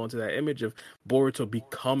to hold on to that image of Boruto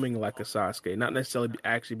becoming like a Sasuke, not necessarily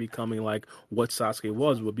actually becoming like what Sasuke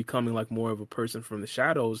was, but becoming like more of a person from the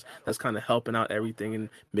shadows that's kind of helping out everything and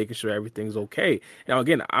making sure everything's okay. Now,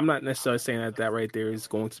 again, I'm not necessarily saying that right there is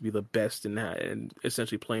going to be the best in that and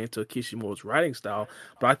essentially playing to Kishimoto's writing style,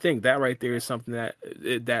 but I think that right there is something that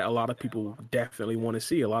a lot of people definitely want to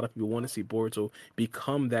see. A lot of people want to see Boruto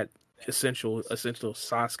become that essential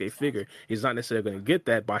Sasuke figure. He's not necessarily going to get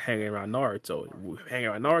that by hanging around Naruto. Hanging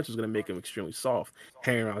around Naruto is going to make him extremely soft.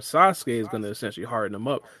 Hanging around Sasuke is going to essentially harden him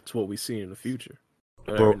up to what we see in the future.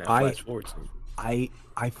 Bro, in that flash forward scene.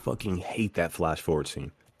 I fucking hate that flash forward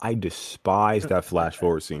scene. I despise that flash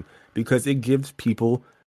forward scene because it gives people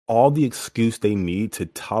all the excuse they need to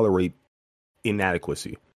tolerate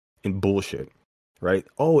inadequacy and bullshit. Right?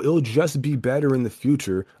 Oh, it'll just be better in the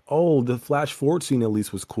future. Oh, the flash forward scene at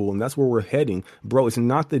least was cool, and that's where we're heading. Bro, it's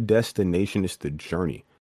not the destination, it's the journey.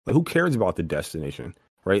 Like, who cares about the destination?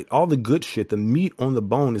 Right? All the good shit, the meat on the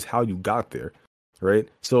bone is how you got there. Right?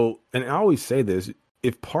 So, and I always say this,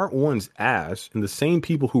 if part one's ass and the same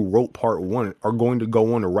people who wrote part one are going to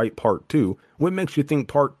go on to write part two, what makes you think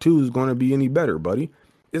part two is going to be any better, buddy?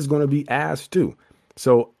 It's going to be ass too.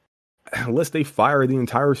 So, unless they fire the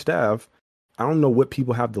entire staff, I don't know what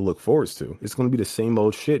people have to look forward to. It's going to be the same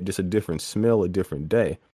old shit, just a different smell, a different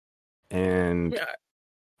day. And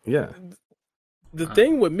yeah. The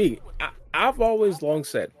thing with me, I've always long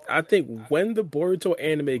said, I think when the Boruto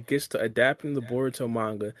anime gets to adapting the Boruto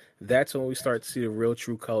manga, that's when we start to see the real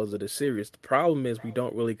true colors of the series. The problem is we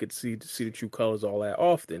don't really get to see the true colors all that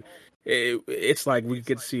often. It's like we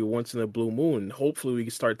get to see it once in a blue moon. Hopefully we can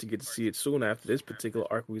start to get to see it soon after this particular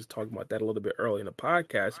arc. We was talking about that a little bit early in the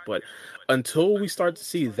podcast, but until we start to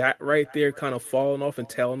see that right there kind of falling off and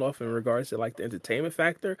tailing off in regards to like the entertainment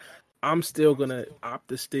factor, I'm still gonna opt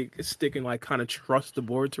to stick and like kind of trust the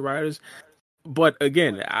Boruto writers. But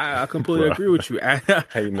again, I completely agree with you.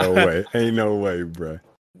 Ain't no way, bro.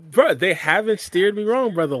 Bro, they haven't steered me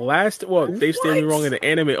wrong, bro. They steered me wrong in the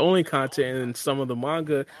anime only content and some of the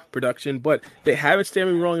manga production, but they haven't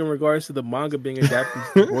steered me wrong in regards to the manga being adapted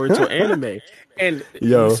to Boruto anime. And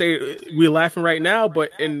you say we're laughing right now, but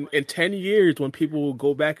in 10 years, when people will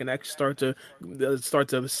go back and actually start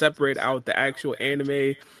to separate out the actual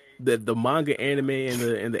anime, the manga anime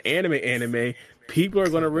and the anime, people are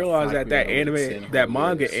going to realize that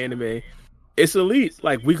manga anime, it's elite.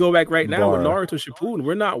 Like, we go back right now with Naruto Shippuden.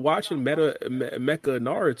 We're not watching Mecha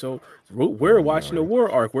Naruto. We're watching the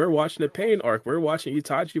War arc. We're watching the Pain arc. We're watching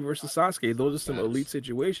Itachi versus Sasuke. Those are some elite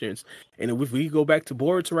situations. And if we go back to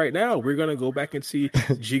Boruto right now, we're gonna go back and see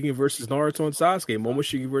Jigen versus Naruto and Sasuke,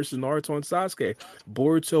 Momoshiki versus Naruto and Sasuke,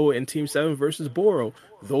 Boruto and Team 7 versus Boro.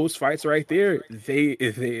 Those fights right there, they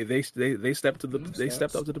stepped up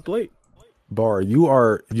to the plate. Bar, you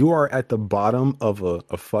are at the bottom of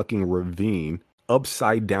a fucking ravine,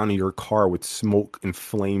 upside down in your car with smoke and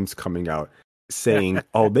flames coming out, saying,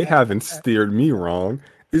 "Oh, they haven't steered me wrong."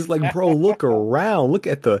 It's like, bro, look around, look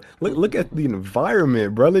at the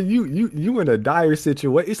environment, brother. You in a dire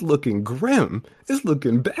situation. It's looking grim. It's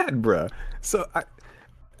looking bad, bro. So I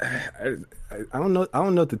don't know. I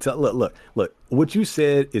don't know what to tell. Look. What you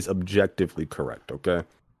said is objectively correct. Okay,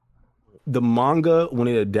 the manga when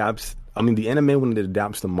it adapts. The anime, when it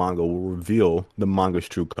adapts the manga, will reveal the manga's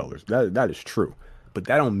true colors. That is true. But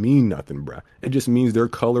that don't mean nothing, bruh. It just means their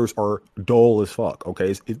colors are dull as fuck,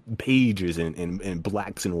 okay? It's pages and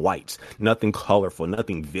blacks and whites. Nothing colorful,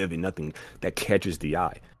 nothing vivid, nothing that catches the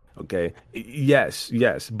eye, okay? Yes.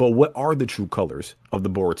 But what are the true colors of the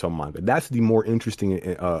Boruto manga? That's the more interesting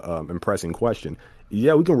and impressing question.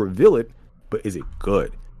 Yeah, we can reveal it, but is it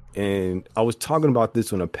good? And I was talking about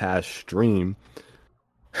this on a past stream.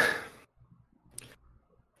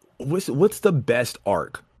 What's the best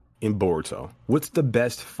arc in Boruto? What's the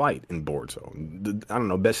best fight in Boruto? I don't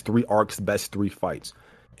know, best 3 arcs, best 3 fights,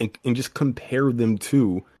 and just compare them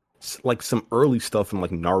to like some early stuff in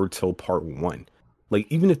like Naruto Part 1. Like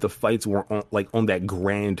even if the fights weren't on that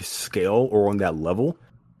grand scale or on that level,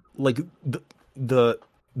 like the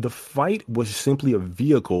the fight was simply a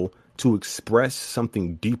vehicle to express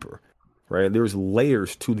something deeper, right? There's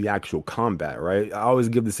layers to the actual combat, right? I always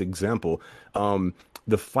give this example.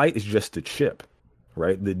 The fight is just the chip,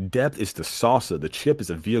 right? The depth is the salsa. The chip is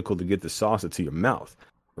a vehicle to get the salsa to your mouth,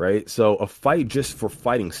 right? So a fight just for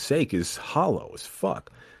fighting's sake is hollow as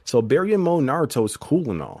fuck. So Baryon Naruto is cool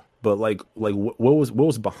and all, but what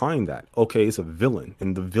was behind that? Okay, it's a villain,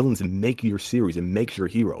 and the villains make your series and makes your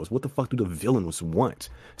heroes. What the fuck do the villains want?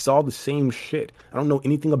 It's all the same shit. I don't know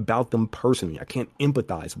anything about them personally. I can't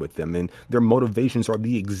empathize with them, and their motivations are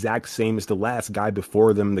the exact same as the last guy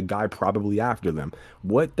before them, the guy probably after them.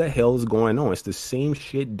 What the hell is going on? It's the same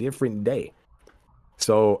shit, different day.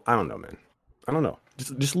 So I don't know, man. I don't know.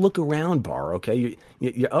 Just look around, Bar. Okay,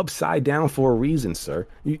 you're upside down for a reason, sir.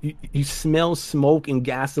 You smell smoke and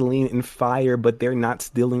gasoline and fire, but they're not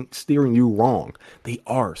steering you wrong. They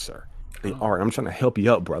are, sir. They are. I'm trying to help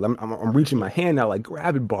you up, brother. I'm reaching my hand out like,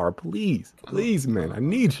 grab it, Bar, please, man. I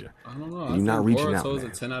need you. I don't know. And you're not reaching out, Boruto's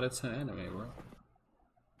man. a 10 out of 10 anime,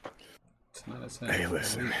 bro. 10 out of 10. Hey,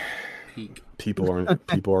 listen. Peak. People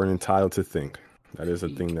aren't entitled to think. That is a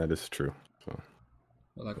thing that is true. So.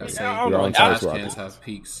 But like I said, I don't all know. trash cans have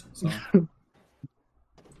peaks. So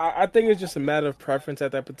I think it's just a matter of preference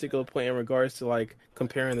at that particular point in regards to like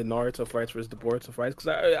comparing the Naruto fights versus the Boruto fights. Because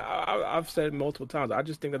I've said multiple times, I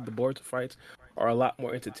just think that the Boruto fights are a lot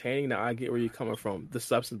more entertaining. Now I get where you're coming from. The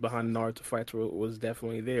substance behind the Naruto fights was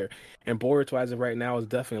definitely there, and Boruto as of right now is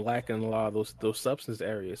definitely lacking in a lot of those substance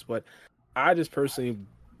areas. But I just personally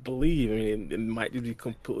believe, I mean, it might just be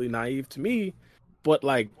completely naive to me, but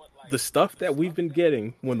like the stuff that we've been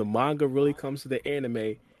getting when the manga really comes to the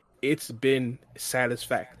anime, it's been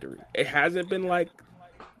satisfactory. It hasn't been like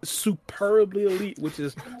superbly elite, which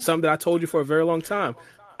is something that I told you for a very long time.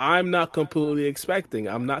 I'm not completely expecting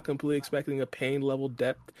a pain level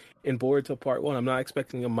depth in Boruto Part 1. I'm not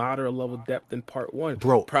expecting a moderate level depth in Part 1.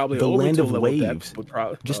 Bro, Probably the Land Obito of level Waves. depth, but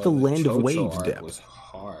probably Just the the Land of Chocho Waves arc depth. was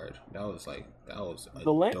hard. That was a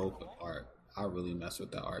the land. dope arc. I really messed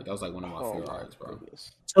with that arc. That was like one of my favorite arcs, bro.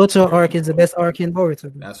 Goodness. Chocho arc is the best arc in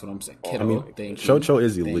Boruto. That's what I'm saying. Oh, Kiddo, I mean, thank you. Chocho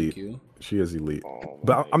is elite. Thank you. She is elite. Oh,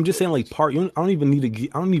 But I'm just saying, like, goodness. I don't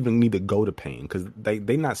even need to go to pain because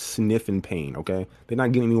they not sniffing pain. Okay, they're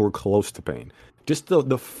not getting anywhere close to pain. Just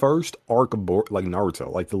the first arc of like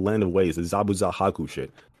Naruto, like the Land of Waves, the Zabuza Haku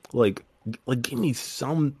shit. Like give me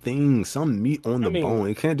something, some meat on the bone.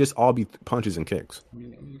 It can't just all be punches and kicks. I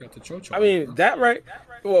mean, you got the Chocho. I mean, that right.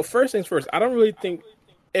 Well, first things first, I don't really think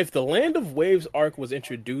if the Land of Waves arc was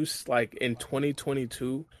introduced like in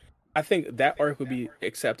 2022, I think that arc would be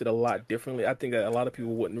accepted a lot differently. I think that a lot of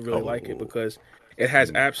people wouldn't really like it because it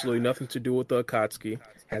has absolutely nothing to do with the Akatsuki,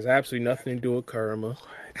 has absolutely nothing to do with Kurama,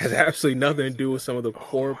 has absolutely nothing to do with some of the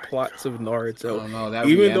core plots of I Naruto. don't know. That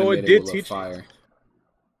Even though it reanimated did will look teach, fire.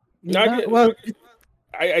 Well,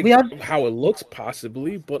 I we have how it looks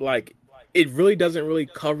possibly, but like it really doesn't really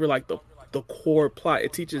cover like the core plot.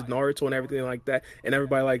 It teaches Naruto and everything like that, and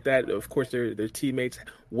everybody like that. Of course, their teammates,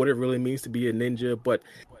 what it really means to be a ninja. But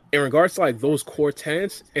in regards to like those core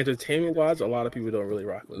tenets, entertainment wise, a lot of people don't really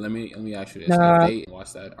rock with it. Let me ask you this: Nah. if they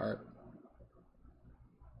watch that arc,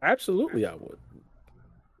 Absolutely, I would.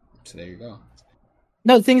 so there you go.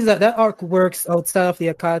 no, the thing is that arc works outside of the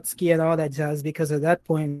Akatsuki and all that jazz because at that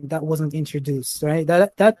point that wasn't introduced, right?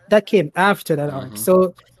 That came after that arc.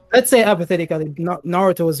 So let's say hypothetically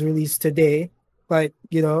Naruto was released today, but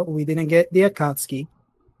we didn't get the Akatsuki.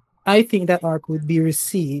 I think that arc would be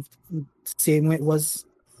received the same way it was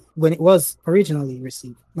when it was originally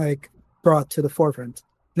received, like brought to the forefront.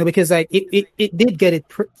 Because like it did get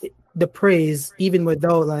the praise even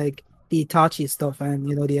without like the Itachi stuff and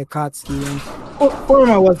the Akatsuki and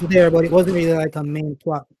Kurama was there, but it wasn't really like a main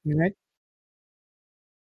plot, right?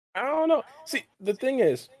 I don't know. See, the thing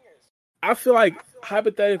is, I feel like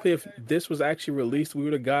hypothetically, if this was actually released, we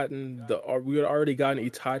would have already gotten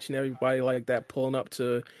Itachi and everybody like that pulling up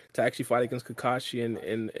to actually fight against Kakashi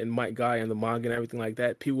and Might Guy and the manga and everything like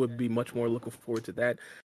that. People would be much more looking forward to that.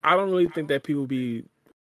 I don't really think that people would be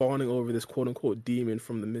fawning over this quote unquote demon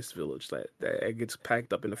from the Mist Village that gets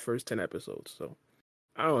packed up in the first 10 episodes. So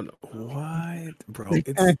I don't know. What, bro?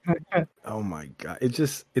 It's oh my god!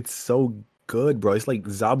 It's so good, bro. It's like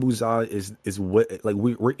Zabuza is what like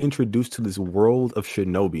we're introduced to this world of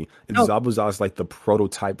shinobi, and No, Zabuza is like the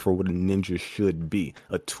prototype for what a ninja should be,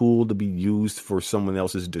 a tool to be used for someone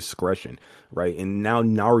else's discretion, right? And now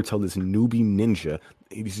Naruto, this newbie ninja,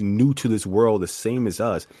 he's new to this world, the same as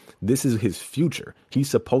us. This is his future. He's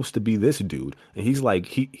supposed to be this dude, and he's like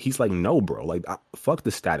he's like, no, bro. Like, fuck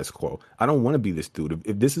the status quo. I don't want to be this dude.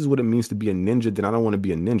 If this is what it means to be a ninja, then I don't want to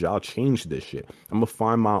be a ninja. I'll change this shit. I'm gonna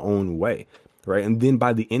find my own way, right? And then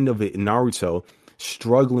by the end of it, Naruto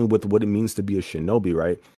struggling with what it means to be a shinobi,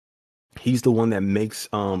 right? He's the one that makes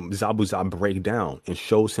Zabuza break down and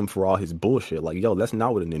shows him for all his bullshit. Like, yo, that's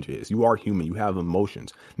not what a ninja is. You are human. You have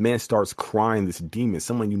emotions. Man starts crying, this demon,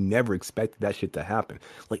 someone you never expected that shit to happen.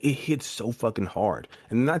 Like, it hits so fucking hard.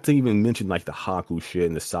 And not to even mention like the Haku shit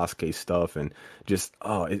and the Sasuke stuff and just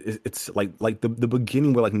it's like the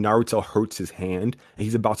beginning where like Naruto hurts his hand and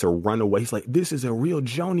he's about to run away. He's like, this is a real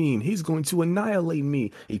Jonin. He's going to annihilate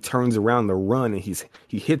me. He turns around to run and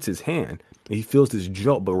he hits his hand. He feels this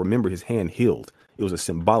jolt, but remember, his hand healed. It was a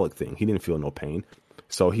symbolic thing. He didn't feel no pain.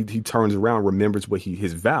 So he turns around, remembers what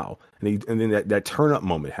his vow, and then that turn up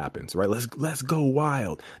moment happens, right? Let's go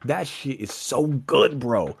wild. That shit is so good,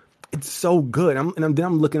 bro. It's so good. Then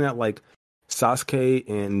I'm looking at like Sasuke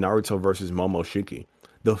and Naruto versus Momoshiki.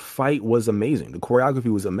 The fight was amazing. The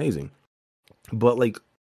choreography was amazing, but like,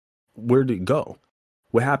 where did it go?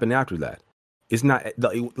 What happened after that? It's not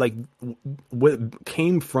like what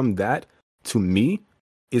came from that. To me,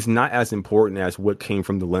 is not as important as what came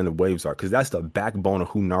from the Land of Waves arc, because that's the backbone of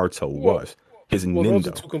who Naruto was. His those are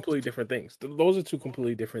Nindo. two completely different things. Those are two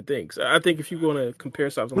completely different things. I think if you're going to compare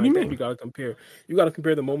something What do like you that, mean? you got to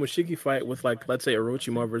compare the Momoshiki fight with, like, let's say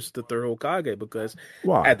Orochimaru versus the third Hokage, because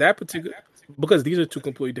Why? at that particular, because these are two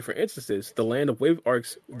completely different instances. The Land of Waves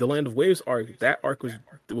arc, that arc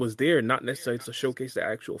was there not necessarily to showcase the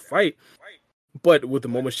actual fight. But with the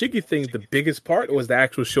Momoshiki thing, the biggest part was the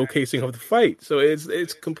actual showcasing of the fight. So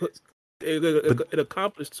it's complete. But It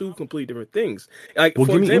accomplished two completely different things. Like, well,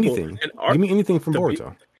 for give me example, anything. an arc, Give me anything from the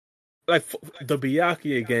Boruto. the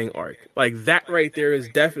Byakuya gang arc, like that right there is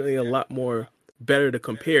definitely a lot more better to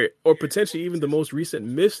compare, or potentially even the most recent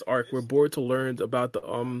Mist arc where Boruto learned about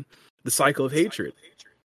the cycle of hatred.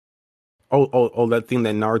 Oh, that thing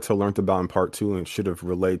that Naruto learned about in part 2 and should have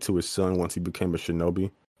relayed to his son once he became a shinobi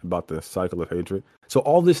about the cycle of hatred. So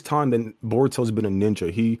all this time that Boruto's been a ninja,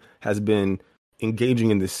 he has been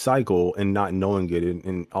engaging in this cycle and not knowing it,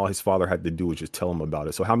 and all his father had to do was just tell him about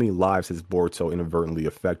it. So how many lives has Boruto inadvertently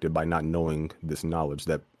affected by not knowing this knowledge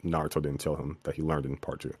that Naruto didn't tell him that he learned in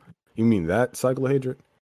part 2? You mean that cycle of hatred?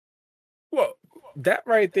 Well, that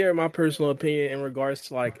right there, in my personal opinion, in regards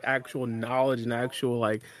to like actual knowledge and actual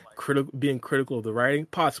like being critical of the writing,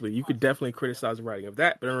 possibly you could definitely criticize the writing of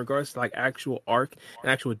that. But in regards to like actual arc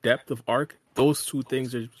and actual depth of arc, those two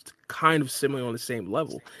things are kind of similar on the same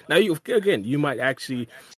level. Now, you might actually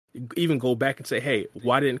even go back and say, hey,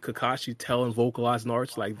 why didn't Kakashi tell and vocalize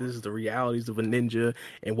Naruto like this is the realities of a ninja,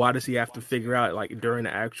 and why does he have to figure out like during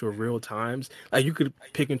the actual real times? Like, you could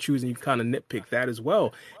pick and choose, and you kind of nitpick that as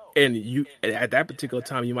well. And you at that particular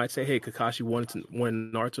time, you might say, hey, Kakashi wanted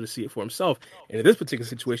Naruto to see it for himself. And in this particular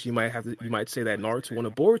situation, you might say that Naruto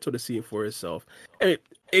wanted Boruto to see it for himself. And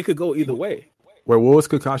it could go either way. Wait, what was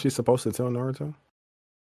Kakashi supposed to tell Naruto?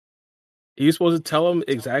 He's supposed to tell him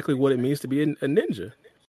exactly what it means to be a ninja.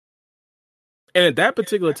 And at that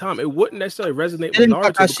particular time, it wouldn't necessarily resonate with Didn't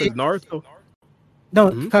Naruto Kakashi? because Naruto. No,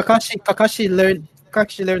 Hmm? Kakashi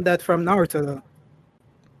learned that from Naruto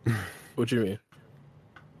though. What you mean?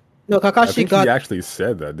 No, I Kakashi think got he actually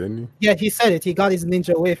said that, didn't he? yeah, he said it. He got his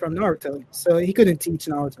ninja away from Naruto, so he couldn't teach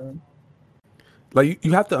Naruto. Like,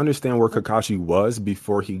 you have to understand where Kakashi was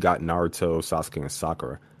before he got Naruto, Sasuke, and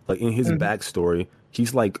Sakura. Like, in his backstory,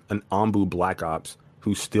 he's like an Anbu Black Ops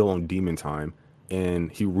who's still on demon time, and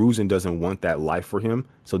Hiruzen doesn't want that life for him,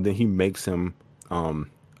 so then he makes him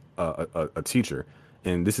a teacher.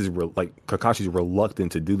 And this is like Kakashi's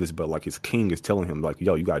reluctant to do this, but like his king is telling him like,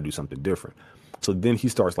 yo, you gotta do something different. So then he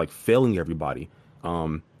starts like failing everybody.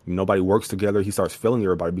 Nobody works together. He starts failing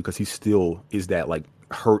everybody because he still is that like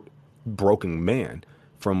hurt, broken man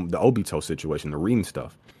from the Obito situation, the Rin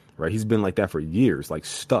stuff, right? He's been like that for years, like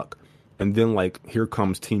stuck. And then like here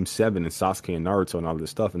comes Team 7 and Sasuke and Naruto and all this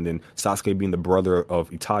stuff, and then Sasuke being the brother of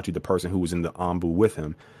Itachi, the person who was in the Anbu with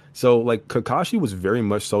him. So like Kakashi was very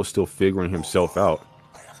much so still figuring himself out.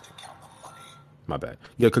 My bad.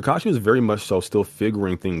 Yeah, Kakashi was very much so still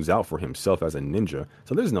figuring things out for himself as a ninja.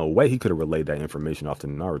 So there's no way he could have relayed that information off to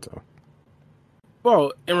Naruto.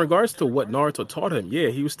 Well, in regards to what Naruto taught him, yeah,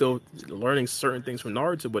 he was still learning certain things from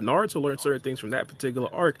Naruto, but Naruto learned certain things from that particular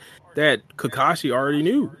arc that Kakashi already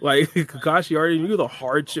knew. Like Kakashi already knew the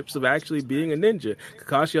hardships of actually being a ninja.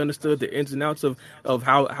 Kakashi understood the ins and outs of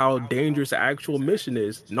how dangerous the actual mission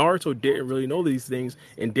is. Naruto didn't really know these things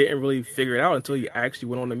and didn't really figure it out until he actually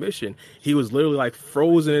went on the mission. He was literally like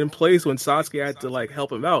frozen in place when Sasuke had to like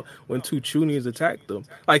help him out when two Chunins attacked them.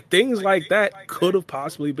 Like things like that could have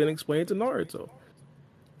possibly been explained to Naruto.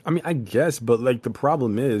 I mean, I guess, but like the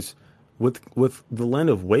problem is with the Land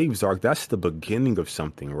of Waves arc, that's the beginning of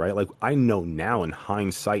something, right? Like I know now in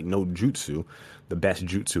hindsight, no jutsu, the best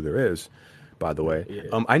jutsu there is, by the way.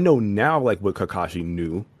 Yeah. I know now like what Kakashi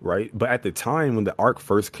knew, right? But at the time when the arc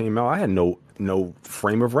first came out, I had no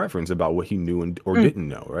frame of reference about what he knew or didn't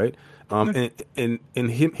know, right? And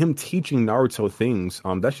him teaching Naruto things,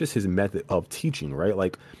 that's just his method of teaching, right?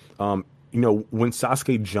 Like, when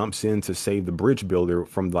Sasuke jumps in to save the bridge builder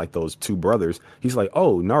from like those two brothers, he's like,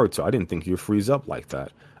 "Oh, Naruto, I didn't think you'd freeze up like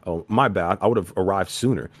that. Oh, my bad. I would have arrived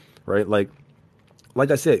sooner." Right? Like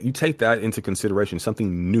I said, you take that into consideration,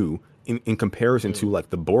 something new in comparison to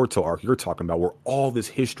like the Boruto arc you're talking about, where all this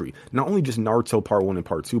history, not only just Naruto part 1 and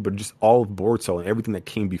part 2, but just all of Boruto and everything that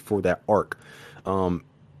came before that arc,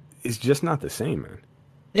 is just not the same, man.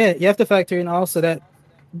 Yeah, you have to factor in also that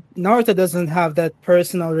Naruto doesn't have that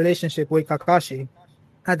personal relationship with Kakashi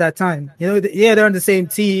at that time. Yeah, they're on the same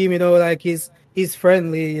team. Like he's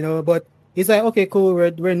friendly. But he's like, okay, cool.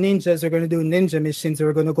 We're ninjas. We're gonna do ninja missions.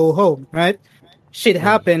 We're gonna go home, right? Shit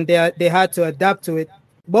happened. They had to adapt to it.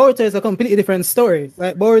 Boruto is a completely different story.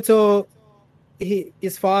 Like Boruto,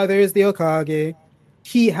 his father is the Hokage.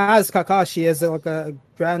 He has Kakashi as like a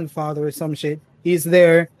grandfather or some shit. He's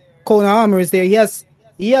there. Konohamaru is there. He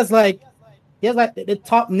has like the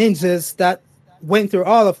top ninjas that went through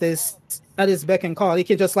all of this at his beck and call. He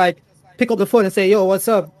can just like pick up the phone and say, "Yo, what's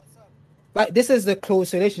up?" Like this is the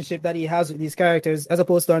close relationship that he has with these characters, as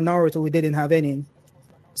opposed to Naruto, who didn't have any.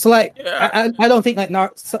 So like, Yeah, I don't think like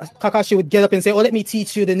Kakashi would get up and say, "Oh, let me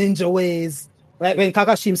teach you the ninja ways." Like when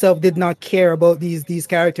Kakashi himself did not care about these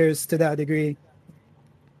characters to that degree.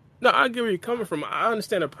 no, I get where you're coming from. I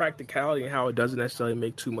understand the practicality and how it doesn't necessarily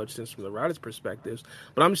make too much sense from the writer's perspectives.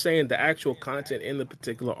 But I'm saying the actual content in the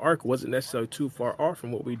particular arc wasn't necessarily too far off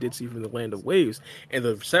from what we did see from the Land of Waves. And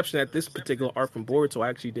the reception that this particular arc from Boruto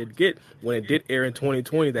actually did get when it did air in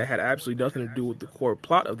 2020 that had absolutely nothing to do with the core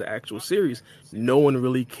plot of the actual series, no one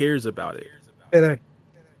really cares about it.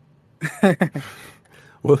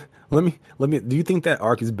 Well, let me. Do you think that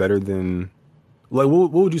arc is better than like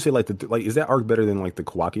what would you say like like is that arc better than like the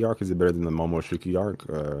Kawaki arc? Is it better than the Momoshiki arc?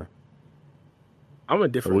 I'm a Or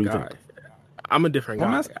what different do you guy. think? I'm a different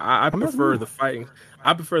I'm guy. asking. I I'm asking prefer you. the fighting.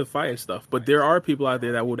 I prefer the fighting stuff. But there are people out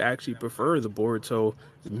there that would actually prefer the Boruto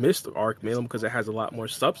Mist arc mainly because it has a lot more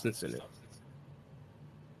substance in it.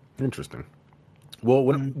 Interesting. Well,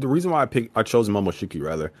 Mm. the reason why I chose Momoshiki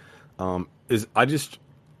rather, is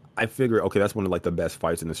I figure okay that's one of like the best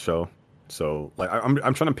fights in the show. So like I'm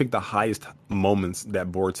trying to pick the highest moments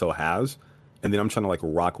that Boruto has, and then I'm trying to like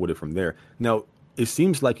rock with it from there. Now it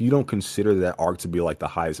seems like you don't consider that arc to be like the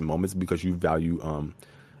highest moments because you value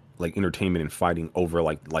like entertainment and fighting over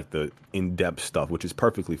like the in depth stuff, which is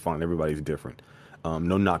perfectly fine. Everybody's different.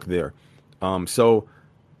 No knock there. So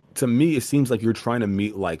to me, it seems like you're trying to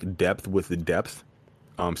meet like depth with the depth,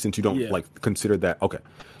 since you don't Yeah. like consider that. Okay,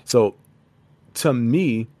 so to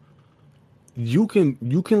me, you can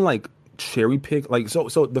like cherry pick like so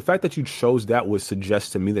the fact that you chose that would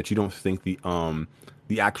suggest to me that you don't think the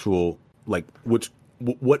actual like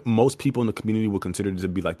what most people in the community would consider to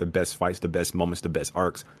be like the best fights, the best moments, the best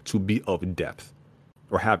arcs to be of depth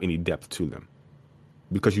or have any depth to them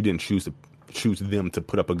because you didn't choose them to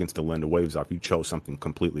put up against the Land of Waves off. You chose something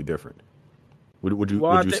completely different. Would you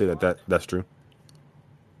Well, would you say that's true?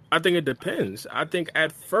 I think it depends. I think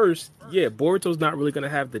at first, yeah, Boruto's not really going to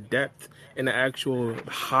have the depth in the actual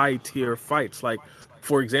high tier fights. Like,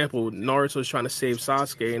 for example, Naruto's trying to save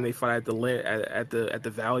Sasuke, and they fight at the at the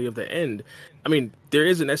Valley of the End. I mean, there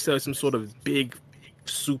isn't necessarily some sort of big,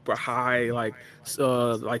 super high like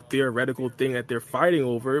theoretical thing that they're fighting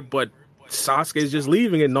over, but Sasuke is just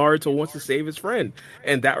leaving and Naruto wants to save his friend.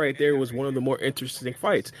 And that right there was one of the more interesting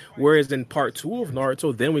fights. Whereas in part two of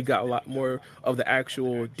Naruto, then we got a lot more of the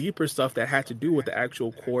actual deeper stuff that had to do with the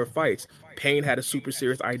actual core fights. Pain had a super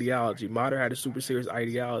serious ideology. Madara had a super serious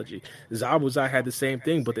ideology. Zabuza had the same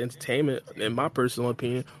thing, but the entertainment, in my personal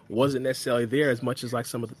opinion, wasn't necessarily there as much as like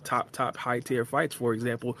some of the top high tier fights. For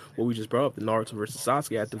example, what we just brought up, the Naruto versus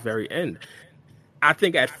Sasuke at the very end. I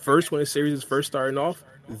think at first when the series is first starting off,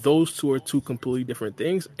 those two are two completely different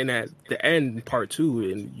things. And at the end, in part two,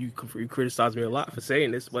 and you criticize me a lot for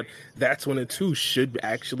saying this, but that's when the two should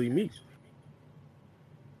actually meet.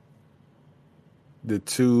 The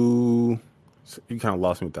two, you kind of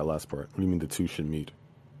lost me with that last part. What do you mean the two should meet?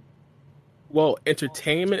 Well,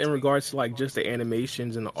 entertainment in regards to like just the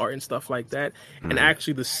animations and the art and stuff like that, and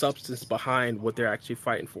actually the substance behind what they're actually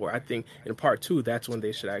fighting for. I think in part two, that's when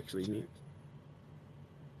they should actually meet.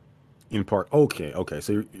 In part, okay.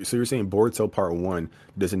 So you're saying Boruto Part One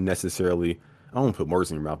doesn't necessarily. I don't want to put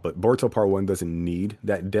words in your mouth, but Boruto Part One doesn't need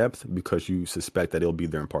that depth because you suspect that it'll be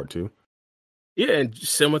there in Part Two. Yeah, and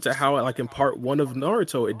similar to how like in part one of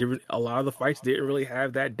Naruto, it didn't. A lot of the fights didn't really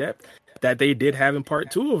have that depth that they did have in part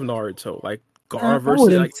two of Naruto. Like Gara I versus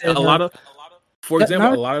wouldn't like say a that. lot of, for That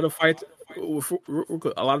example, a Naruto, lot of the fights.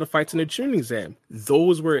 A lot of the fights in the tuning exam,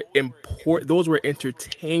 those were important. Those were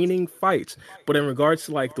entertaining fights. But in regards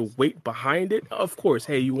to like the weight behind it, of course,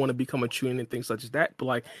 hey, you want to become a tuning and things such as that. But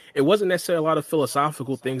like, it wasn't necessarily a lot of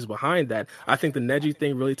philosophical things behind that. I think the Neji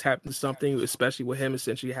thing really tapped into something, especially with him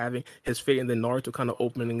essentially having his fate and then Naruto kind of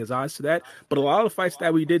opening his eyes to that. But a lot of the fights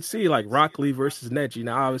that we did see, like Rock Lee versus Neji,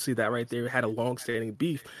 now obviously that right there had a long-standing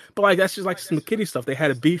beef. But like that's just like some kiddie stuff. They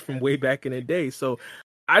had a beef from way back in the day. So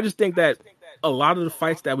I just think that a lot of the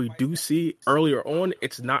fights that we do see earlier on,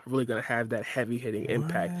 it's not really going to have that heavy hitting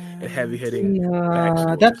impact and heavy hitting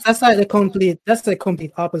backstories. that's the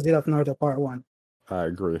complete opposite of Naruto Part One. I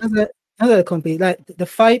agree. That's a complete like the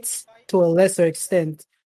fights to a lesser extent,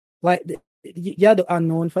 like you had the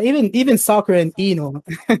unknown fight. Even Sakura and Ino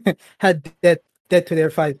had that to their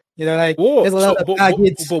fight. You know, like Whoa, there's a lot of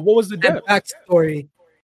baggage but what was the and depth? backstory.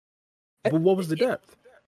 But what was the depth?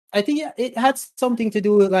 I think it had something to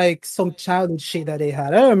do with like some childhood shit that they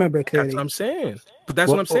had. I don't remember That's clearly. what I'm saying. But that's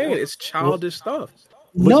what I'm saying. It's childish stuff.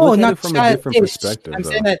 No, look at not it from a different childish. perspective, I'm though.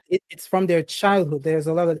 saying that it's from their childhood. There's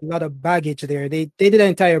a lot of baggage there. They did an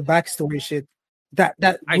entire backstory shit.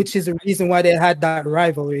 Which is the reason why they had that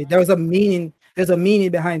rivalry. There was a meaning. There's a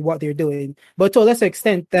meaning behind what they're doing. But to a lesser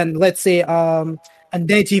extent than let's say and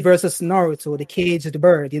Neji versus Naruto, the caged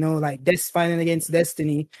bird, you know, like fighting against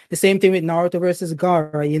destiny. The same thing with Naruto versus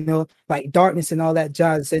Gaara, you know, like darkness and all that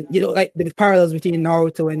jazz. And, you know, like the parallels between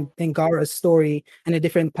Naruto and Gaara's story and the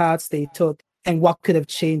different paths they took and what could have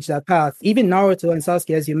changed that path. Even Naruto and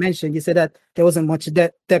Sasuke, as you mentioned, you said that there wasn't much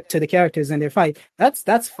depth to the characters in their fight.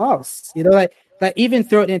 That's false. You know, like even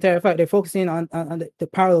throughout the entire fight, they're focusing on the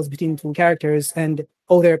parallels between two characters and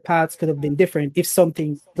how their paths could have been different if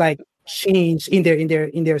something like change in their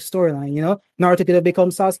storyline. You know, Naruto could have become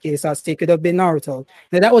Sasuke could have been Naruto.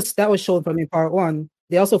 Now that was shown from in part one.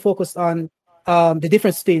 They also focused on the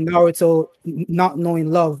difference between Naruto not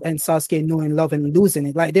knowing love and Sasuke knowing love and losing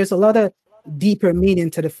it. Like there's a lot of deeper meaning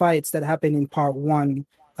to the fights that happen in part one,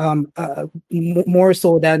 more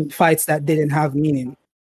so than fights that didn't have meaning.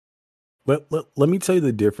 Let me tell you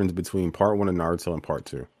the difference between Part One of Naruto and Part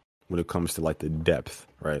Two when it comes to like the depth,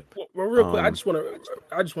 right? Well, real quick, I just want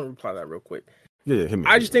to reply to that real quick. Yeah, hit me.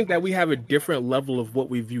 I just think that we have a different level of what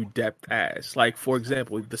we view depth as. Like, for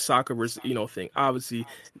example, the Sakura versus Ino thing. Obviously,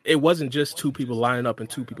 it wasn't just two people lining up and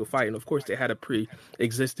two people fighting. Of course, they had a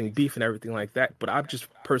pre-existing beef and everything like that. But I just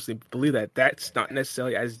personally believe that that's not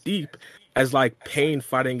necessarily as deep as like Pain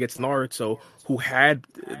fighting against Naruto, who had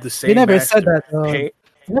the same. You never said that. Pain.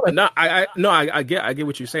 No, I get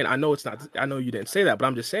what you're saying. I know it's not. I know you didn't say that, but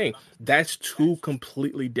I'm just saying that's two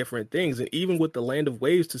completely different things. And even with the Land of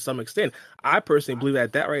Waves, to some extent, I personally believe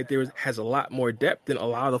that right there has a lot more depth than a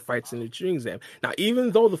lot of the fights in the Tuning Exam. Now,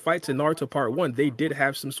 even though the fights in Naruto Part One, they did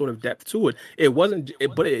have some sort of depth to it. It wasn't,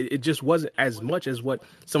 but it just wasn't as much as what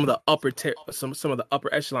some of the some of the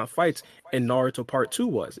upper echelon fights in Naruto Part Two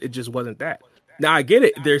was. It just wasn't that. Now I get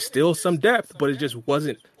it. There's still some depth, but it just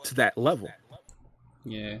wasn't to that level.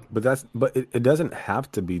 Yeah, but it doesn't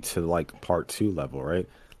have to be to like Part Two level, right?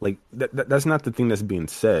 Like that's not the thing that's being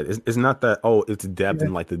said. It's not that it's depth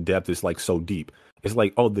and like the depth is like so deep. It's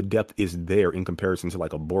like the depth is there in comparison to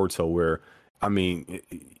like a Boruto where I mean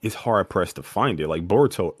it's hard pressed to find it. Like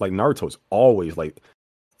Boruto, like Naruto's always like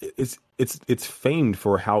it's famed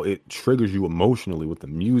for how it triggers you emotionally with the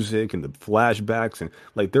music and the flashbacks and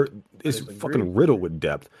like it's fucking riddled with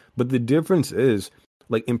depth. But the difference is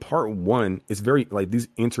like in part one, it's very like these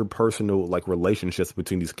interpersonal like relationships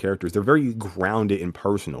between these characters. They're very grounded and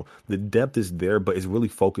personal. The depth is there, but it's really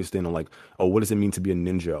focused in on like, what does it mean to be a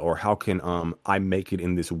ninja, or how can I make it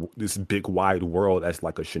in this big wide world as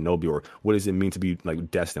like a shinobi, or what does it mean to be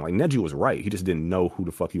like destined? Like Neji was right; he just didn't know who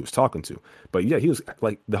the fuck he was talking to. But yeah, he was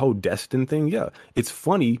like the whole destined thing. Yeah, it's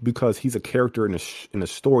funny because he's a character in a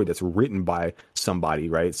story that's written by somebody,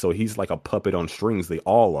 right? So he's like a puppet on strings. They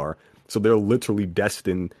all are. So they're literally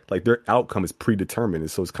destined, like their outcome is predetermined.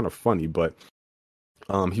 And so it's kind of funny, but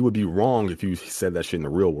he would be wrong if you said that shit in the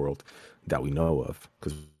real world that we know of,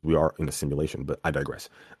 because we are in a simulation. But I digress.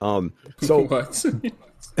 So, What?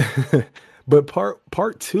 but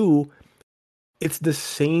part two, it's the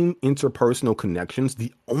same interpersonal connections.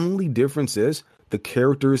 The only difference is the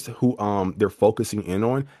characters who they're focusing in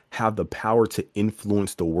on have the power to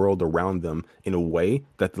influence the world around them in a way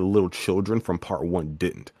that the little children from part one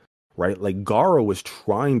didn't. Right? Like Gara was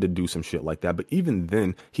trying to do some shit like that, but even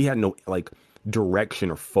then he had no like direction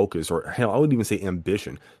or focus, or hell, I would even say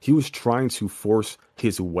ambition. He was trying to force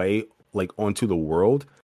his way like onto the world.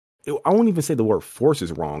 I won't even say the word force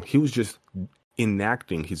is wrong. He was just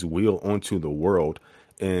enacting his will onto the world,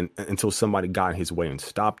 and until somebody got in his way and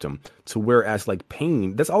stopped him. To whereas like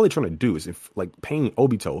Pain, that's all they're trying to do is, if like Pain,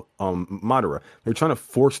 Obito, Madara, they're trying to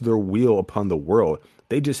force their will upon the world.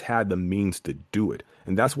 They just had the means to do it,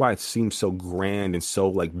 and that's why it seems so grand and so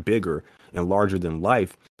like bigger and larger than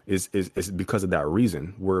life. Is because of that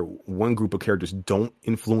reason, where one group of characters don't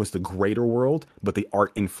influence the greater world, but they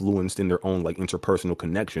are influenced in their own like interpersonal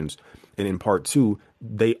connections. And in part two,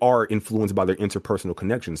 they are influenced by their interpersonal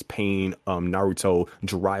connections. Pain, Naruto,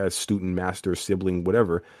 Jiraiya, student, master, sibling,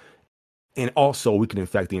 whatever. And also we can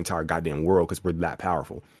infect the entire goddamn world because we're that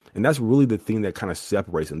powerful. And that's really the thing that kind of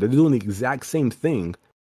separates them. They're doing the exact same thing,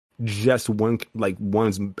 just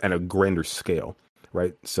one's at a grander scale.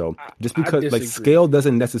 Right. So just because like scale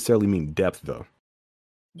doesn't necessarily mean depth, though.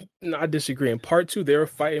 No, I disagree. In part two, they were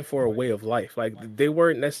fighting for a way of life. Like they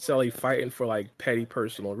weren't necessarily fighting for like petty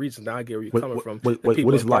personal reasons. Now I get where you're coming from. Wait, people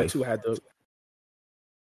what is in part life? two had the.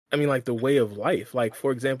 I mean, like the way of life. Like,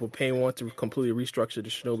 for example, Pain wanted to completely restructure the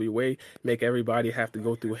Shinobi way, make everybody have to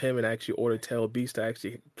go through him and actually order Tail Beast to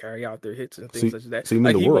actually carry out their hits and things such as that. So you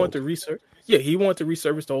mean like the he world? wanted to research. Yeah, he wanted to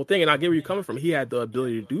resurface the whole thing, and I get where you're coming from. He had the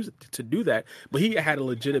ability to do that, but he had a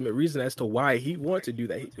legitimate reason as to why he wanted to do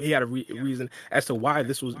that. He had a reason as to why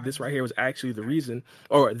this right here was actually the reason,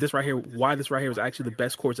 or why this right here was actually the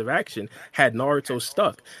best course of action. Had Naruto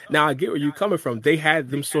stuck. Now I get where you're coming from. They had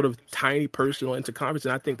them sort of tiny personal interconference,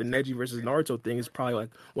 and I think the Neji versus Naruto thing is probably like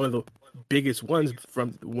one of the biggest ones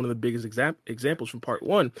from one of the biggest examples from part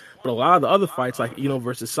one. But a lot of the other fights, like Ino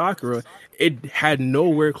versus Sakura, it had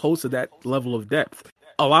nowhere close to that level of depth.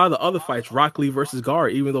 A lot of the other fights, Rock Lee versus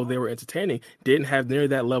Gaara, even though they were entertaining, didn't have near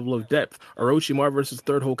that level of depth. Orochimaru versus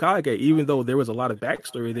Third Hokage, even though there was a lot of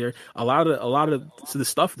backstory there, a lot of the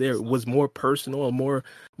stuff there was more personal and more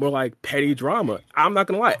like petty drama. I'm not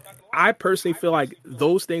gonna lie, I personally feel like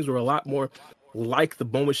those things were a lot more like the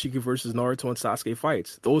Momoshiki versus Naruto and Sasuke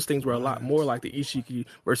fights. Those things were a lot more like the Ishiki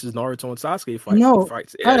versus Naruto and Sasuke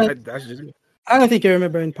fights. Yeah, that's just me. I don't think you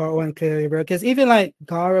remember in part one clearly, bro. Because even like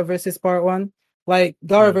Gaara versus part one, like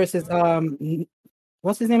Gaara versus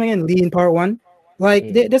what's his name again? Lee in part one.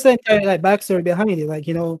 Like there's an entire like backstory behind it. Like,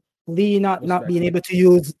 you know, Lee not being able to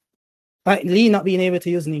use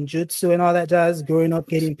ninjutsu and all that jazz, growing up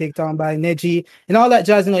getting picked on by Neji and all that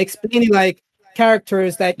jazz, you know, explaining like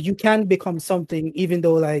characters that you can become something even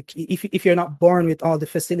though like if you're not born with all the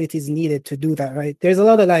facilities needed to do that, right? There's a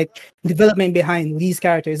lot of like development behind Lee's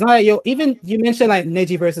characters. It's not like, even you mentioned like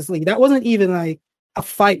Neji versus Lee, that wasn't even like a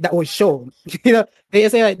fight that was shown. You know, they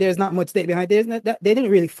say like there's not much data behind it. They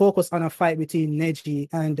didn't really focus on a fight between Neji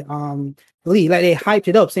and Lee. Like they hyped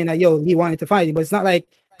it up saying that Lee wanted to fight him, but it's not like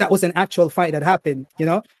that was an actual fight that happened, you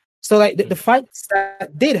know? So like the fights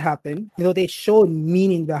that did happen, you know, they showed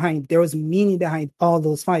meaning behind. There was meaning behind all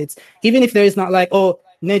those fights, even if there is not like, oh,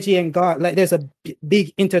 Neji and Gaara, like there's a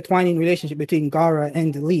big intertwining relationship between Gaara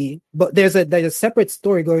and Lee, but there's a separate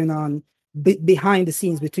story going on behind the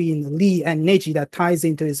scenes between Lee and Neji that ties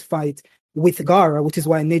into his fight with Gaara, which is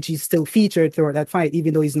why Neji is still featured throughout that fight,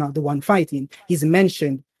 even though he's not the one fighting. He's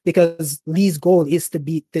mentioned because Lee's goal is to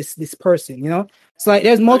beat this person, you know. So like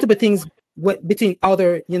there's multiple things between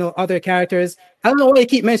other characters. I don't know why you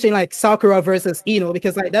keep mentioning like Sakura versus Ino,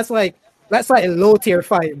 because like that's like a low tier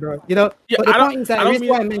fight, bro. You know, yeah, but the point is that the reason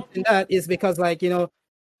why I mentioned that is because like, you know,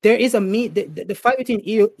 there is the fight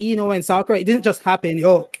between Ino and Sakura. It didn't just happen.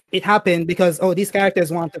 It happened because these characters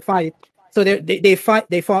want to fight. So they fought,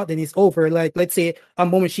 then it's over. Like let's say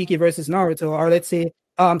Momoshiki versus Naruto, or let's say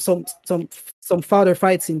some further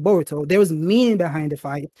fights in Boruto. There was meaning behind the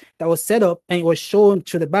fight that was set up, and it was shown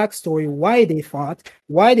through the backstory why they fought,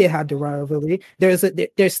 why they had the rivalry. There's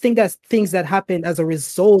things that happened as a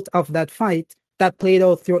result of that fight that played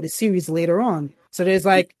out throughout the series later on. So there's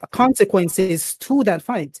like consequences to that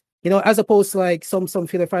fight, you know, as opposed to like some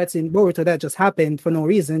filler fights in Boruto that just happened for no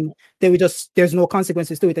reason. There's no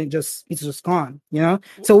consequences to it, and it's just gone, you know.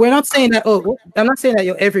 So we're not saying that. I'm not saying that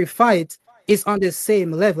every fight is on the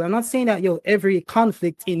same level. I'm not saying that every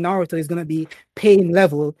conflict in Naruto is gonna be pain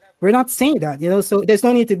level. We're not saying that, So there's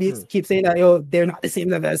no need to keep saying that they're not the same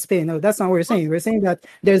level as pain. No, that's not what we're saying. We're saying that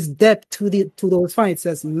there's depth to those fights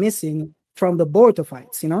that's missing from the Boruto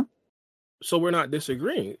fights. So we're not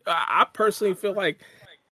disagreeing. I personally feel like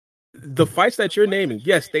the fights that you're naming,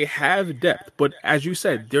 yes, they have depth, but as you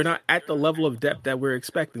said, they're not at the level of depth that we're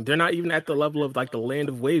expecting. They're not even at the level of like the Land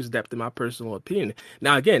of Waves depth, in my personal opinion.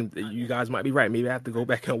 Now, again, you guys might be right. Maybe I have to go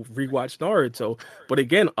back and rewatch Naruto. But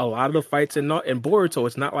again, a lot of the fights in Boruto,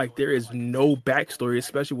 it's not like there is no backstory,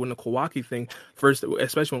 especially when the Kawaki thing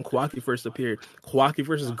especially when Kawaki first appeared. Kawaki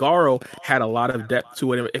versus Garo had a lot of depth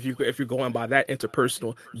to it. If you're going by that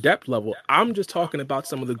interpersonal depth level, I'm just talking about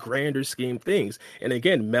some of the grander scheme things. And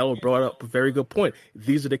again, Mel brought up a very good point.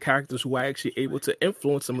 These are the characters who are actually able to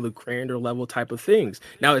influence some of the grander level type of things.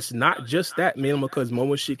 Now, it's not just that, because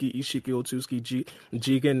Momoshiki, Ishiki, Otsuki,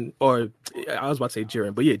 Jigen, or I was about to say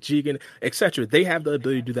Jiren, but yeah, Jigen, etc. They have the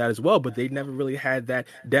ability to do that as well, but they never really had that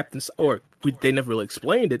depth they never really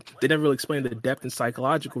explained it. They never really explained the depth and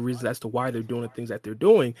psychological reasons as to why they're doing the things that they're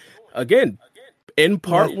doing. Again, in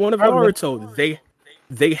part one of Naruto,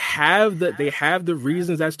 they have the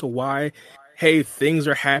reasons as to why, hey, things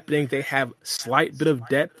are happening. They have slight bit of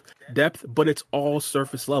depth, but it's all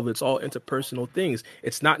surface level. It's all interpersonal things.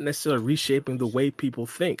 It's not necessarily reshaping the way people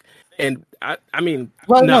think. And I mean,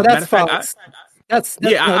 no, that's false. I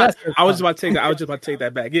was just about to take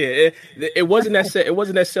that back. Yeah, it wasn't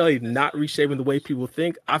necessarily not reshaping the way people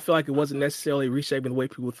think. I feel like it wasn't necessarily reshaping the way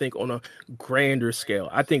people think on a grander scale.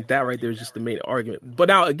 I think that right there is just the main argument. But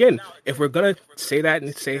now again, if we're gonna say that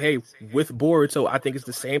and say, hey, with Boruto, I think it's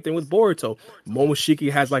the same thing with Boruto.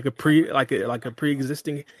 Momoshiki has like a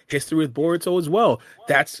pre-existing history with Boruto as well.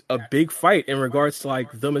 That's a big fight in regards to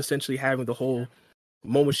like them essentially having the whole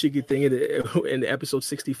Momoshiki thing in episode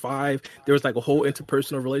 65. There was like a whole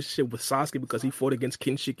interpersonal relationship with Sasuke because he fought against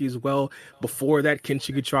Kinshiki as well. Before that,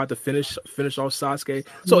 Kinshiki tried to finish off Sasuke.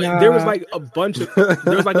 So there was like a bunch of personal.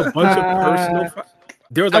 There was like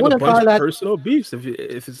a bunch of personal beefs. If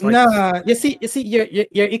it's like you see,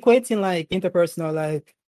 you're equating like interpersonal,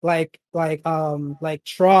 like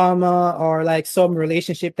trauma or like some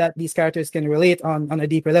relationship that these characters can relate on a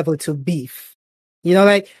deeper level to beef.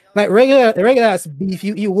 Like regular ass beef.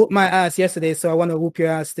 You whooped my ass yesterday, so I want to whoop your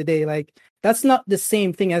ass today. Like that's not the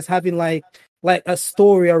same thing as having like a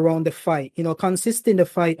story around the fight. Consisting the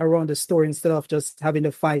fight around the story instead of just having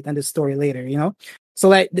the fight and the story later. So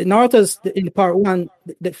like the Naruto's in part one,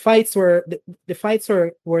 the fights were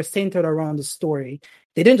centered around the story.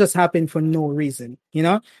 They didn't just happen for no reason,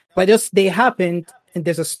 but just they happened, and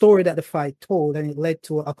there's a story that the fight told, and it led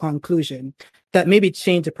to a conclusion that maybe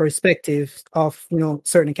changed the perspective of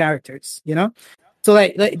certain characters. So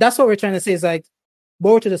like that's what we're trying to say is like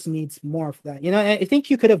Boruto just needs more of that. I think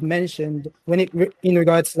you could have mentioned in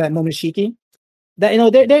regards to that Momoshiki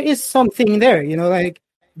that there is something there. Like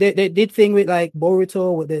they did thing with like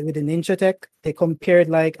Boruto with the ninja tech. They compared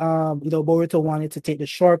like Boruto wanted to take the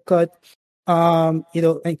shortcut. And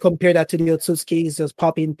compare that to the Otsutsuki's just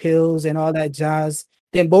popping pills and all that jazz.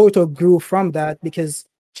 Then Boruto grew from that because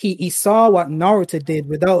he saw what Naruto did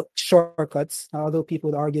without shortcuts. Although people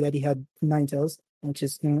would argue that he had 9 tails, which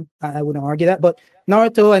is I wouldn't argue that. But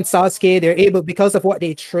Naruto and Sasuke, they're able, because of what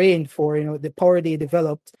they trained for, the power they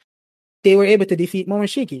developed, they were able to defeat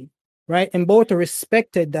Momoshiki, right? And Boruto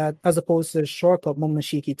respected that as opposed to the shortcut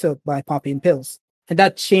Momoshiki took by popping pills. And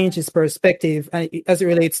that changed his perspective as it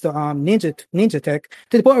relates to ninja tech,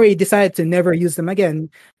 to the point where he decided to never use them again.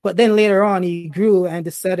 But then later on, he grew and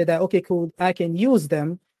decided that, okay, cool, I can use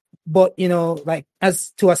them, but like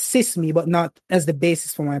as to assist me, but not as the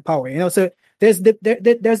basis for my power. So there's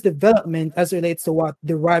development as it relates to what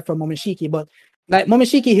derived from Momoshiki, but like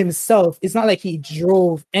Momoshiki himself, it's not like he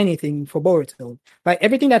drove anything for Boruto. Like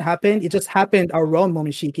everything that happened, it just happened around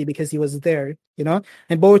Momoshiki because he was there,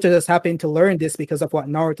 And Boruto just happened to learn this because of what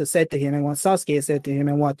Naruto said to him and what Sasuke said to him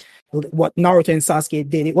and what Naruto and Sasuke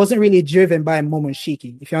did. It wasn't really driven by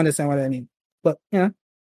Momoshiki, if you understand what I mean. But But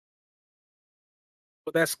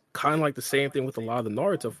that's kind of like the same thing with a lot of the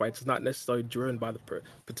Naruto fights. It's not necessarily driven by the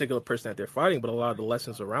particular person that they're fighting, but a lot of the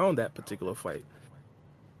lessons around that particular fight.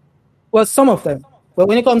 Well, some of them. But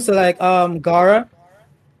when it comes to like Gaara,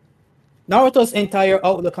 Naruto's entire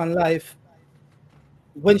outlook on life,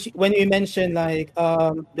 when you mention like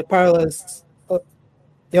the parallels,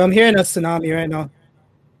 I'm hearing a tsunami right now.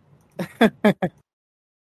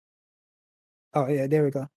 Oh yeah, there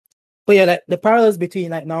we go. But yeah, like the parallels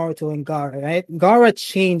between like Naruto and Gaara, right? Gaara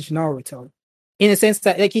changed Naruto in a sense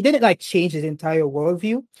that like he didn't like change his entire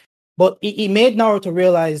worldview, but it made Naruto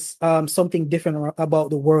realize something different about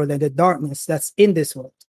the world and the darkness that's in this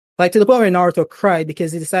world. Like to the point where Naruto cried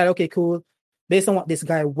because he decided, okay, cool, based on what this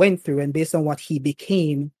guy went through and based on what he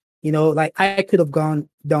became, like I could have gone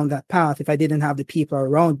down that path if I didn't have the people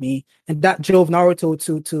around me, and that drove Naruto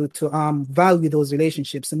to value those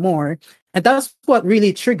relationships more, and that's what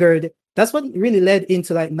really triggered. That's what really led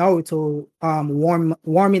into like Naruto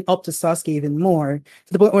warming up to Sasuke even more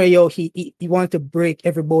to the point where he wanted to break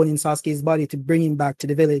every bone in Sasuke's body to bring him back to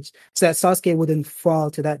the village so that Sasuke wouldn't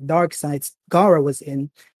fall to that dark side Gaara was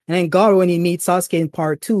in. And then Gaara, when he meets Sasuke in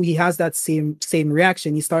part two, he has that same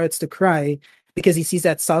reaction. He starts to cry because he sees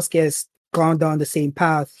that Sasuke has gone down the same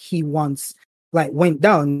path he once like went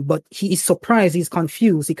down, but he's surprised, he's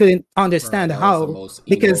confused, he couldn't Bro, understand that was the how most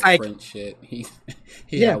because emo like Prince shit. He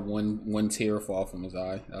yeah, had one tear fall from his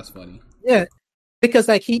eye. That's funny. yeah. Because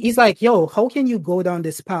like he's like, yo, how can you go down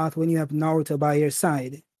this path when you have Naruto by your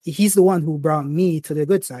side? He's the one who brought me to the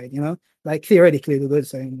good side, like theoretically the good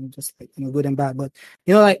side, just like good and bad, but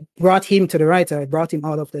like brought him to the right side, brought him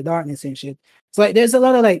out of the darkness and shit. So like there's a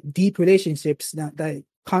lot of like deep relationships that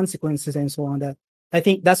consequences and so on that I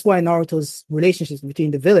think that's why Naruto's relationships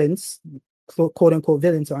between the villains, quote unquote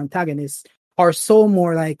villains or antagonists, are so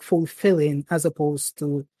more like fulfilling as opposed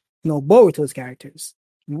to Boruto's characters.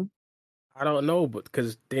 You know? I don't know, but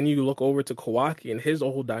because then you look over to Kawaki and his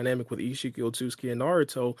whole dynamic with Ishiki, Otsuki, and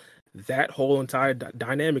Naruto, that whole entire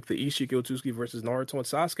dynamic, the Ishiki, Otsuki versus Naruto and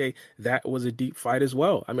Sasuke, that was a deep fight as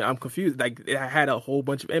well. I mean, I'm confused. Like, it had a whole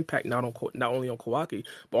bunch of impact, not only on Kawaki,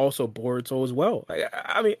 but also Boruto as well. Like,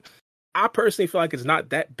 I mean, I personally feel like it's not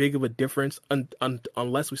that big of a difference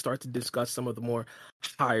unless we start to discuss some of the more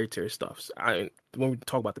higher tier stuffs. When we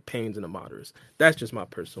talk about the pains and the moderate, that's just my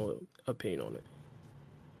personal opinion on it.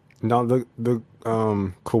 Now the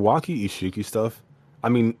Kawaki Ishiki stuff, I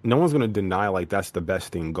mean, no one's gonna deny like that's the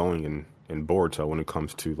best thing going in Boruto when it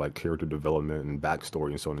comes to like character development and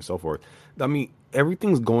backstory and so on and so forth. I mean,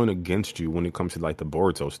 everything's going against you when it comes to like the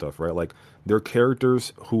Boruto stuff, right? Like they're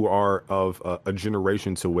characters who are of a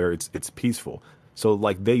generation to where it's peaceful. So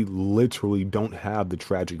like they literally don't have the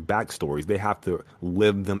tragic backstories. They have to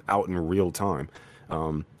live them out in real time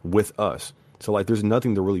with us. So like there's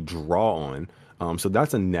nothing to really draw on. So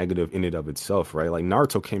that's a negative in and of itself, right? Like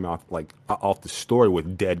Naruto came out like off the story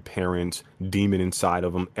with dead parents, demon inside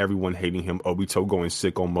of him, everyone hating him, Obito going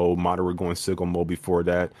sicko mode, Madara going sicko mode before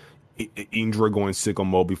that, Indra going sicko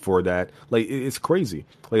mode before that. Like it's crazy.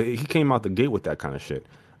 Like he came out the gate with that kind of shit.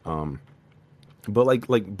 But like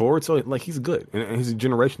Boruto, like he's good and his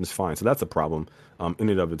generation is fine. So that's a problem in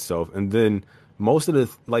and of itself. And then most of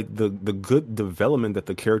the good development that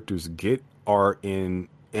the characters get are in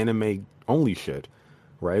anime only shit,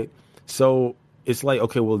 right? So it's like,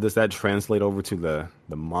 okay, well, does that translate over to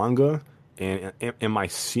the manga? And am I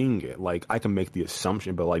seeing it? Like I can make the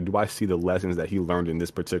assumption, but like, do I see the lessons that he learned in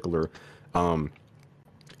this particular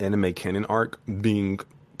anime canon arc being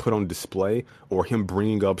put on display, or him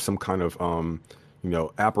bringing up some kind of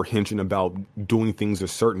apprehension about doing things a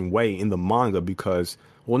certain way in the manga? Because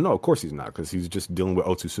well, no, of course he's not, because he's just dealing with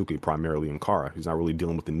Otsutsuki primarily in Kara. He's not really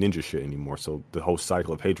dealing with the ninja shit anymore, so the whole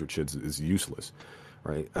cycle of hatred shit is useless,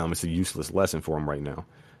 right? It's a useless lesson for him right now.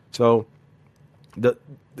 So the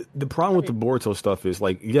the problem with the Boruto stuff is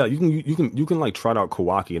like, yeah, you can like trot out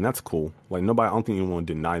Kawaki and that's cool. Like nobody, I don't think anyone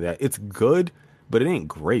deny that. It's good, but it ain't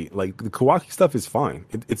great. Like the Kawaki stuff is fine.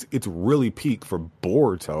 It's really peak for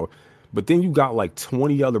Boruto, but then you got like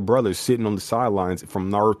 20 other brothers sitting on the sidelines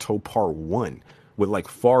from Naruto Part One with like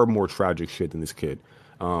far more tragic shit than this kid.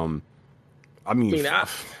 I I mean, mean, yeah.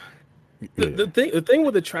 the thing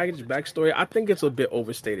with the tragic backstory, I think it's a bit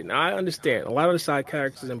overstated. Now I understand a lot of the side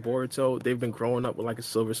characters in Boruto, they've been growing up with like a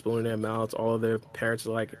silver spoon in their mouths. All of their parents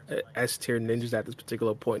are like S tier ninjas at this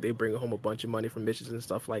particular point. They bring home a bunch of money from missions and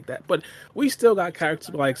stuff like that. But we still got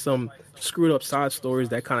characters like some screwed up side stories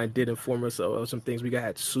that kind of did inform us of some things. We got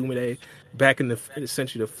had Sumide back in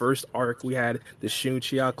essentially the first arc. We had the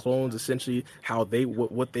Shunichia clones, essentially how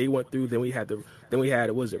what they went through. Then we had,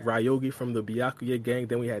 what was it, Ryogi from the Byakuya gang.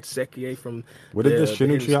 Then we had Sekie from What did the the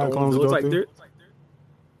Hidden Shinichia Stones. clones It was go like through?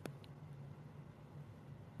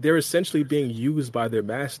 they're essentially being used by their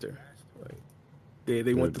master. Like they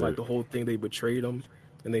They're, went through like they're, the whole thing. They betrayed them,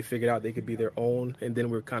 and they figured out they could be their own. And then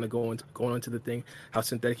we're kind of going into the thing how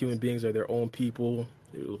synthetic human beings are their own people.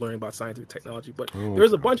 They were learning about scientific technology, but oh,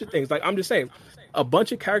 there's a okay. bunch of things. Like I'm just saying, a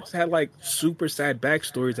bunch of characters had like super sad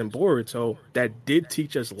backstories in Boruto that did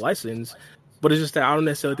teach us lessons. But it's just that I don't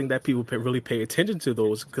necessarily think that people really pay attention to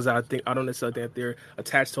those, because I don't necessarily think that they're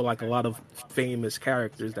attached to like a lot of famous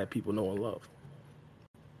characters that people know and love.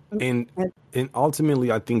 And and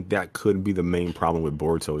ultimately, I think that could be the main problem with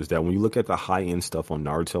Boruto is that when you look at the high end stuff on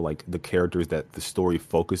Naruto, like the characters that the story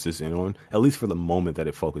focuses in on, at least for the moment that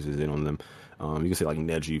it focuses in on them, you can say like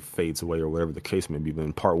Neji fades away or whatever the case may be. But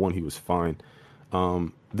in part one, he was fine.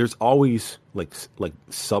 There's always like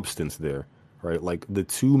substance there, right? Like the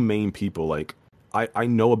two main people, like I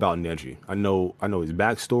know about Neji. I know his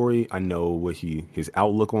backstory. I know what his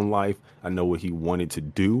outlook on life. I know what he wanted to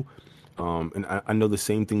do. And I know the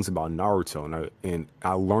same things about Naruto, and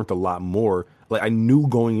I learned a lot more. Like I knew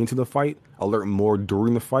going into the fight, I learned more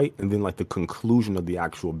during the fight, and then like the conclusion of the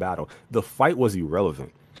actual battle. The fight was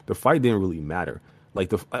irrelevant. The fight didn't really matter. Like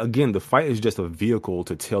the fight is just a vehicle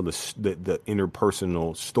to tell the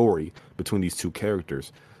interpersonal story between these two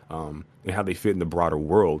characters, and how they fit in the broader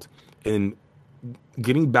world. And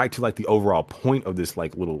getting back to like the overall point of this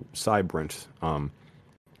like little side branch,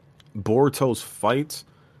 Boruto's fights,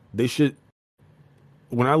 they should.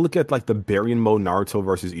 When I look at like the Baryon mode Naruto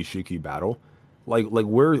versus Ishiki battle, like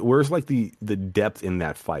where's like the depth in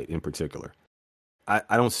that fight in particular?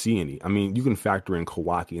 I don't see any. I mean, you can factor in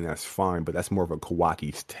Kawaki and that's fine, but that's more of a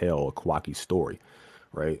Kawaki's tale, a Kawaki story,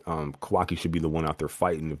 right? Kawaki should be the one out there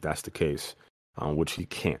fighting if that's the case, which he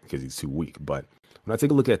can't because he's too weak. But when I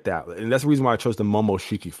take a look at that, and that's the reason why I chose the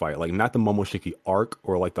Momoshiki fight, like not the Momoshiki arc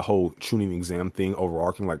or like the whole tuning exam thing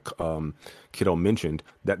overarching, like Kiddo mentioned,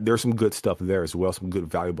 that there's some good stuff there as well, some good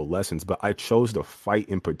valuable lessons. But I chose the fight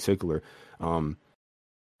in particular,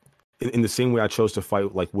 in the same way I chose to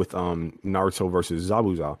fight like with Naruto versus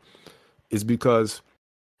Zabuza, is because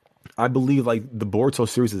I believe like the Boruto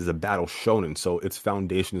series is a battle shonen, so its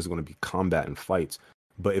foundation is going to be combat and fights.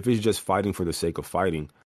 But if it's just fighting for the sake of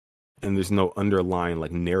fighting, and there's no underlying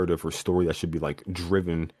like narrative or story that should be like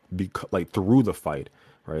driven like through the fight,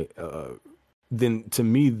 right? Then to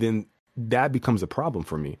me, then that becomes a problem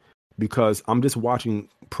for me because I'm just watching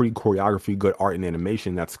pretty choreography, good art and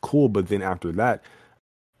animation. That's cool, but then after that,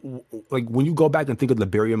 like when you go back and think of the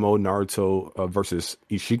Baryon mode Naruto versus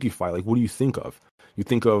Ishiki fight, like what do you think of? You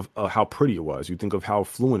think of how pretty it was. You think of how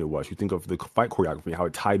fluent it was. You think of the fight choreography, how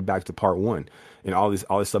it tied back to part one, and all this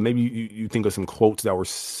stuff. Maybe you think of some quotes that were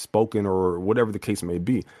spoken or whatever the case may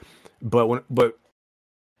be. But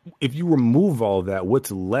if you remove all of that,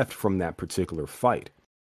 what's left from that particular fight?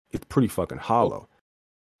 It's pretty fucking hollow.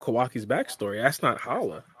 Kawaki's backstory, that's not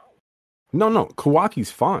hollow. No,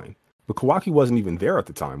 Kawaki's fine. But Kawaki wasn't even there at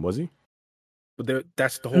the time, was he? But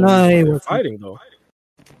that's the whole reason they're fighting, though.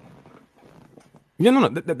 Yeah, no,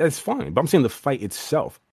 that's fine. But I'm saying the fight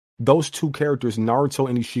itself. Those two characters, Naruto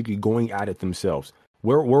and Ishiki, going at it themselves.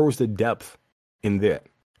 Where was the depth in that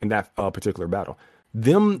particular battle?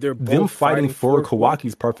 Them fighting for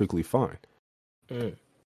Kawaki's perfectly fine.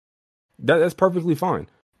 That's perfectly fine.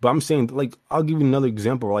 But I'm saying, like, I'll give you another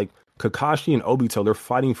example. Like Kakashi and Obito, they're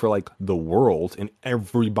fighting for like the world and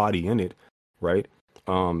everybody in it, right?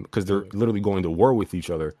 Because they're literally going to war with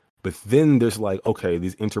each other. But then there's like, okay,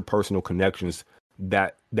 these interpersonal connections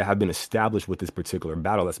that have been established with this particular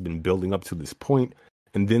battle that's been building up to this point,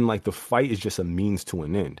 and then like the fight is just a means to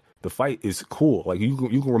an end. The fight is cool, like you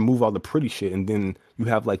can remove all the pretty shit, and then you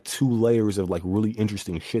have like two layers of like really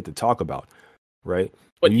interesting shit to talk about, right?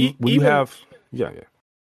 But even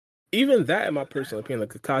that, in my personal opinion,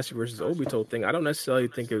 the Kakashi versus Obito thing, I don't necessarily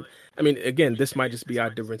think of. I mean, again, this might just be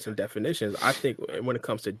our difference in definitions. I think when it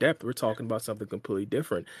comes to depth, we're talking about something completely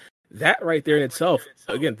different. That right there in itself,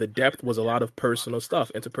 again, the depth was a lot of personal stuff,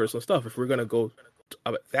 interpersonal stuff. If we're going to go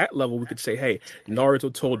at that level, we could say, hey,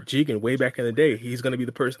 Naruto told Jigen way back in the day he's going to be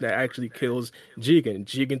the person that actually kills Jigen.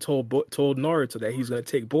 Jigen told Naruto that he's going to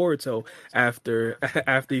take Boruto after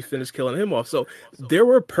he finished killing him off. So there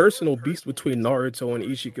were personal beasts between Naruto and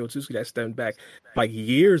Ishiki Otsutsuki that stemmed back like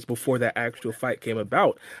years before that actual fight came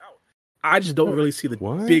about. I just don't really see the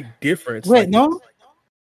big difference. Wait, no?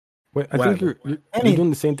 Wait, I think you're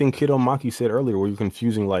doing the same thing Kidomaki said earlier, where you're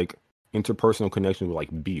confusing like interpersonal connections with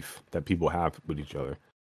like beef that people have with each other.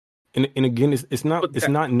 And again, it's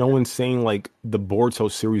not no one saying like the Boruto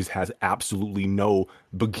series has absolutely no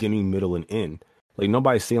beginning, middle, and end. Like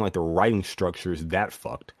nobody's saying like the writing structure is that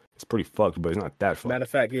fucked. It's pretty fucked, but it's not that fucked. Matter of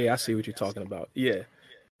fact, yeah, I see what you're talking about. Yeah.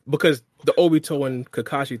 Because the Obito and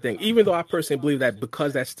Kakashi thing, even though I personally believe that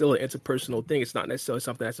because that's still an interpersonal thing, it's not necessarily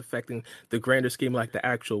something that's affecting the grander scheme like the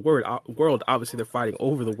actual world. Obviously, they're fighting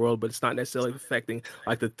over the world, but it's not necessarily affecting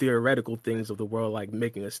like the theoretical things of the world, like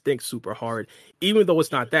making us think super hard. Even though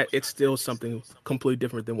it's not that, it's still something completely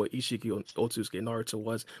different than what Ishiki, Otsutsuki, and Naruto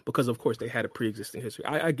was, because of course they had a pre-existing history.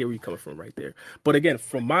 I get where you're coming from right there. But again,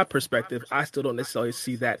 from my perspective, I still don't necessarily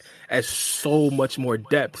see that as so much more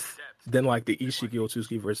depth than like the Ishiki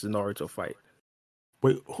Otsutsuki versus Naruto fight.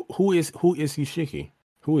 Wait, who is Ishiki?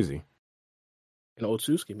 Who is he? An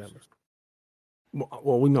Otsutsuki member.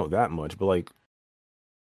 Well, we know that much, but like,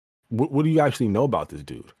 what do you actually know about this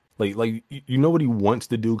dude? Like you know what he wants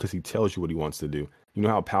to do because he tells you what he wants to do. You know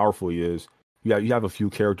how powerful he is. You have a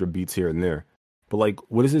few character beats here and there, but like,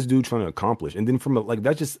 what is this dude trying to accomplish? And then from like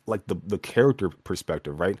that's just like the character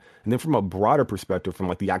perspective, right? And then from a broader perspective, from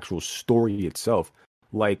like the actual story itself,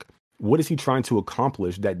 like what is he trying to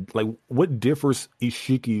accomplish? That like what differs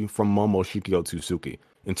Ishiki from Momoshiki Otsutsuki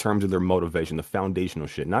in terms of their motivation, the foundational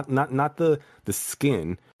shit, not the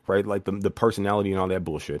skin, right? Like the personality and all that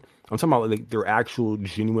bullshit. I'm talking about like their actual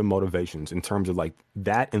genuine motivations in terms of like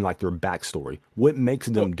that and like their backstory. What makes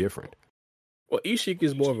them different? Well, Ishiki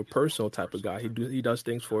is more of a personal type of guy. He does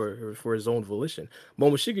things for his own volition.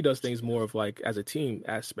 Momoshiki does things more of like as a team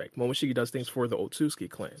aspect. Momoshiki does things for the Otsutsuki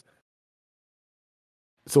clan.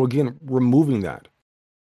 So again, removing that,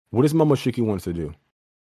 what does Momoshiki wants to do?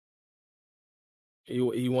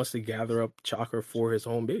 He wants to gather up chakra for his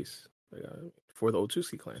home base, for the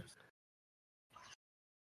Otsutsuki clan.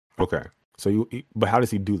 Okay, so but how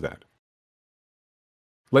does he do that?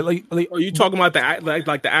 Like are you talking about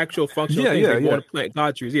the actual functional things? They want to plant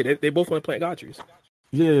God trees. Yeah, they both want to plant God trees.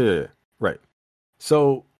 Yeah, right.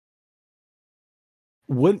 So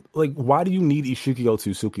why do you need Ishiki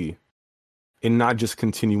Otsutsuki and not just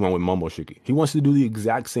continue on with Momoshiki? He wants to do the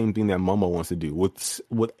exact same thing that Momo wants to do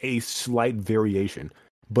with a slight variation.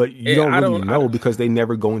 But you don't really know because they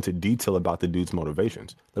never go into detail about the dude's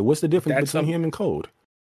motivations. Like, what's the difference between him and Code?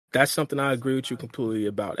 That's something I agree with you completely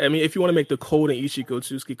about. I mean, if you want to make the Code and Ishiki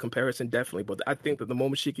Otsutsuki comparison, definitely. But I think that the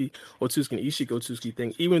Momoshiki Otsutsuki and Ishiki Otsutsuki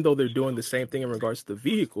thing, even though they're doing the same thing in regards to the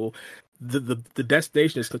vehicle, the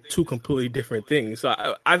destination is two completely different things. So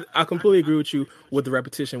I completely agree with you with the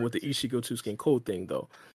repetition with the Ishiki Otsutsuki and Code thing, though.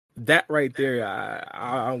 That right there,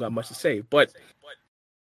 I don't got much to say. But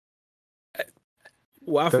I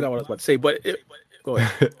forgot what I was about to say. But go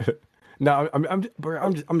ahead. No,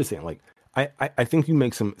 I'm just saying, like, I think you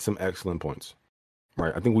make some excellent points,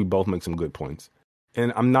 right? I think we both make some good points,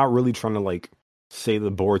 and I'm not really trying to like say the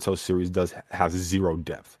Boruto series has zero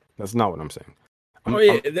depth. That's not what I'm saying. What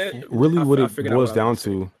it boils down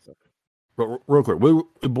to, real quick,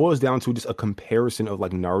 it boils down to just a comparison of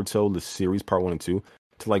like Naruto, the series part 1 and 2,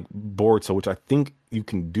 to like Boruto, which I think you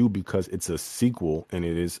can do because it's a sequel and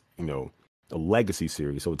it is, a legacy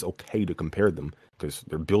series, so it's okay to compare them because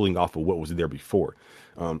they're building off of what was there before.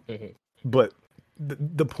 But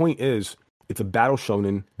the point is, it's a battle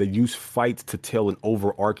shonen that use fights to tell an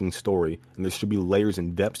overarching story, and there should be layers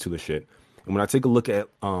and depths to the shit. And when I take a look at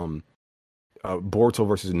Boruto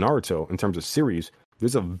versus Naruto in terms of series,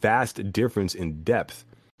 there's a vast difference in depth.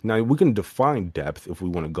 Now we can define depth if we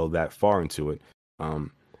want to go that far into it,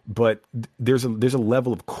 but there's a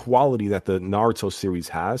level of quality that the Naruto series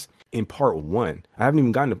has in part 1. I haven't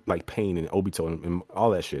even gotten to like Pain and Obito and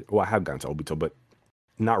all that shit. Well, I have gotten to Obito, but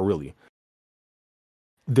not really.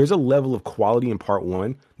 There's a level of quality in part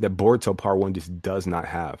 1 that Boruto part 1 just does not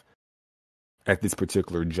have at this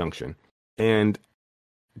particular junction. And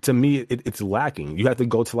to me, it's lacking. You have to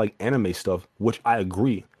go to like anime stuff, which I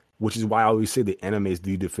agree, which is why I always say the anime is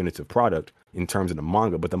the definitive product in terms of the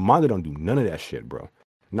manga, but the manga don't do none of that shit, bro.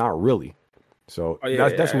 Not really. So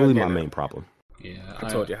that's really my main problem. Yeah, I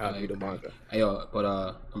told you how to read the manga. Hey, I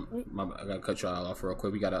gotta cut y'all off real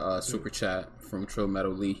quick. We got a super chat from Trill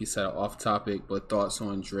Metal Lee. He said off topic, but thoughts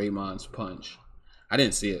on Draymond's punch. I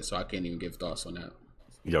didn't see it, so I can't even give thoughts on that.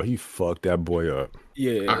 Yo, he fucked that boy up.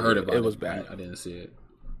 Yeah, I heard about it. It was bad. I didn't see it.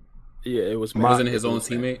 Yeah, it was bad. Wasn't his own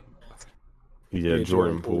teammate? Yeah,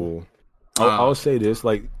 Jordan Poole. I'll say this,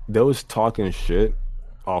 like, they was talking shit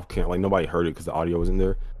off camera. Like, nobody heard it because the audio wasn't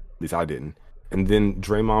there. At least I didn't. And then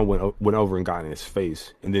Draymond went over and got in his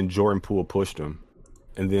face. And then Jordan Poole pushed him.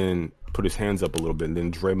 And then put his hands up a little bit. And then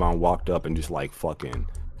Draymond walked up and just like fucking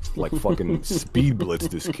speed blitzed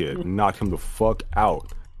this kid. And knocked him the fuck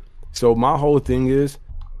out. So my whole thing is,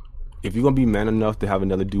 if you're going to be man enough to have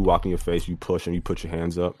another dude walk in your face, you push him, you put your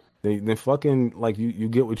hands up. Then fucking, like, you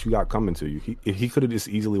get what you got coming to you. He could have just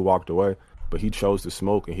easily walked away. But he chose to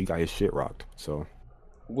smoke and he got his shit rocked. So.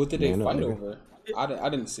 What did they fight over? I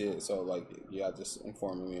didn't see it, so like, yeah, just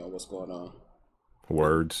informing me on what's going on.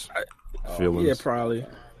 Words, feelings. Yeah,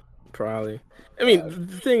 probably. I mean,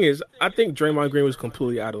 the thing is, I think Draymond Green was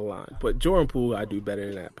completely out of line, but Jordan Poole, I do better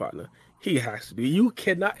than that, partner. He has to be. You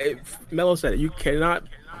cannot. Melo said it. You cannot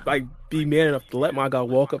like be man enough to let my guy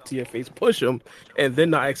walk up to your face, push him, and then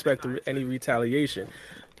not expect any retaliation.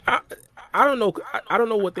 I don't know. I don't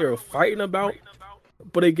know what they were fighting about,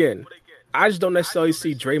 but again. I just don't necessarily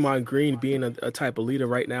see Draymond Green being a type of leader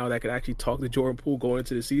right now that can actually talk to Jordan Poole going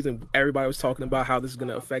into the season. Everybody was talking about how this is going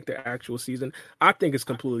to affect their actual season. I think it's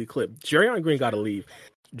completely clipped. Draymond Green got to leave.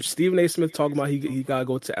 Stephen A. Smith talking about he got to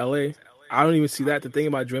go to LA. I don't even see that. The thing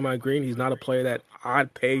about Draymond Green, he's not a player that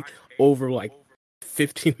I'd pay over like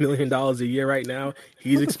 $15 million a year right now.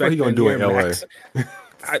 He's What the fuck he expecting gonna a do in near LA? max.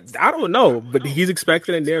 I don't know, but he's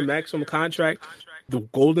expecting a near maximum contract. The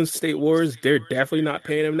Golden State Warriors, they're definitely not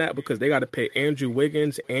paying him that because they got to pay Andrew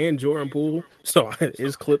Wiggins and Jordan Poole. So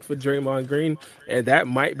it's clipped for Draymond Green, and that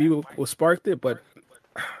might be what sparked it. But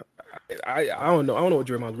I don't know. I don't know what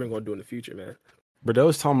Draymond Green gonna do in the future, man. But they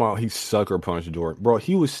was talking about he sucker punched Jordan. Bro,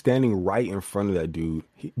 he was standing right in front of that dude.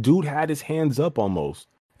 Dude had his hands up almost.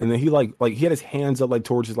 And then he like he had his hands up like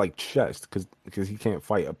towards his like chest because he can't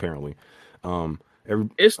fight apparently.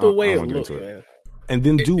 It's the way it looks, man. And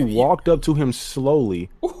then dude walked up to him slowly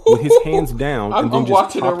with his hands down and then I'm just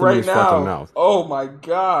watching it popped him in right his fucking now. mouth. Oh my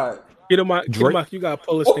god. Kidomaki, you gotta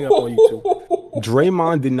pull this thing up on YouTube.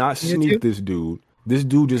 Draymond did not sneak this dude. This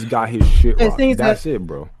dude just got his shit rocked. That's it,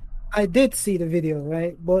 bro. I did see the video,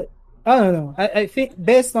 right? But I don't know. I think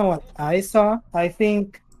based on what I saw, I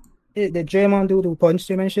think the Draymond dude who punched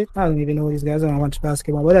him and shit. I don't even know these guys. I don't watch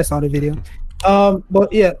basketball, but I saw the video.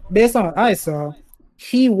 But yeah, based on what I saw,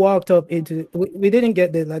 he walked up into. We didn't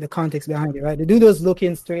get the context behind it, right? The dude was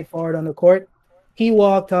looking straight forward on the court. He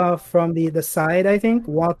walked off from the side, I think,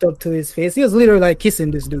 walked up to his face. He was literally like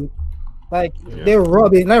kissing this dude. Like they're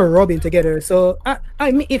rubbing together. So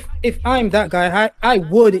I mean, if I'm that guy, I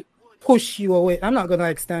would push you away. I'm not gonna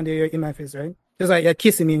like stand there in my face, right? Just like you're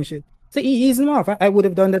kissing me and shit. So ease him off. I would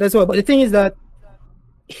have done that as well. But the thing is that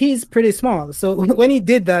he's pretty small. So when he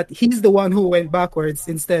did that, he's the one who went backwards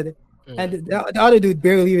instead, and the other dude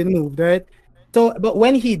barely even moved, right? So, but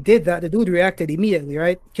when he did that, the dude reacted immediately,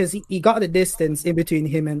 right? Because he got the distance in between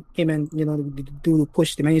him and you know the dude who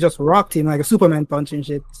pushed him, and he just rocked him like a Superman punch and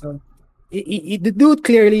shit. So. The dude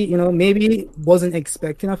clearly, you know, maybe wasn't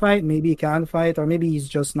expecting a fight. Maybe he can fight, or maybe he's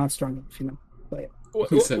just not strong enough, you know. But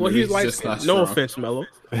yeah. Well, he's light skinned. No offense, Mello.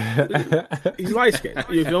 He's light skinned.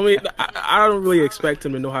 You feel me? I don't really expect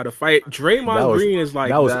him to know how to fight. Draymond Green is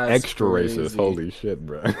like that was extra racist. Holy shit,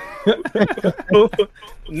 bro.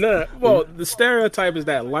 Nah. Well, the stereotype is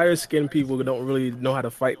that lighter skinned people don't really know how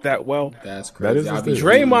to fight that well. That's crazy. That is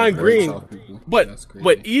Draymond Green,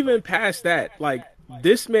 but even past that, like.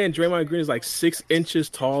 This man, Draymond Green, is like 6 inches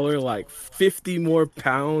taller, like 50 more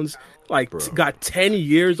pounds, like got 10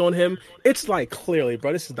 years on him. It's like clearly,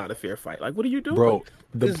 bro, this is not a fair fight. Like, what are you doing? Bro,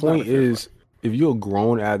 the point is, if you're a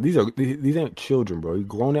grown ass, these ain't children, bro. You're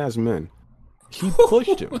grown ass men. He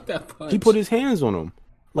pushed him. He put his hands on him.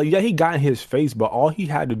 Like, yeah, he got in his face, but all he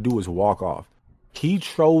had to do was walk off. He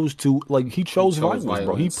chose violence,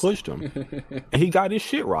 bro. He pushed him, and he got his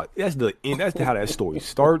shit rocked. That's how that story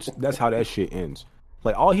starts. That's how that shit ends.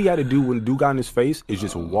 Like, all he had to do when dude got in his face is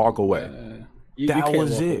just walk away. That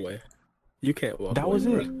was it. You can't walk away. That was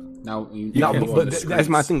it. But that's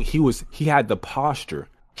my thing. He had the posture.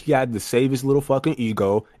 He had to save his little fucking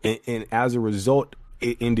ego, and as a result,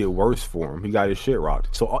 it ended worse for him. He got his shit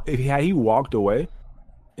rocked. So if he walked away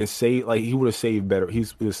and saved, like, he would have saved better. He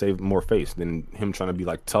would have saved more face than him trying to be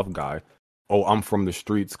like tough guy. Oh, I'm from the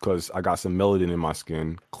streets because I got some melanin in my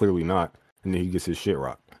skin. Clearly not. And then he gets his shit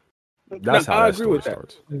rocked. That's how I agree with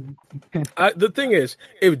that. The thing is,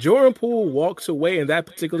 if Jordan Poole walks away in that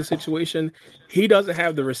particular situation, he doesn't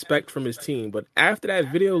have the respect from his team. But after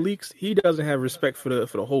that video leaks, he doesn't have respect for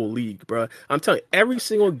the whole league, bro. I'm telling you, every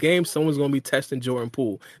single game, someone's gonna be testing Jordan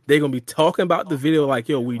Poole. They're gonna be talking about the video like,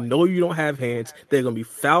 "Yo, we know you don't have hands." They're gonna be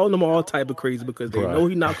fouling him all type of crazy because they know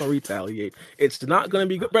he's not gonna retaliate. It's not gonna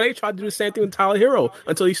be good. But they tried to do the same thing with Tyler Hero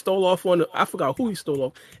until he stole off on. I forgot who he stole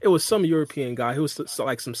off. It was some European guy. He was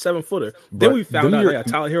like some 7-footer. Then we found out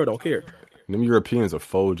Tyler Hero don't care. Them Europeans are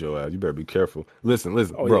fojo ass. You better be careful. Listen,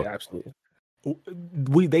 oh, bro. Yeah, absolutely.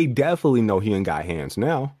 They definitely know he ain't got hands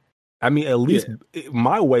now. I mean, at least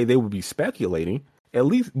my way they would be speculating. At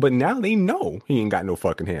least, but now they know he ain't got no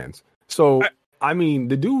fucking hands. So I mean,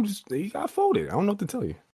 the dude's he got folded. I don't know what to tell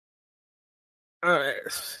you.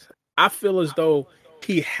 I feel as though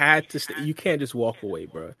he had to stay. You can't just walk away,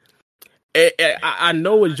 bro. I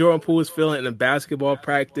know what Jordan Poole is feeling in the basketball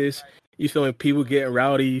practice. You feeling people getting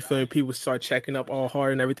rowdy. You feeling people start checking up all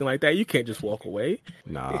hard and everything like that. You can't just walk away.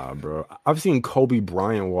 Nah, bro. I've seen Kobe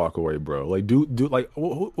Bryant walk away, bro. Like, dude, like,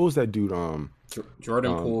 what was that dude?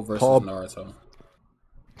 Jordan Poole versus Naruto.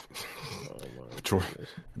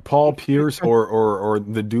 Paul Pierce or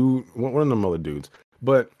the dude, one of them other dudes,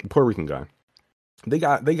 but Puerto Rican guy. They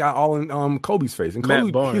got all in Kobe's face, and Kobe,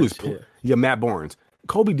 Matt Barnes, Matt Barnes.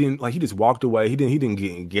 Kobe didn't like. He just walked away. He didn't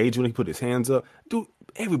get engaged when he put his hands up. Dude,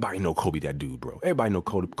 everybody know Kobe that dude, bro. Everybody know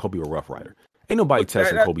Kobe a Rough Rider. Ain't nobody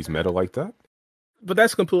testing Kobe's metal like that. But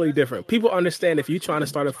that's completely different. People understand if you're trying to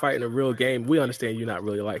start a fight in a real game, we understand you're not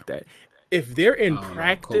really like that. If they're in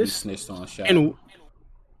practice, Kobe snitched on Shaq. And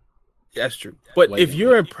that's true. But if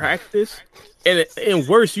you're in practice, and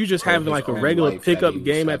worse, you just having like a regular pickup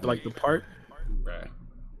game at like the park. Right.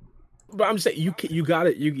 But I'm saying you got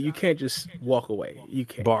it. You can't just walk away. You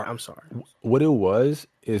can't. I'm sorry. What it was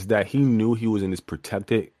is that he knew he was in this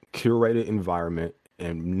protected, curated environment,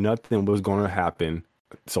 and nothing was going to happen.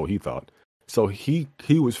 So he thought. So he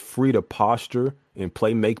was free to posture and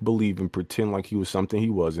play make believe and pretend like he was something he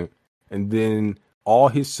wasn't. And then all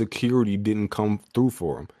his security didn't come through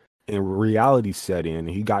for him. And reality set in, and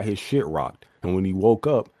he got his shit rocked. And when he woke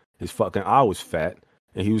up, his fucking eye was fat,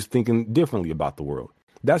 and he was thinking differently about the world.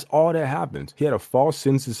 That's all that happens. He had a false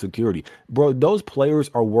sense of security. Bro, those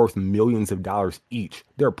players are worth millions of dollars each.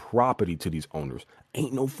 They're property to these owners.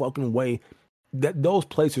 Ain't no fucking way that those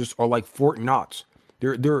places are like Fort Knox.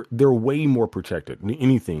 They're way more protected than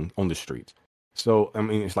anything on the streets. So, I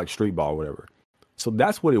mean, it's like street ball, whatever. So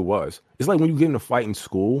that's what it was. It's like when you get in a fight in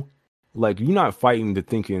school, like you're not fighting to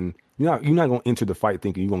thinking, you're not going to enter the fight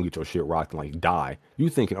thinking you're going to get your shit rocked and like die. You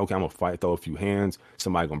thinking, okay, I'm going to fight, throw a few hands,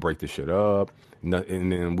 somebody going to break this shit up, and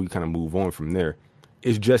then we kind of move on from there.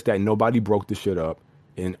 It's just that nobody broke the shit up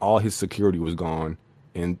and all his security was gone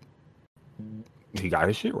and he got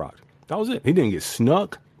his shit rocked. That was it. He didn't get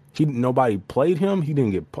snuck. Nobody played him. He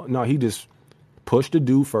didn't get, no, he just pushed the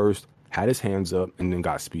dude first, had his hands up, and then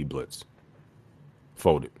got speed blitz.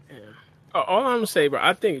 Folded. Yeah. All I'm gonna say, bro,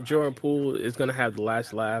 I think Jordan Poole is gonna have the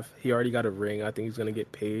last laugh. He already got a ring. I think he's gonna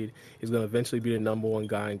get paid. He's gonna eventually be the number one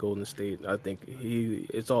guy in Golden State. I think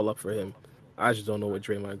it's all up for him. I just don't know what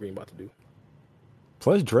Draymond Green about to do.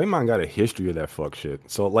 Plus, Draymond got a history of that fuck shit.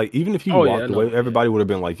 So, like, even if he walked away, everybody would have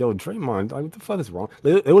been like, yo, Draymond, like, what the fuck is wrong?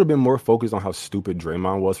 They would have been more focused on how stupid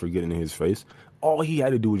Draymond was for getting in his face. All he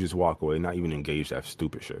had to do was just walk away, not even engage that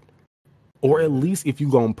stupid shit. Or at least if you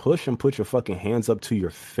gonna push him, put your fucking hands up to your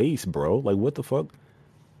face, bro. Like, what the fuck?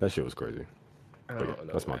 That shit was crazy.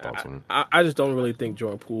 That's my thoughts on it. I just don't really think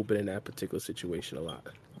Jordan Poole been in that particular situation a lot.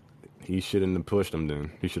 He shouldn't have pushed him then.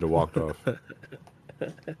 He should have walked off.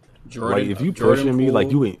 Jordan, like, if you Jordan pushing me, Poole,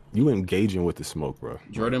 like, you engaging with the smoke, bro.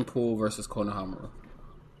 Jordan Poole versus Konohamaru.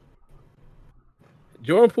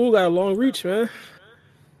 Jordan Poole got a long reach, man.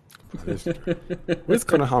 What's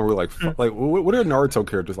Konohamaru like? Like, what are Naruto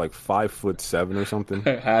characters like? 5'7" or something?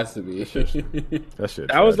 It has to be. That shit.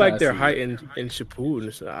 That was like their height in Shippuden.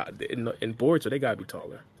 In Boruto, they gotta be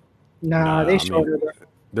taller. Nah, they shorter.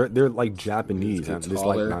 They're like Japanese. It's It's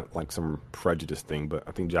like not like some prejudice thing, but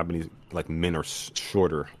I think Japanese like men are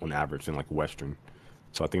shorter on average than like Western.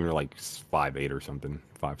 So I think they're like 5'8" or something,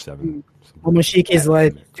 5'7". Momoshiki is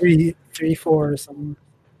like 3'4" or something.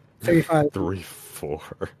 3'5".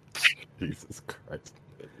 3'4". Jesus Christ.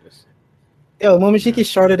 Yo, Momoshiki's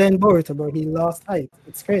shorter than Boruto, bro. He lost height.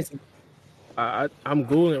 It's crazy. I'm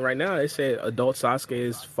Googling right now. They said adult Sasuke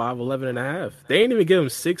is 5'11" and a half. They ain't even give him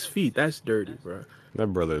 6 feet. That's dirty, bro. That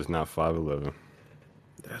brother is not 5'11".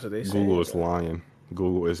 That's what they say. Google is lying.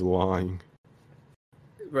 Google is lying.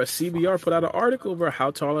 Bro, CBR put out an article, bro.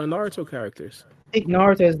 How tall are Naruto characters? I think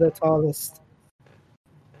Naruto is the tallest.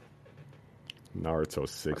 Naruto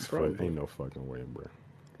 6 foot. Ain't no fucking way, bro.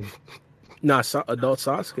 Nah, adult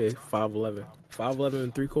Sasuke 5'11". 5'11"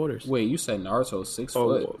 and 3/4. Wait, you said Naruto 6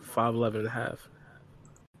 foot? 5'11" and a half.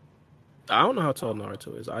 I don't know how tall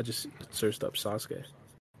Naruto is. I just searched up Sasuke.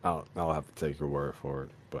 I'll have to take your word for it,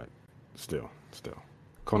 but still. Naruto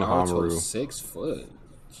Konohamaru 6 foot.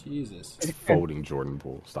 Jesus. Folding Jordan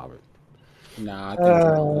Poole. Stop it. Nah, I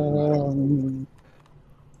think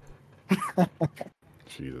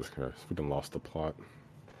Jesus Christ, we done lost the plot.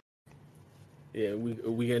 Yeah,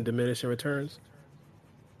 we getting diminishing returns.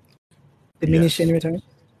 Diminishing return.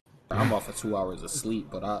 I'm off for 2 hours of sleep,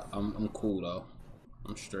 but I'm cool though.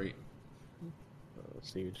 I'm straight.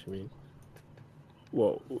 See what you mean.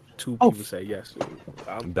 Well, two people say yes.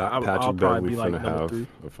 Patrick I'll Beverly be like finna number have 3.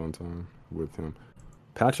 a fun time with him.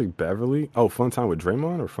 Patrick Beverly? Oh, fun time with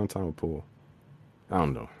Draymond or fun time with Poole? I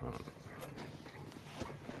don't know.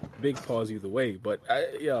 Big pause either way, but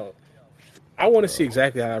I want to see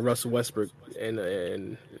exactly how Russell Westbrook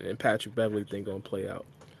and Patrick Beverly thing gonna play out.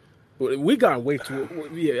 We got way too.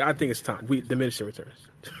 Yeah, I think it's time. We diminishing returns.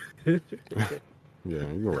 Yeah, you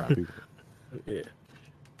can rap. Yeah.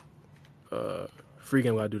 Free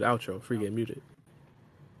game gotta do the outro. Free game muted.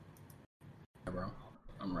 Yeah, bro,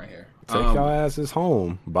 I'm right here. Take y'all asses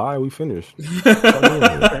home. Bye. We finished.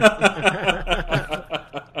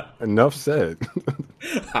 Enough said.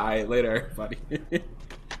 All right, later, everybody.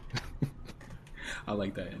 I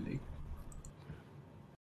like that ending.